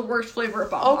objectively the worst flavor of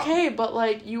Bomb Pop. Okay, but,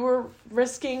 like, you were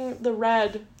risking the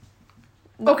red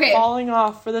Okay. falling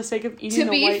off for the sake of eating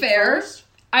the white first.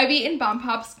 I've eaten Bomb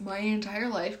Pops my entire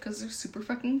life because they're super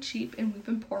fucking cheap and we've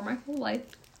been poor my whole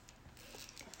life.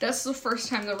 That's the first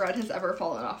time the red has ever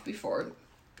fallen off before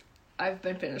I've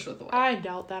been finished with the white. I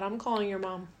doubt that. I'm calling your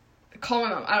mom. Call my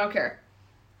mom. I don't care.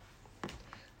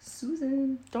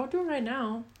 Susan. Don't do it right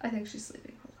now. I think she's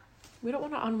sleeping. Hold on. We don't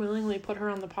want to unwillingly put her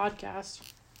on the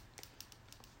podcast.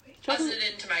 Plus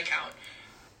it into my account.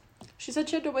 She said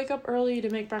she had to wake up early to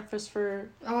make breakfast for...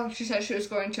 Oh, she said she was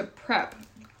going to prep,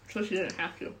 so she didn't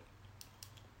have to.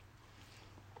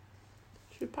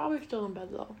 She's probably still in bed,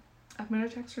 though. I'm gonna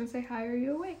text her and say, hi, are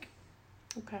you awake?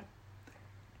 Okay.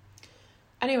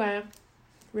 Anyway,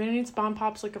 Rhiannon eats Bomb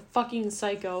Pops like a fucking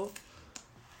psycho.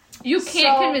 You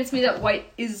can't convince me that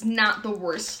white is not the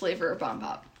worst flavor of Bomb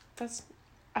Pop.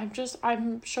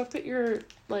 I'm shocked that you're,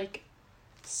 like,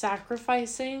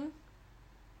 sacrificing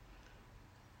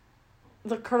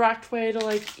the correct way to,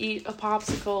 like, eat a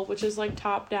popsicle, which is, like,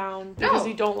 top down, because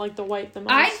you don't like the white the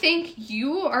most. I think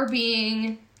you are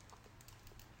being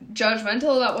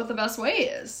judgmental about what the best way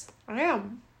is. I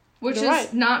am. Which You're is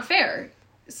right. not fair.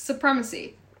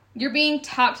 Supremacy. You're being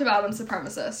top to bottom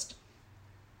supremacist.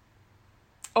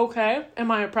 Okay.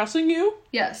 Am I oppressing you?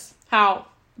 Yes. How?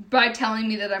 By telling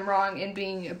me that I'm wrong and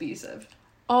being abusive.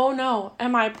 Oh no.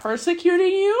 Am I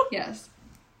persecuting you? Yes.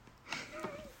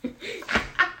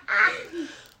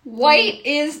 White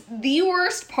is the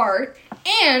worst part,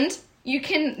 and you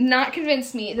can not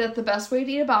convince me that the best way to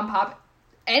eat a Bomb Pop,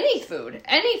 any food,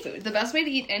 the best way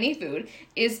to eat any food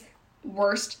is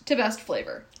worst to best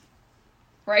flavor.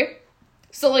 Right?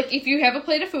 So, like, if you have a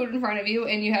plate of food in front of you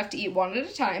and you have to eat one at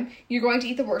a time, you're going to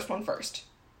eat the worst one first.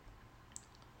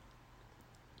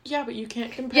 Yeah, but you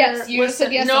can't compare... Yes, you just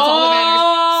said yes, no! that's all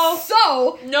that matters.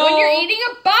 So, No! when you're eating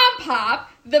a Bomb Pop,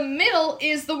 the middle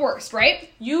is the worst, right?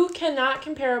 You cannot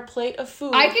compare a plate of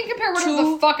food... I can compare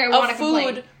whatever the fuck I want to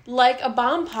complain. food like a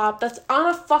Bomb Pop that's on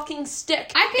a fucking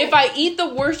stick. I can- If I eat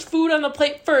the worst food on the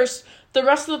plate first, the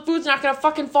rest of the food's not gonna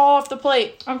fucking fall off the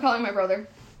plate. I'm calling my brother.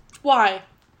 Why?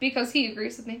 Because he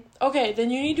agrees with me. Okay, then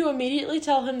you need to immediately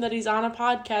tell him that he's on a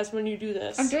podcast when you do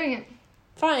this. I'm doing it.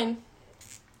 Fine.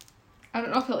 I don't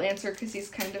know if he'll answer because he's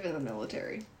kind of in the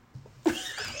military.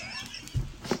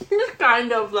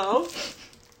 Kind of, though.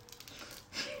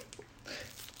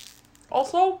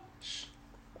 Also,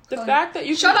 the fact that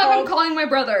you Shut can up, call... I'm calling my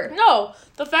brother. No,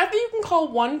 the fact that you can call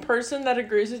one person that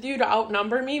agrees with you to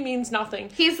outnumber me means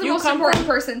nothing. He's the You most come important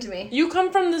from- person to me. You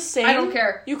come from the same... I don't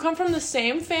care. You come from the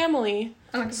same family,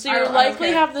 so I you don't likely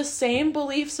care. have the same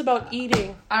beliefs about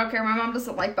eating. I don't care. My mom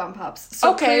doesn't like Bomb Pops.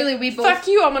 So Okay, clearly we both... fuck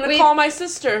you, I'm gonna call my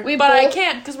sister. But I both-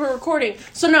 can't because we're recording.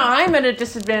 So now I'm at a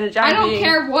disadvantage. I don't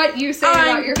care what you say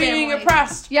about your family. I'm being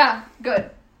oppressed. Yeah, good.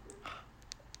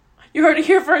 You heard it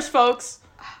here first, folks.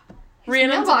 His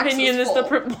Rhiannon's mailbox opinion was is the...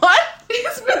 full. What?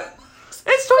 His mailbox-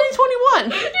 It's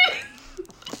 2021.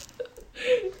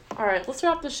 Alright, let's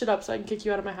wrap this shit up so I can kick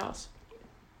you out of my house.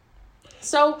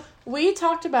 So, we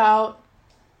talked about...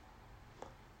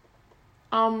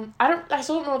 I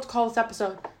still don't know what to call this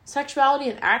episode. Sexuality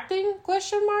and acting? ?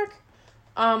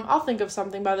 I'll think of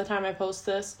something by the time I post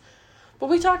this. But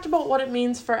we talked about what it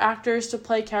means for actors to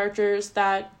play characters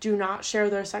that do not share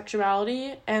their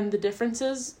sexuality and the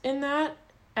differences in that.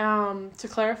 To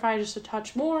clarify just a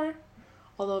touch more,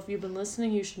 although if you've been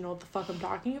listening, you should know what the fuck I'm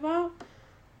talking about.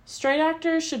 Straight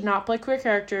actors should not play queer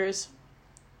characters.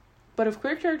 But if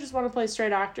queer characters want to play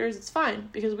straight actors, it's fine,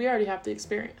 because we already have the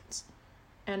experience.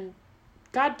 And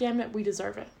god damn it, we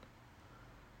deserve it.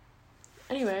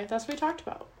 Anyway, that's what we talked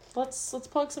about. Let's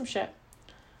plug some shit.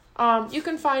 You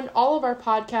can find all of our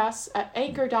podcasts at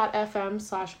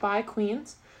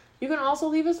anchor.fm/byqueens. You can also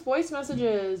leave us voice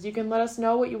messages. You can let us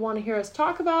know what you want to hear us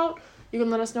talk about. You can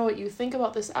let us know what you think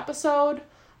about this episode.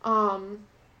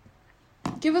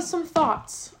 Give us some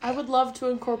thoughts. I would love to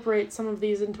incorporate some of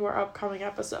these into our upcoming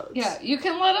episodes. Yeah, you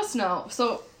can let us know.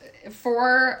 So,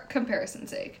 for comparison's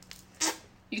sake,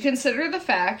 You consider the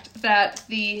fact that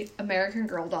the American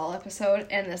Girl doll episode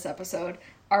and this episode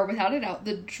are without a doubt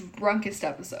the drunkest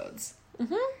episodes.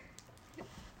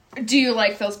 Mm-hmm. Do you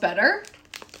like those better?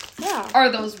 Yeah. Are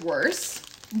those worse?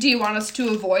 Do you want us to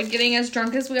avoid getting as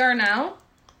drunk as we are now?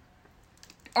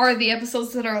 Are the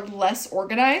episodes that are less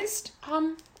organized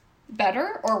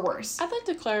better or worse? I'd like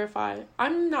to clarify.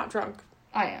 I'm not drunk.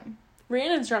 I am.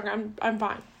 Rhiannon's drunk. I'm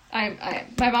fine. I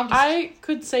am. My mom just... I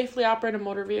could safely operate a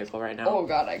motor vehicle right now. Oh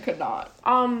god, I could not.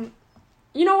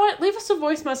 You know what? Leave us a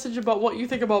voice message about what you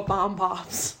think about bomb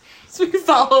pops. So we can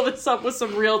follow this up with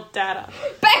some real data.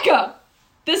 Becca!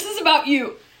 This is about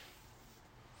you.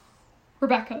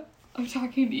 Rebecca, I'm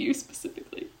talking to you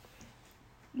specifically.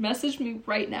 Message me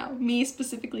right now. Me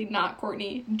specifically, not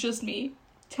Courtney. Just me.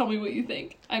 Tell me what you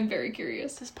think. I'm very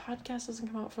curious. This podcast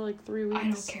doesn't come out for like 3 weeks. I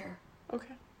don't care.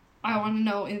 Okay. I want to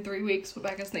know in 3 weeks what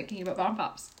Becca's thinking about bomb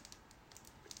pops.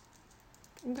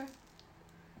 Okay.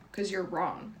 Because you're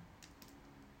wrong.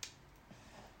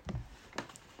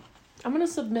 I'm going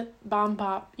to submit bomb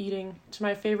pop eating to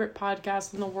my favorite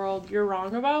podcast in the world, You're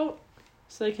Wrong About,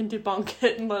 so they can debunk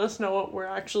it and let us know what we're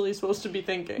actually supposed to be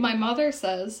thinking. My mother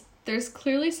says there's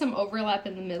clearly some overlap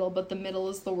in the middle, but the middle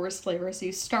is the worst flavor, so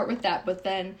you start with that, but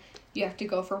then you have to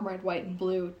go from red, white, and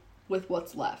blue with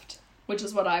what's left, which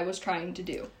is what I was trying to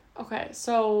do. Okay,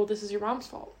 so this is your mom's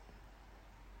fault.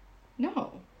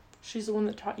 No. She's the one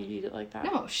that taught you to eat it like that.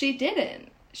 No, she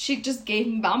didn't. She just gave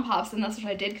me bomb pops, and that's what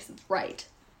I did because it's right.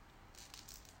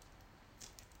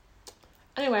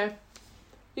 Anyway,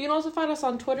 you can also find us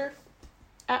on Twitter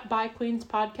at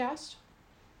ByQueensPodcast.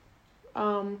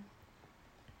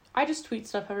 I just tweet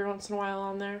stuff every once in a while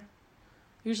on there.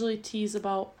 Usually tease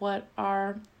about what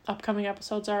our upcoming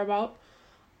episodes are about.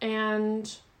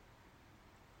 And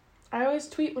I always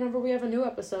tweet whenever we have a new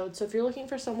episode. So if you're looking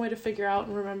for some way to figure out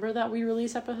and remember that we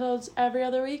release episodes every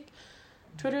other week,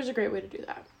 Twitter is a great way to do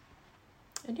that.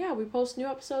 And yeah, we post new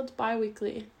episodes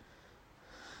bi-weekly.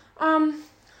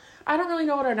 I don't really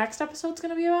know what our next episode's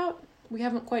going to be about. We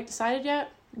haven't quite decided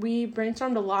yet. We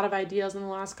brainstormed a lot of ideas in the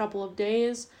last couple of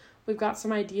days. We've got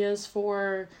some ideas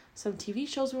for some TV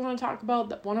shows we want to talk about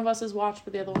that one of us has watched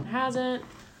but the other one hasn't.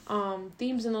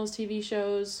 Themes in those TV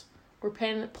shows. We're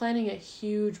planning a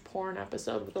huge porn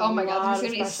episode with a lot of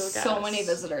special guests. There's going to be so many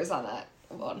visitors on that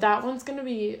one. That one's going to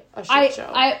be a shit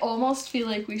show. I almost feel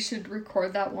like we should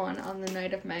record that one on the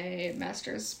night of my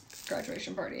master's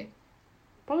graduation party.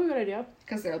 Probably a good idea.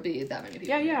 Because there'll be that many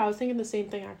people. Yeah, I was thinking the same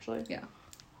thing, actually. Yeah.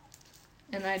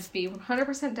 And I'd be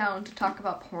 100% down to talk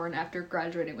about porn after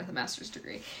graduating with a master's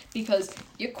degree. Because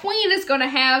your queen is going to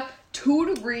have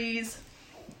 2 degrees.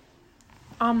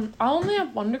 I only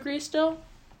have 1 degree still.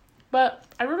 But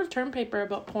I wrote a term paper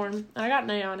about porn, and I got an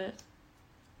A on it.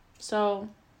 So,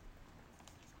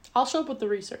 I'll show up with the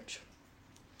research.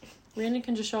 Randy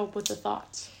can just show up with the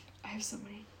thoughts. I have so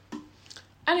many.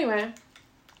 Anyway,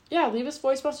 yeah, leave us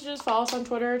voice messages, follow us on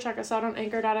Twitter, check us out on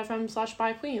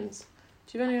anchor.fm/byqueens.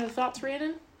 Do you have any other thoughts,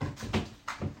 Rhiannon?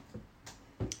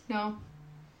 No.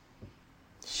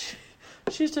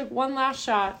 She took one last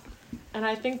shot, and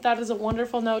I think that is a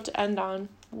wonderful note to end on.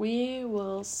 We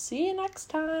will see you next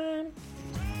time.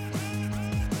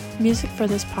 Music for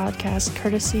this podcast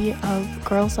courtesy of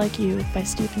Girls Like You by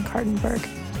Stephen Kartenberg,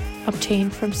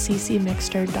 obtained from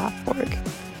ccmixter.org.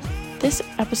 This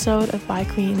episode of By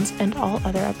Queens and all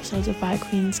other episodes of By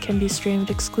Queens can be streamed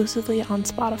exclusively on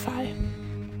Spotify.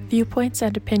 Viewpoints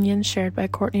and opinions shared by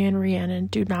Courtney and Rhiannon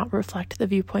do not reflect the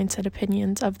viewpoints and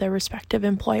opinions of their respective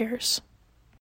employers.